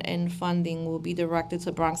 million in funding will be directed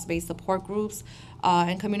to Bronx-based support groups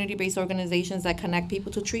and community-based organizations that connect people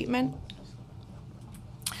to treatment?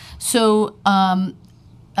 So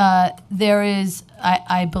there is,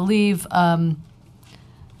 I believe,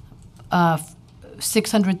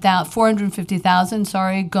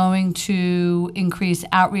 450,000, going to increase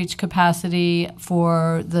outreach capacity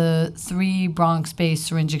for the 3 Bronx-based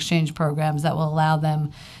syringe exchange programs that will allow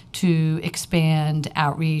them to expand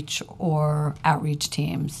outreach or outreach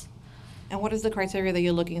teams. And what is the criteria that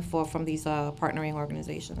you're looking for from these partnering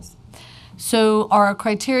organizations? So our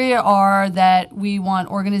criteria are that we want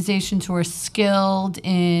organizations who are skilled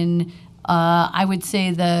in, I would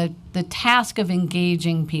say, the task of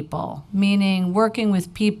engaging people, meaning working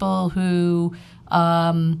with people who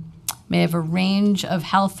may have a range of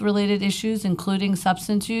health-related issues, including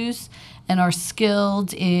substance use, and are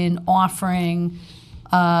skilled in offering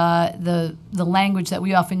the language that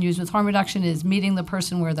we often use with harm reduction is meeting the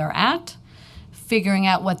person where they're at, figuring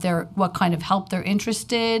out what kind of help they're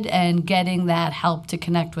interested, and getting that help to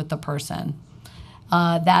connect with the person.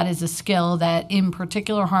 That is a skill that, in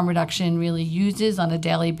particular, harm reduction really uses on a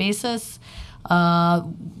daily basis,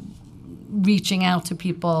 reaching out to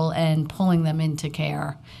people and pulling them into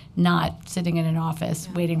care, not sitting in an office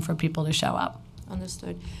waiting for people to show up.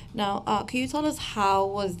 Understood. Now, can you tell us how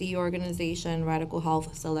was the organization Radical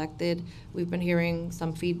Health selected? We've been hearing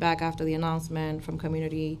some feedback after the announcement from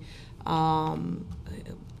community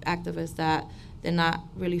activists that they're not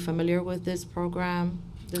really familiar with this program,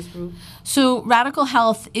 this group. So Radical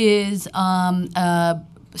Health is a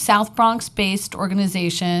South Bronx-based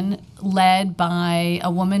organization led by a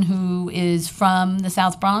woman who is from the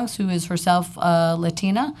South Bronx, who is herself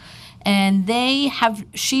Latina. And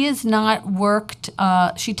she has not worked,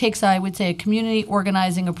 she takes, I would say, a community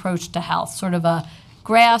organizing approach to health, sort of a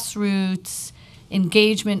grassroots,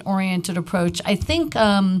 engagement-oriented approach. I think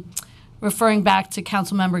referring back to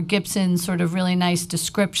Councilmember Gibson's sort of really nice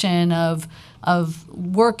description of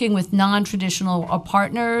working with non-traditional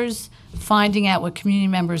partners, finding out what community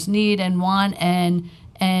members need and want,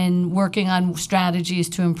 and working on strategies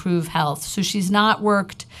to improve health. So she's not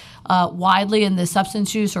worked widely in the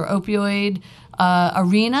substance use or opioid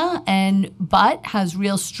arena, but has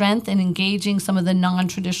real strength in engaging some of the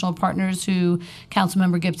non-traditional partners who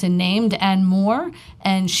Councilmember Gibson named and more.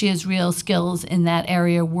 And she has real skills in that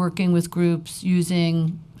area, working with groups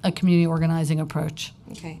using a community organizing approach.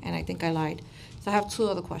 Okay, and I think I lied. So I have two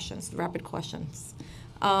other questions, rapid questions.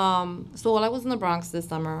 So while I was in the Bronx this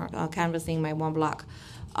summer, canvassing my one block,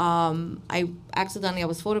 I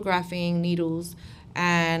was photographing needles,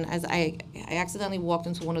 and as I accidentally walked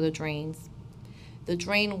into one of the drains. The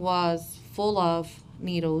drain was full of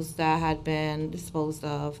needles that had been disposed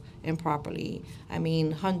of improperly. I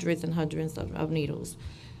mean, hundreds and hundreds of needles.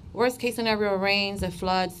 Worst case scenario, rains, it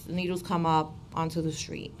floods, the needles come up onto the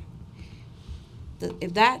street.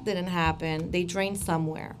 If that didn't happen, they drain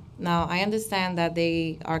somewhere. Now, I understand that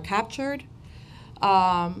they are captured,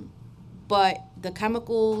 but the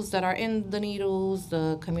chemicals that are in the needles,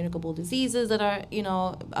 the communicable diseases that are,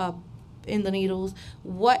 in the needles,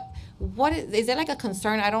 what is there like a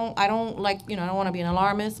concern? I don't like, I don't want to be an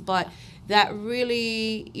alarmist, but that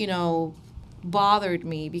really, bothered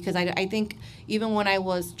me because I think even when I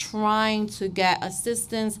was trying to get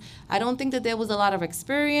assistance, I don't think that there was a lot of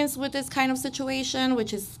experience with this kind of situation,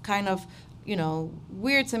 which is kind of,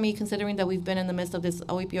 weird to me considering that we've been in the midst of this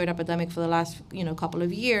opioid epidemic for the last, couple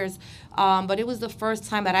of years. But it was the first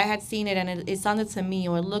time that I had seen it, and it sounded to me,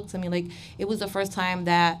 or it looked to me like it was the first time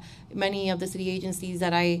that many of the city agencies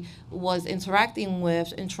that I was interacting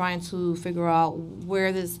with and trying to figure out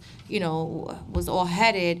where this, was all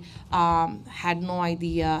headed, had no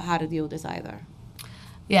idea how to deal with this either.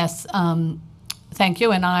 Yes. Thank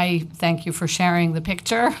you, and I thank you for sharing the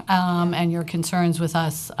picture and your concerns with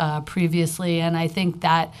us previously. And I think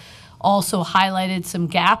that also highlighted some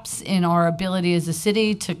gaps in our ability as a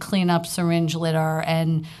city to clean up syringe litter,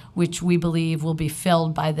 and which we believe will be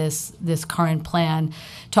filled by this current plan.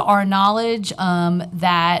 To our knowledge,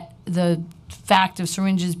 that the fact of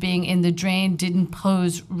syringes being in the drain didn't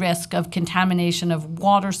pose risk of contamination of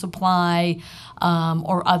water supply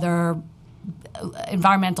or other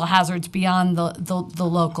environmental hazards beyond the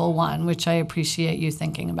local one, which I appreciate you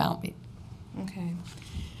thinking about. Okay.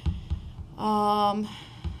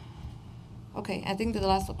 Okay, I think that the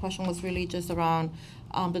last question was really just around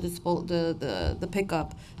the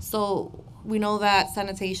pickup. So we know that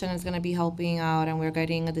sanitation is going to be helping out, and we're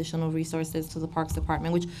getting additional resources to the Parks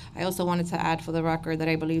Department, which I also wanted to add for the record that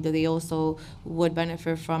I believe that they also would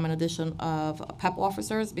benefit from an addition of PEP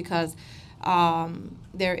officers, because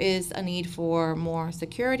there is a need for more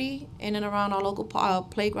security in and around our local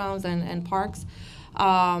playgrounds and parks.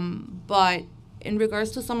 But in regards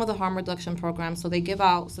to some of the harm reduction programs, so they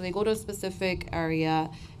go to a specific area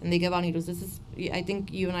and they give out needles. This is, I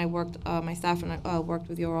think you and I worked, my staff and I worked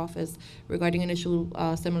with your office regarding an issue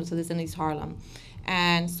similar to this in East Harlem.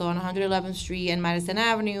 And so on 111th Street and Madison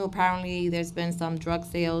Avenue, apparently there's been some drug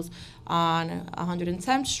sales on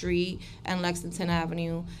 110th Street and Lexington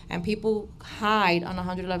Avenue, and people hide on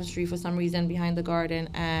 111th Street for some reason behind the garden,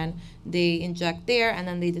 and they inject there, and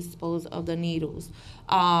then they dispose of the needles.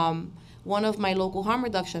 One of my local harm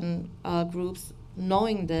reduction groups,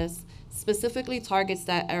 knowing this, specifically targets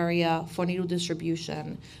that area for needle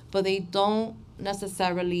distribution, but they don't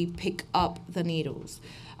necessarily pick up the needles.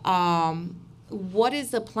 What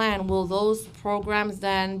is the plan? Will those programs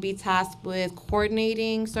then be tasked with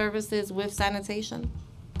coordinating services with sanitation?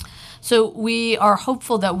 So we are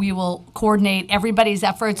hopeful that we will coordinate everybody's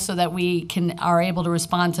efforts so that we are able to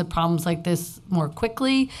respond to problems like this more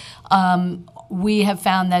quickly. We have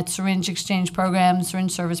found that syringe exchange programs,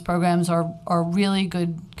 syringe service programs are really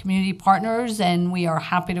good community partners, and we are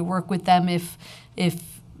happy to work with them if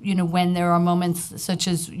when there are moments such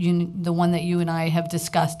as the one that you and I have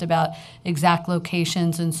discussed about exact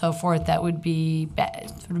locations and so forth that would be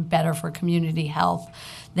sort of better for community health.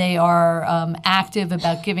 They are active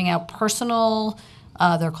about giving out personal,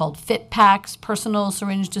 they're called fit packs, personal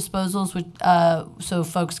syringe disposals, which, so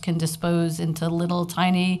folks can dispose into little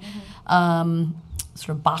tiny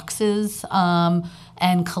sort of boxes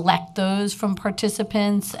and collect those from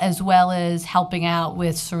participants, as well as helping out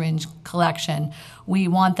with syringe collection. We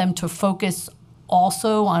want them to focus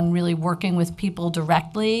also on really working with people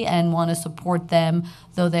directly and want to support them.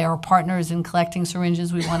 Though they are partners in collecting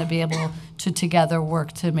syringes, we want to be able to together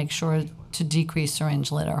work to make sure to decrease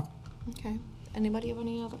syringe litter. Okay. Anybody have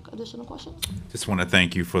any other additional questions? Just want to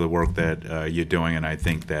thank you for the work that you're doing, and I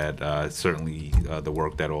think that certainly the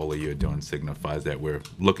work that all of you are doing signifies that we're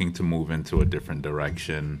looking to move into a different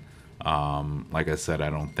direction. Like I said, I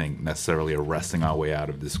don't think necessarily arresting our way out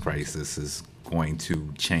of this crisis is going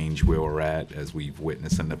to change where we're at, as we've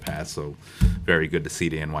witnessed in the past. So very good to see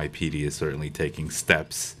the NYPD is certainly taking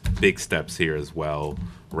steps, big steps here as well,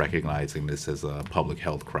 recognizing this as a public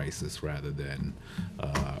health crisis rather than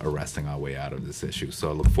arresting our way out of this issue. So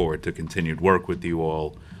I look forward to continued work with you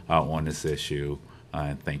all on this issue,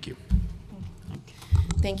 and thank you.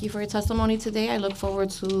 Thank you for your testimony today. I look forward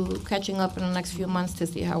to catching up in the next few months to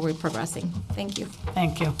see how we're progressing. Thank you.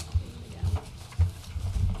 Thank you.